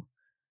you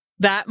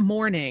that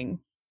morning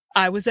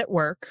I was at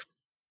work,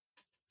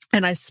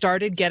 and I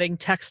started getting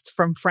texts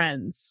from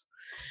friends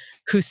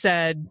who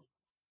said,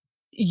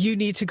 "You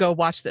need to go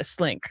watch this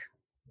link."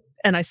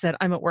 And I said,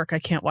 "I'm at work. I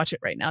can't watch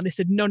it right now." They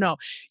said, No,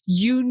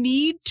 you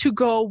need to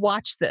go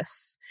watch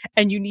this,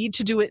 and you need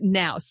to do it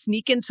now.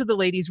 Sneak into the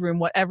ladies' room,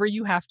 whatever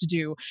you have to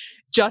do.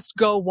 Just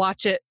go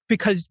watch it,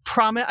 because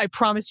I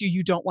promise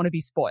you don't want to be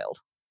spoiled.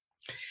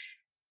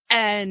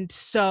 And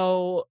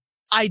so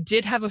I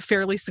did have a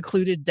fairly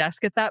secluded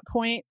desk at that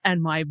point,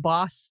 and my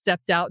boss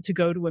stepped out to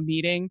go to a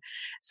meeting.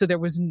 So there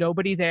was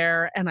nobody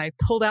there, and I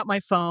pulled out my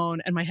phone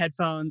and my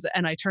headphones,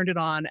 and I turned it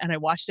on, and I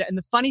watched it. And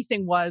the funny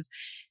thing was,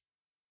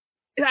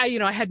 I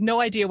had no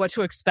idea what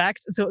to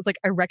expect. So it was like,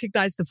 I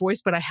recognized the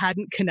voice, but I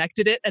hadn't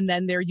connected it. And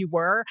then there you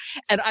were.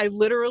 And I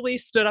literally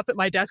stood up at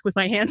my desk with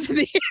my hands in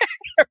the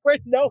air where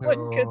no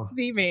one could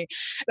see me.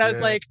 And I was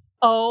like,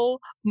 oh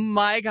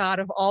my God,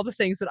 of all the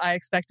things that I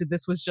expected,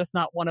 this was just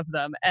not one of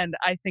them. And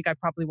I think I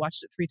probably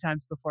watched it 3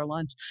 times before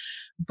lunch.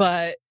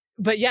 But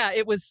yeah,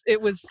 it was.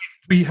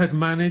 We had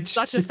managed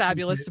such a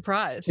fabulous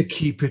surprise to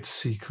keep it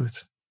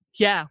secret.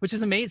 Yeah, which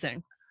is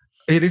amazing.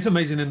 It is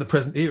amazing in the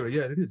present era.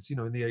 Yeah, it is.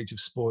 In the age of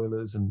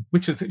spoilers, and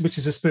which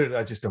is a spirit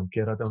I just don't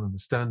get. I don't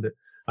understand it.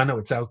 I know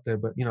it's out there,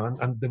 but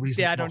and the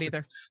reason I don't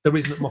either. The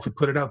reason that Moffat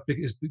put it out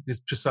is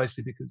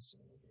precisely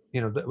because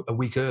a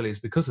week early is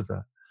because of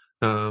that.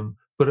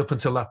 But up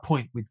until that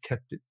point, we'd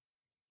kept it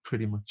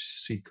pretty much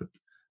secret,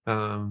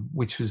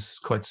 which was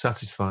quite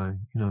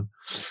satisfying. And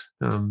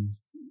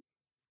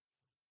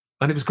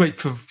it was great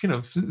for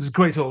it was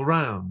great all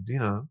round.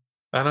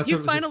 And I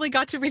you finally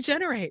got to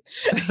regenerate.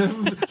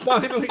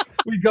 Finally,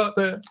 we got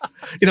there.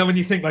 When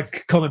you think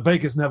like Colin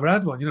Baker's never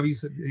had one,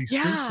 he's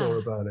still sore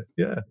about it.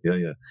 Yeah.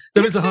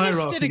 There is a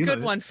hierarchy. Did a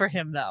good one for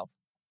him though.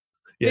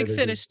 Yeah, Big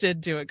Finish did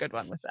do a good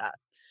one with that.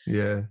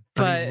 Yeah,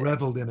 but and he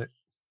reveled in it,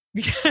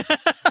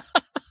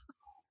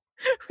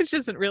 which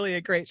isn't really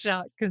a great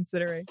shot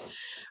considering.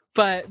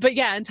 But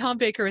yeah, and Tom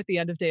Baker at the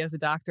end of Day of the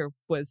Doctor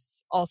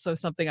was also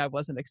something I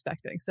wasn't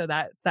expecting. So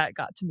that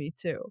got to me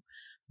too.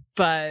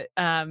 But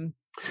in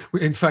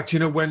fact,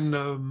 when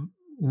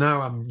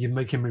now you're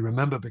making me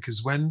remember,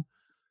 because when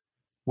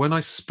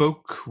I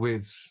spoke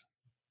with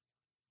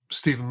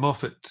Stephen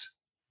Moffat,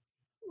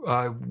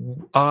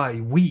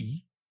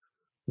 we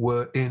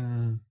were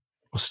in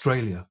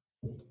Australia.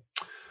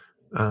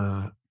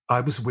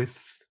 I was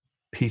with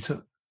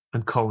Peter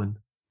and Colin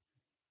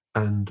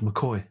and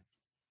McCoy,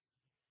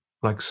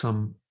 like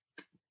some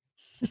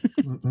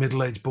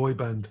middle-aged boy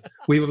band.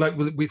 We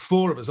were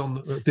four of us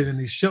doing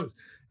these shows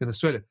in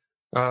Australia.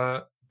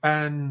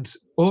 And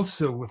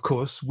also, of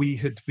course, we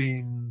had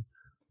been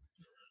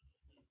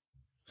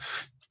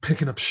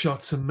picking up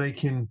shots and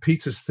making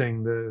Peter's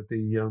thing,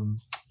 the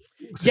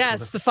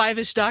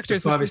Five-ish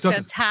Doctors, which was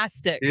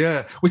fantastic.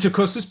 Yeah, which of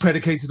course was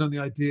predicated on the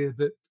idea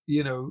that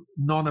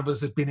none of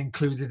us had been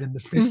included in the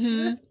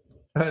 50th.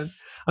 Mm-hmm.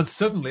 And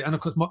suddenly, and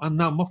of course, and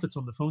now Moffat's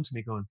on the phone to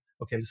me going,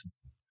 "Okay, listen,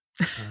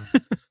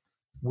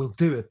 we'll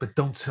do it, but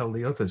don't tell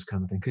the others,"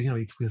 kind of thing.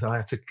 Because I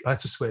had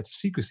to swear to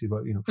secrecy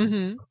about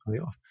from the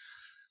off.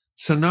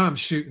 So now I'm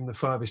shooting the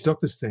Five-ish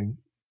Doctors thing,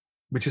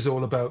 which is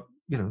all about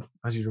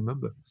as you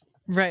remember,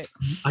 right?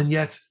 And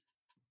yet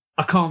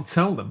I can't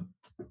tell them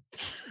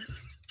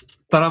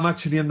that I'm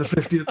actually in the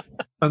 50th,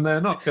 and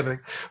they're not going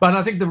to. And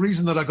I think the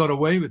reason that I got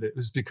away with it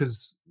was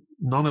because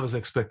none of us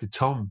expected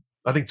Tom.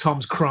 I think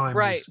Tom's crime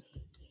was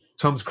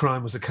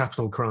a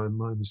capital crime.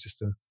 Mine was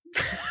just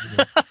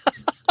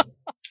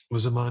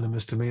was a minor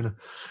misdemeanor.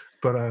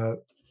 But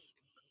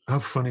how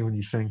funny when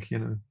you think,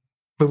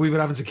 But we were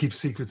having to keep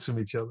secrets from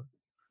each other.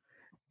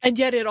 And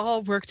yet it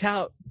all worked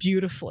out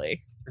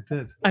beautifully. It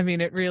did. I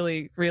mean, it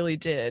really, really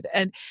did.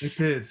 And it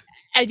did.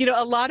 And,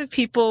 a lot of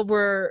people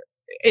were,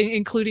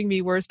 including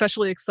me, were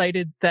especially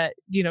excited that,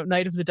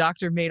 Night of the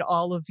Doctor made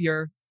all of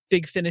your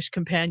Big Finish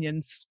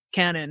companions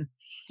canon,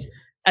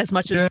 as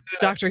much as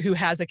Doctor Who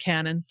has a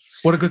canon.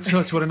 What a good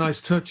touch. What a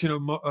nice touch.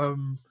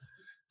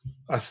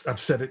 I've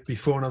said it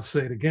before and I'll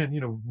say it again.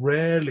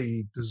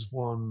 Rarely does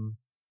one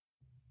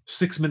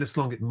 6 minutes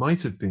long, it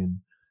might have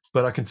been.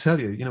 But I can tell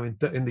you,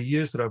 in the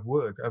years that I've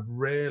worked, I've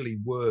rarely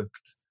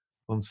worked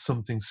on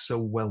something so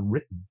well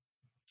written.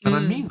 And I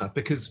mean that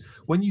because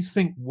when you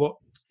think what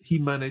he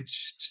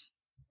managed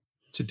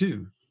to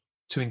do,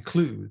 to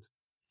include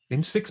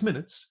in 6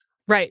 minutes,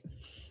 right?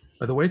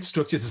 By the way it's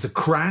structured, there's a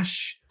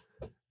crash.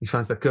 He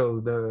finds that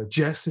girl,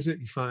 Jess, is it?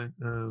 You find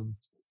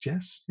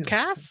Jess?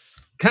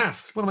 Cass.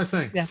 What am I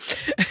saying? Yeah.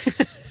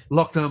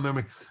 Lockdown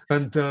memory.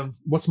 And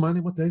what's my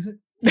name? What day is it?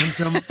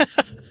 And,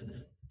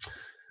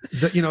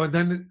 and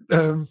then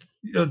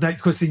of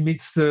course he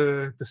meets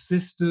the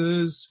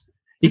sisters.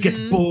 He gets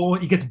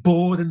bored. He gets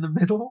bored in the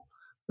middle.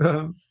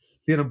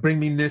 Bring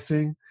me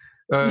knitting.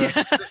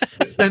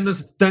 Then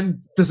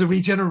there's a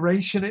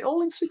regeneration.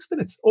 All in 6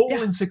 minutes.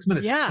 In 6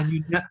 minutes. Yeah.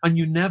 And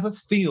you never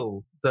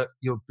feel that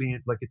you're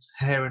being like it's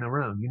herring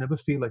around. You never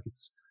feel like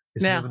it's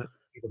moving at the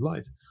speed of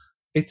light.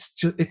 It's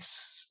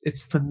just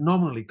it's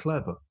phenomenally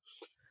clever.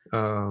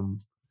 And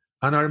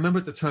I remember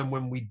at the time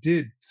when we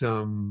did.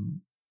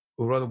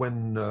 Or rather,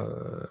 when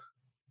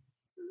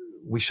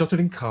we shot it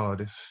in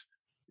Cardiff,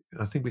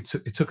 I think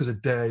it took us a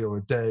day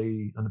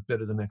and a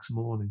bit of the next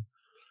morning,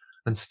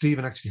 and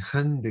Stephen actually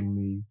handing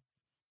me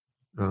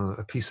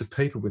a piece of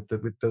paper with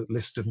the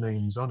list of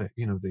names on it,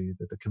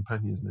 the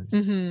companions' names,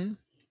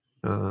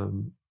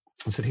 and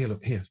said, "Here,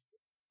 look, here,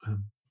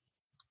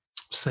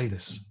 say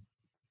this,"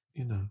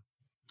 and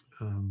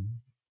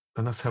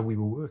that's how we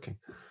were working.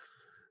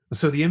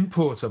 So the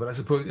import of it, I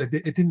suppose, it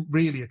didn't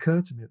really occur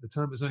to me at the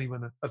time. It was only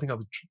when I think I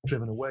was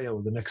driven away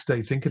or the next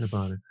day thinking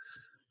about it.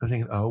 I'm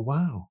thinking, oh,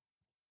 wow.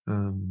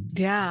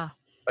 I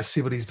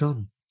see what he's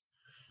done.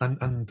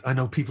 And I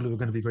know people who are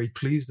going to be very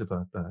pleased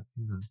about that.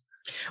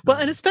 Well,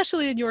 and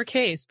especially in your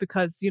case,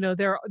 because,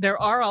 there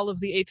are all of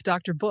the Eighth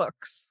Doctor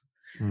books,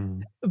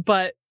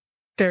 but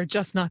they're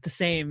just not the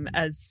same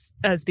as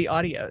the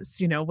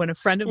audios. When a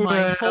friend of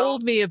mine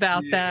told me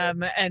about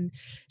them and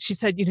she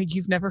said,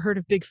 you've never heard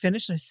of Big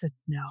Finish? And I said,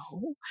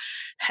 no.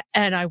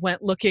 And I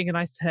went looking and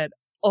I said,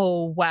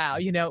 oh, wow.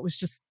 It was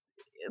just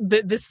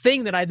this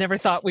thing that I never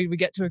thought we would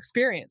get to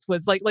experience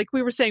was like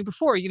we were saying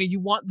before, you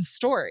want the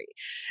story.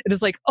 It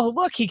is like, oh,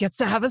 look, he gets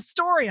to have a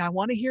story. I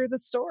want to hear the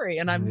story.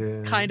 And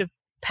I'm kind of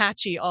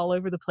patchy all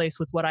over the place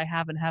with what I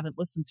have and haven't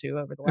listened to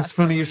over the last It's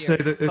funny you years, say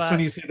that. It's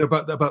funny you say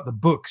about the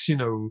books,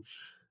 again,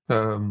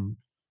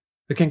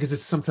 because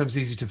it's sometimes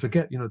easy to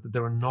forget, that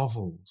there are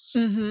novels,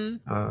 mm-hmm.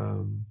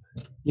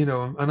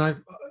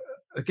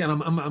 And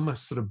I'm a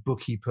sort of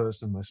booky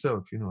person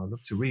myself, I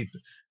love to read,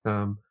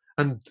 and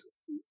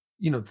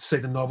say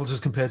the novels as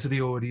compared to the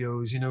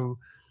audios,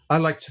 I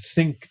like to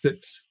think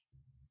that,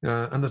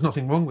 and there's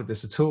nothing wrong with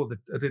this at all, that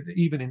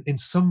even in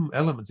some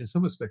elements, in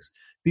some respects,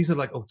 these are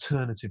like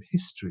alternative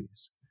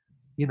histories,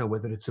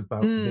 whether it's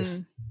about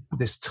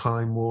this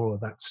time war or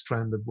that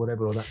strand of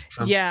whatever, or that,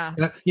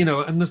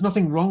 and there's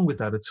nothing wrong with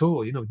that at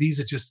all. These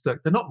are just, they're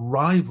not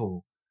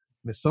rival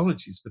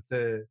mythologies, but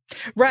they're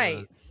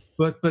right.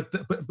 But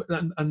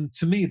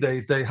to me,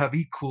 they have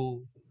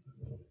equal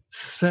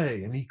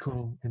say and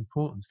equal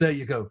importance. There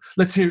you go.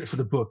 Let's hear it for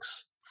the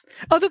books.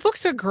 Oh, the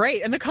books are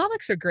great, and the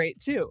comics are great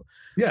too.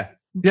 Yeah.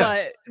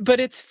 But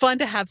it's fun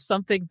to have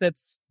something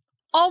that's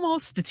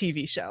almost the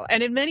TV show.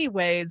 And in many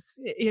ways,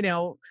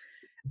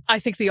 I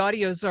think the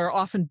audios are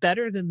often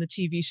better than the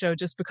TV show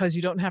just because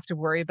you don't have to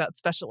worry about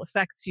special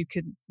effects. You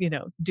can,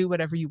 do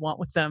whatever you want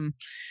with them.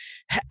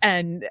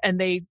 And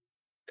they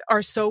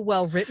are so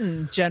well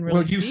written,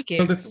 generally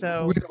speaking.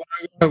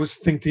 I was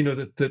thinking,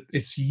 that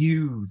it's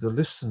you, the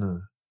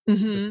listener,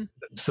 mm-hmm.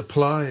 that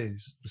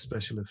supplies the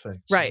special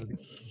effects. Right.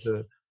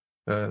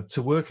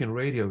 To work in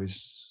radio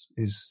is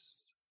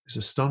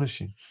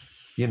astonishing.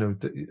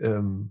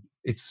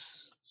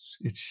 It's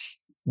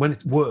when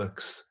it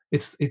works,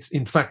 it's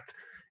in fact,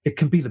 it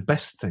can be the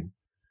best thing,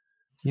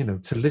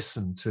 to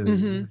listen to.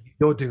 Mm-hmm.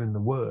 You're doing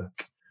the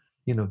work.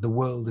 The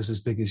world is as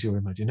big as your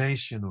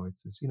imagination, or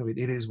it's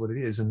it is what it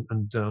is. And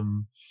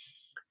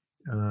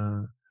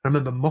I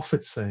remember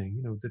Moffat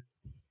saying, that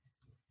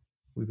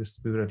we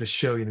were at a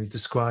show, he's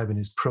describing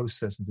his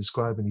process and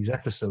describing these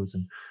episodes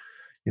and,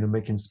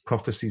 making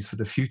prophecies for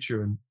the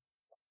future. And,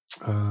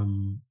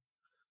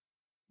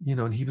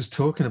 and he was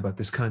talking about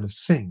this kind of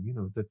thing,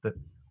 that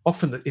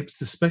often it's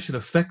the special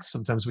effects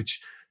sometimes which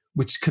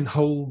can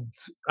hold.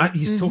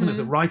 He's talking as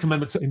a writer. I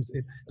remember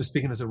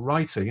speaking as a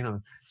writer.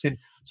 Saying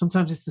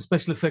sometimes it's the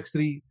special effects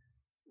that he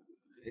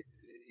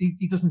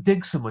doesn't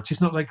dig so much.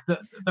 It's not like that.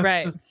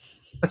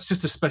 That's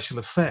just a special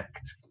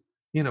effect.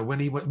 When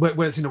he went,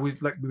 whereas we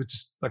were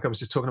just like I was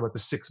just talking about the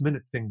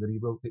 6-minute thing that he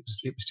wrote. It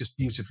was just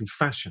beautifully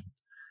fashioned,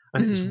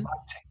 and it was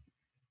writing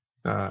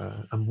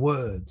and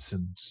words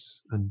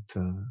and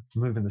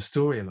moving the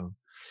story along.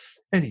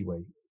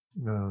 Anyway,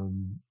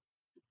 and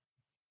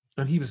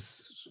he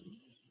was.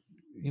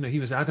 He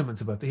was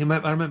adamant about that.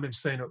 I remember him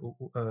saying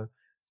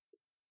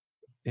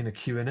in a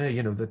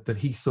Q&A, that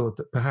he thought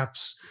that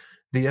perhaps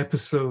the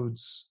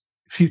episodes,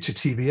 future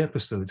TV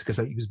episodes, because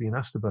he was being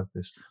asked about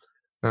this,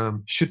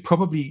 should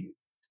probably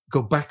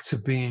go back to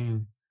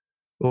being,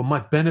 or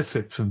might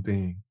benefit from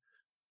being,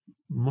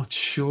 much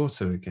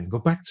shorter again. Go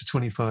back to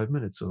 25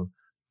 minutes or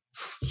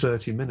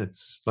 30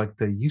 minutes like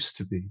they used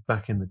to be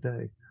back in the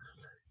day.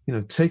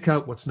 Take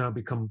out what's now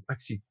become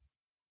actually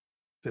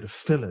bit of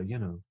filler,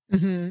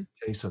 mm-hmm.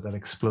 case of that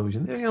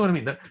explosion. You know what I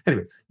mean?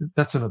 Anyway,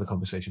 that's another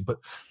conversation. But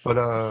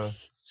for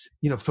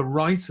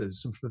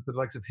writers and for the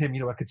likes of him,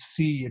 I could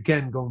see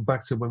again going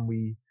back to when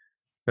we,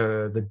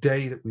 the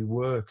day that we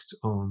worked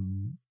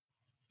on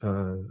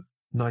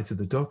Night of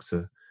the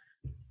Doctor.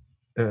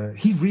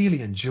 He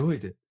really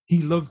enjoyed it.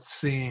 He loved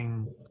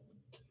seeing,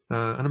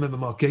 and I remember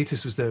Mark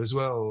Gatiss was there as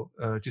well,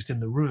 just in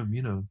the room,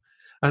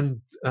 and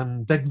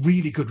they're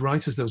really good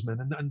writers, those men,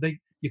 and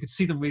you could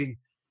see them really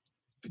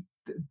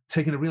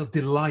taking a real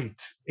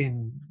delight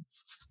in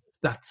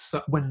that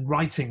when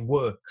writing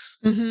works,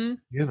 mm-hmm.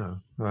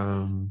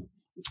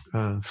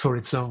 For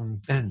its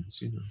own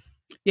ends,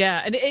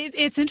 Yeah, and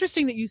it's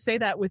interesting that you say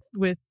that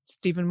with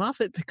Steven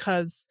Moffat,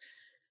 because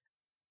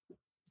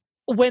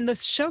when the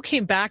show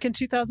came back in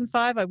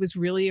 2005, I was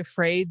really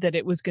afraid that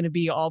it was going to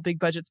be all big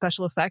budget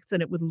special effects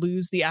and it would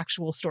lose the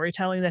actual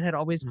storytelling that had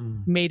always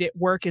made it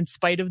work, in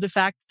spite of the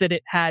fact that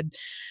it had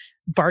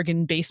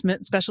bargain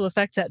basement special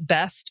effects at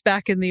best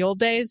back in the old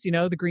days,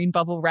 the green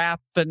bubble wrap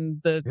and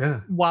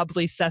the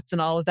wobbly sets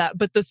and all of that.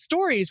 But the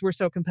stories were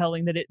so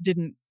compelling that it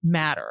didn't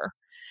matter.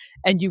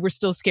 And you were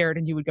still scared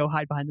and you would go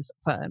hide behind the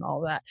sofa and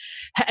all that.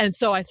 And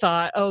so I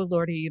thought, oh,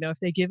 Lordy, if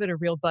they give it a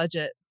real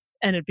budget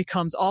and it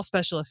becomes all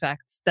special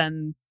effects,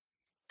 then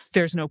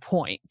there's no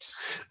point.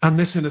 And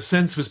this, in a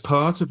sense, was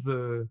part of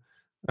the,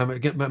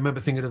 again, I remember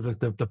thinking of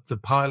the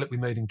pilot we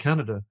made in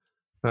Canada.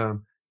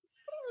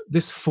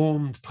 This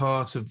formed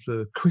part of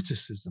the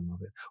criticism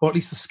of it, or at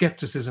least the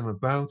skepticism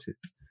about it,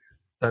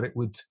 that it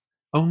would,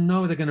 oh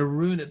no, they're going to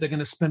ruin it. They're going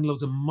to spend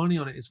loads of money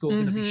on it. It's all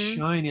going to be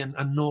shiny and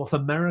North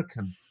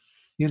American,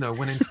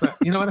 when in fact,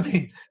 you know what I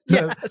mean?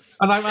 Yes.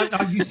 And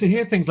I used to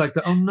hear things like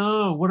that. Oh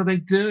no, what are they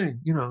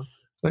doing?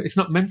 But it's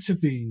not meant to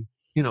be,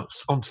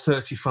 on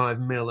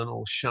 35 mil and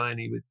all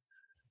shiny with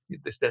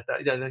this, that.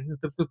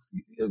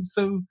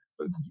 So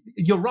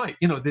you're right.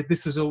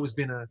 This has always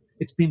been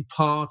it's been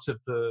part of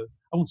I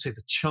won't say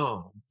the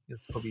charm.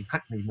 It's probably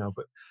hackneyed now,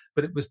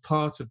 but it was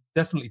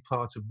definitely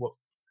part of what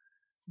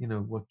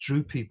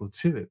drew people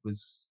to it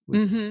was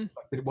mm-hmm.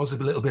 that it was a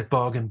little bit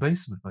bargain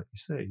basement, like you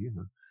say.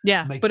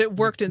 Yeah, but it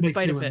worked in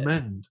spite of it.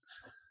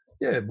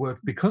 Yeah, it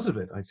worked because of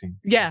it, I think.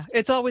 Yeah,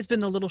 it's always been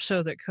the little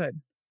show that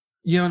could.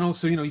 Yeah, and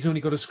also, he's only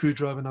got a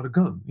screwdriver, not a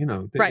gun.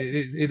 Right.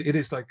 It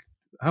is like,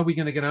 how are we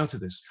going to get out of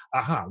this?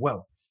 Aha,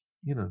 well,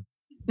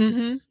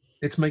 mm-hmm.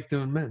 it's Make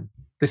Doing Men.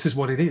 This is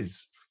what it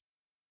is.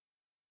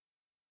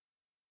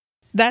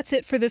 That's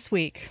it for this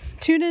week.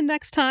 Tune in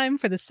next time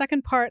for the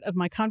second part of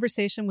my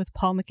conversation with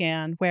Paul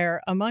McGann,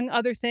 where, among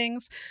other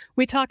things,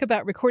 we talk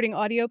about recording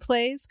audio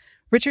plays,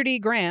 Richard E.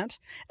 Grant,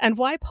 and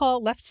why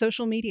Paul left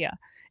social media.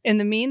 In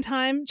the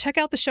meantime, check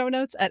out the show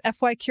notes at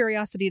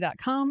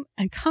fycuriosity.com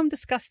and come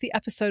discuss the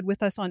episode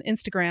with us on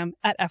Instagram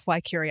at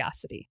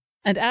fycuriosity.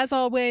 And as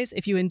always,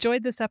 if you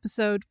enjoyed this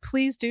episode,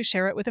 please do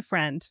share it with a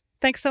friend.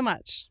 Thanks so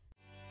much.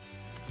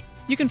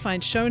 You can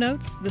find show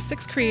notes, the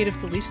 6 creative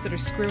beliefs that are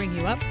screwing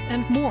you up,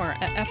 and more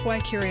at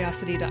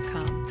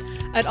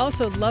fycuriosity.com. I'd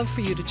also love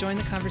for you to join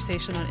the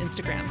conversation on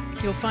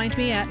Instagram. You'll find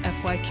me at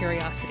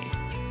fycuriosity.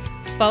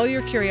 Follow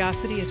Your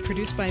Curiosity is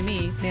produced by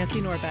me,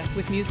 Nancy Norbeck,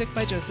 with music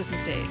by Joseph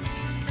McDade.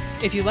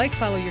 If you like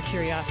Follow Your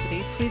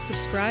Curiosity, please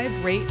subscribe,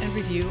 rate, and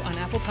review on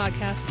Apple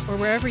Podcasts or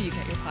wherever you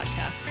get your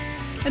podcasts.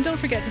 And don't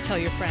forget to tell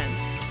your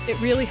friends. It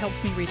really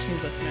helps me reach new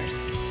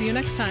listeners. See you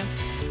next time.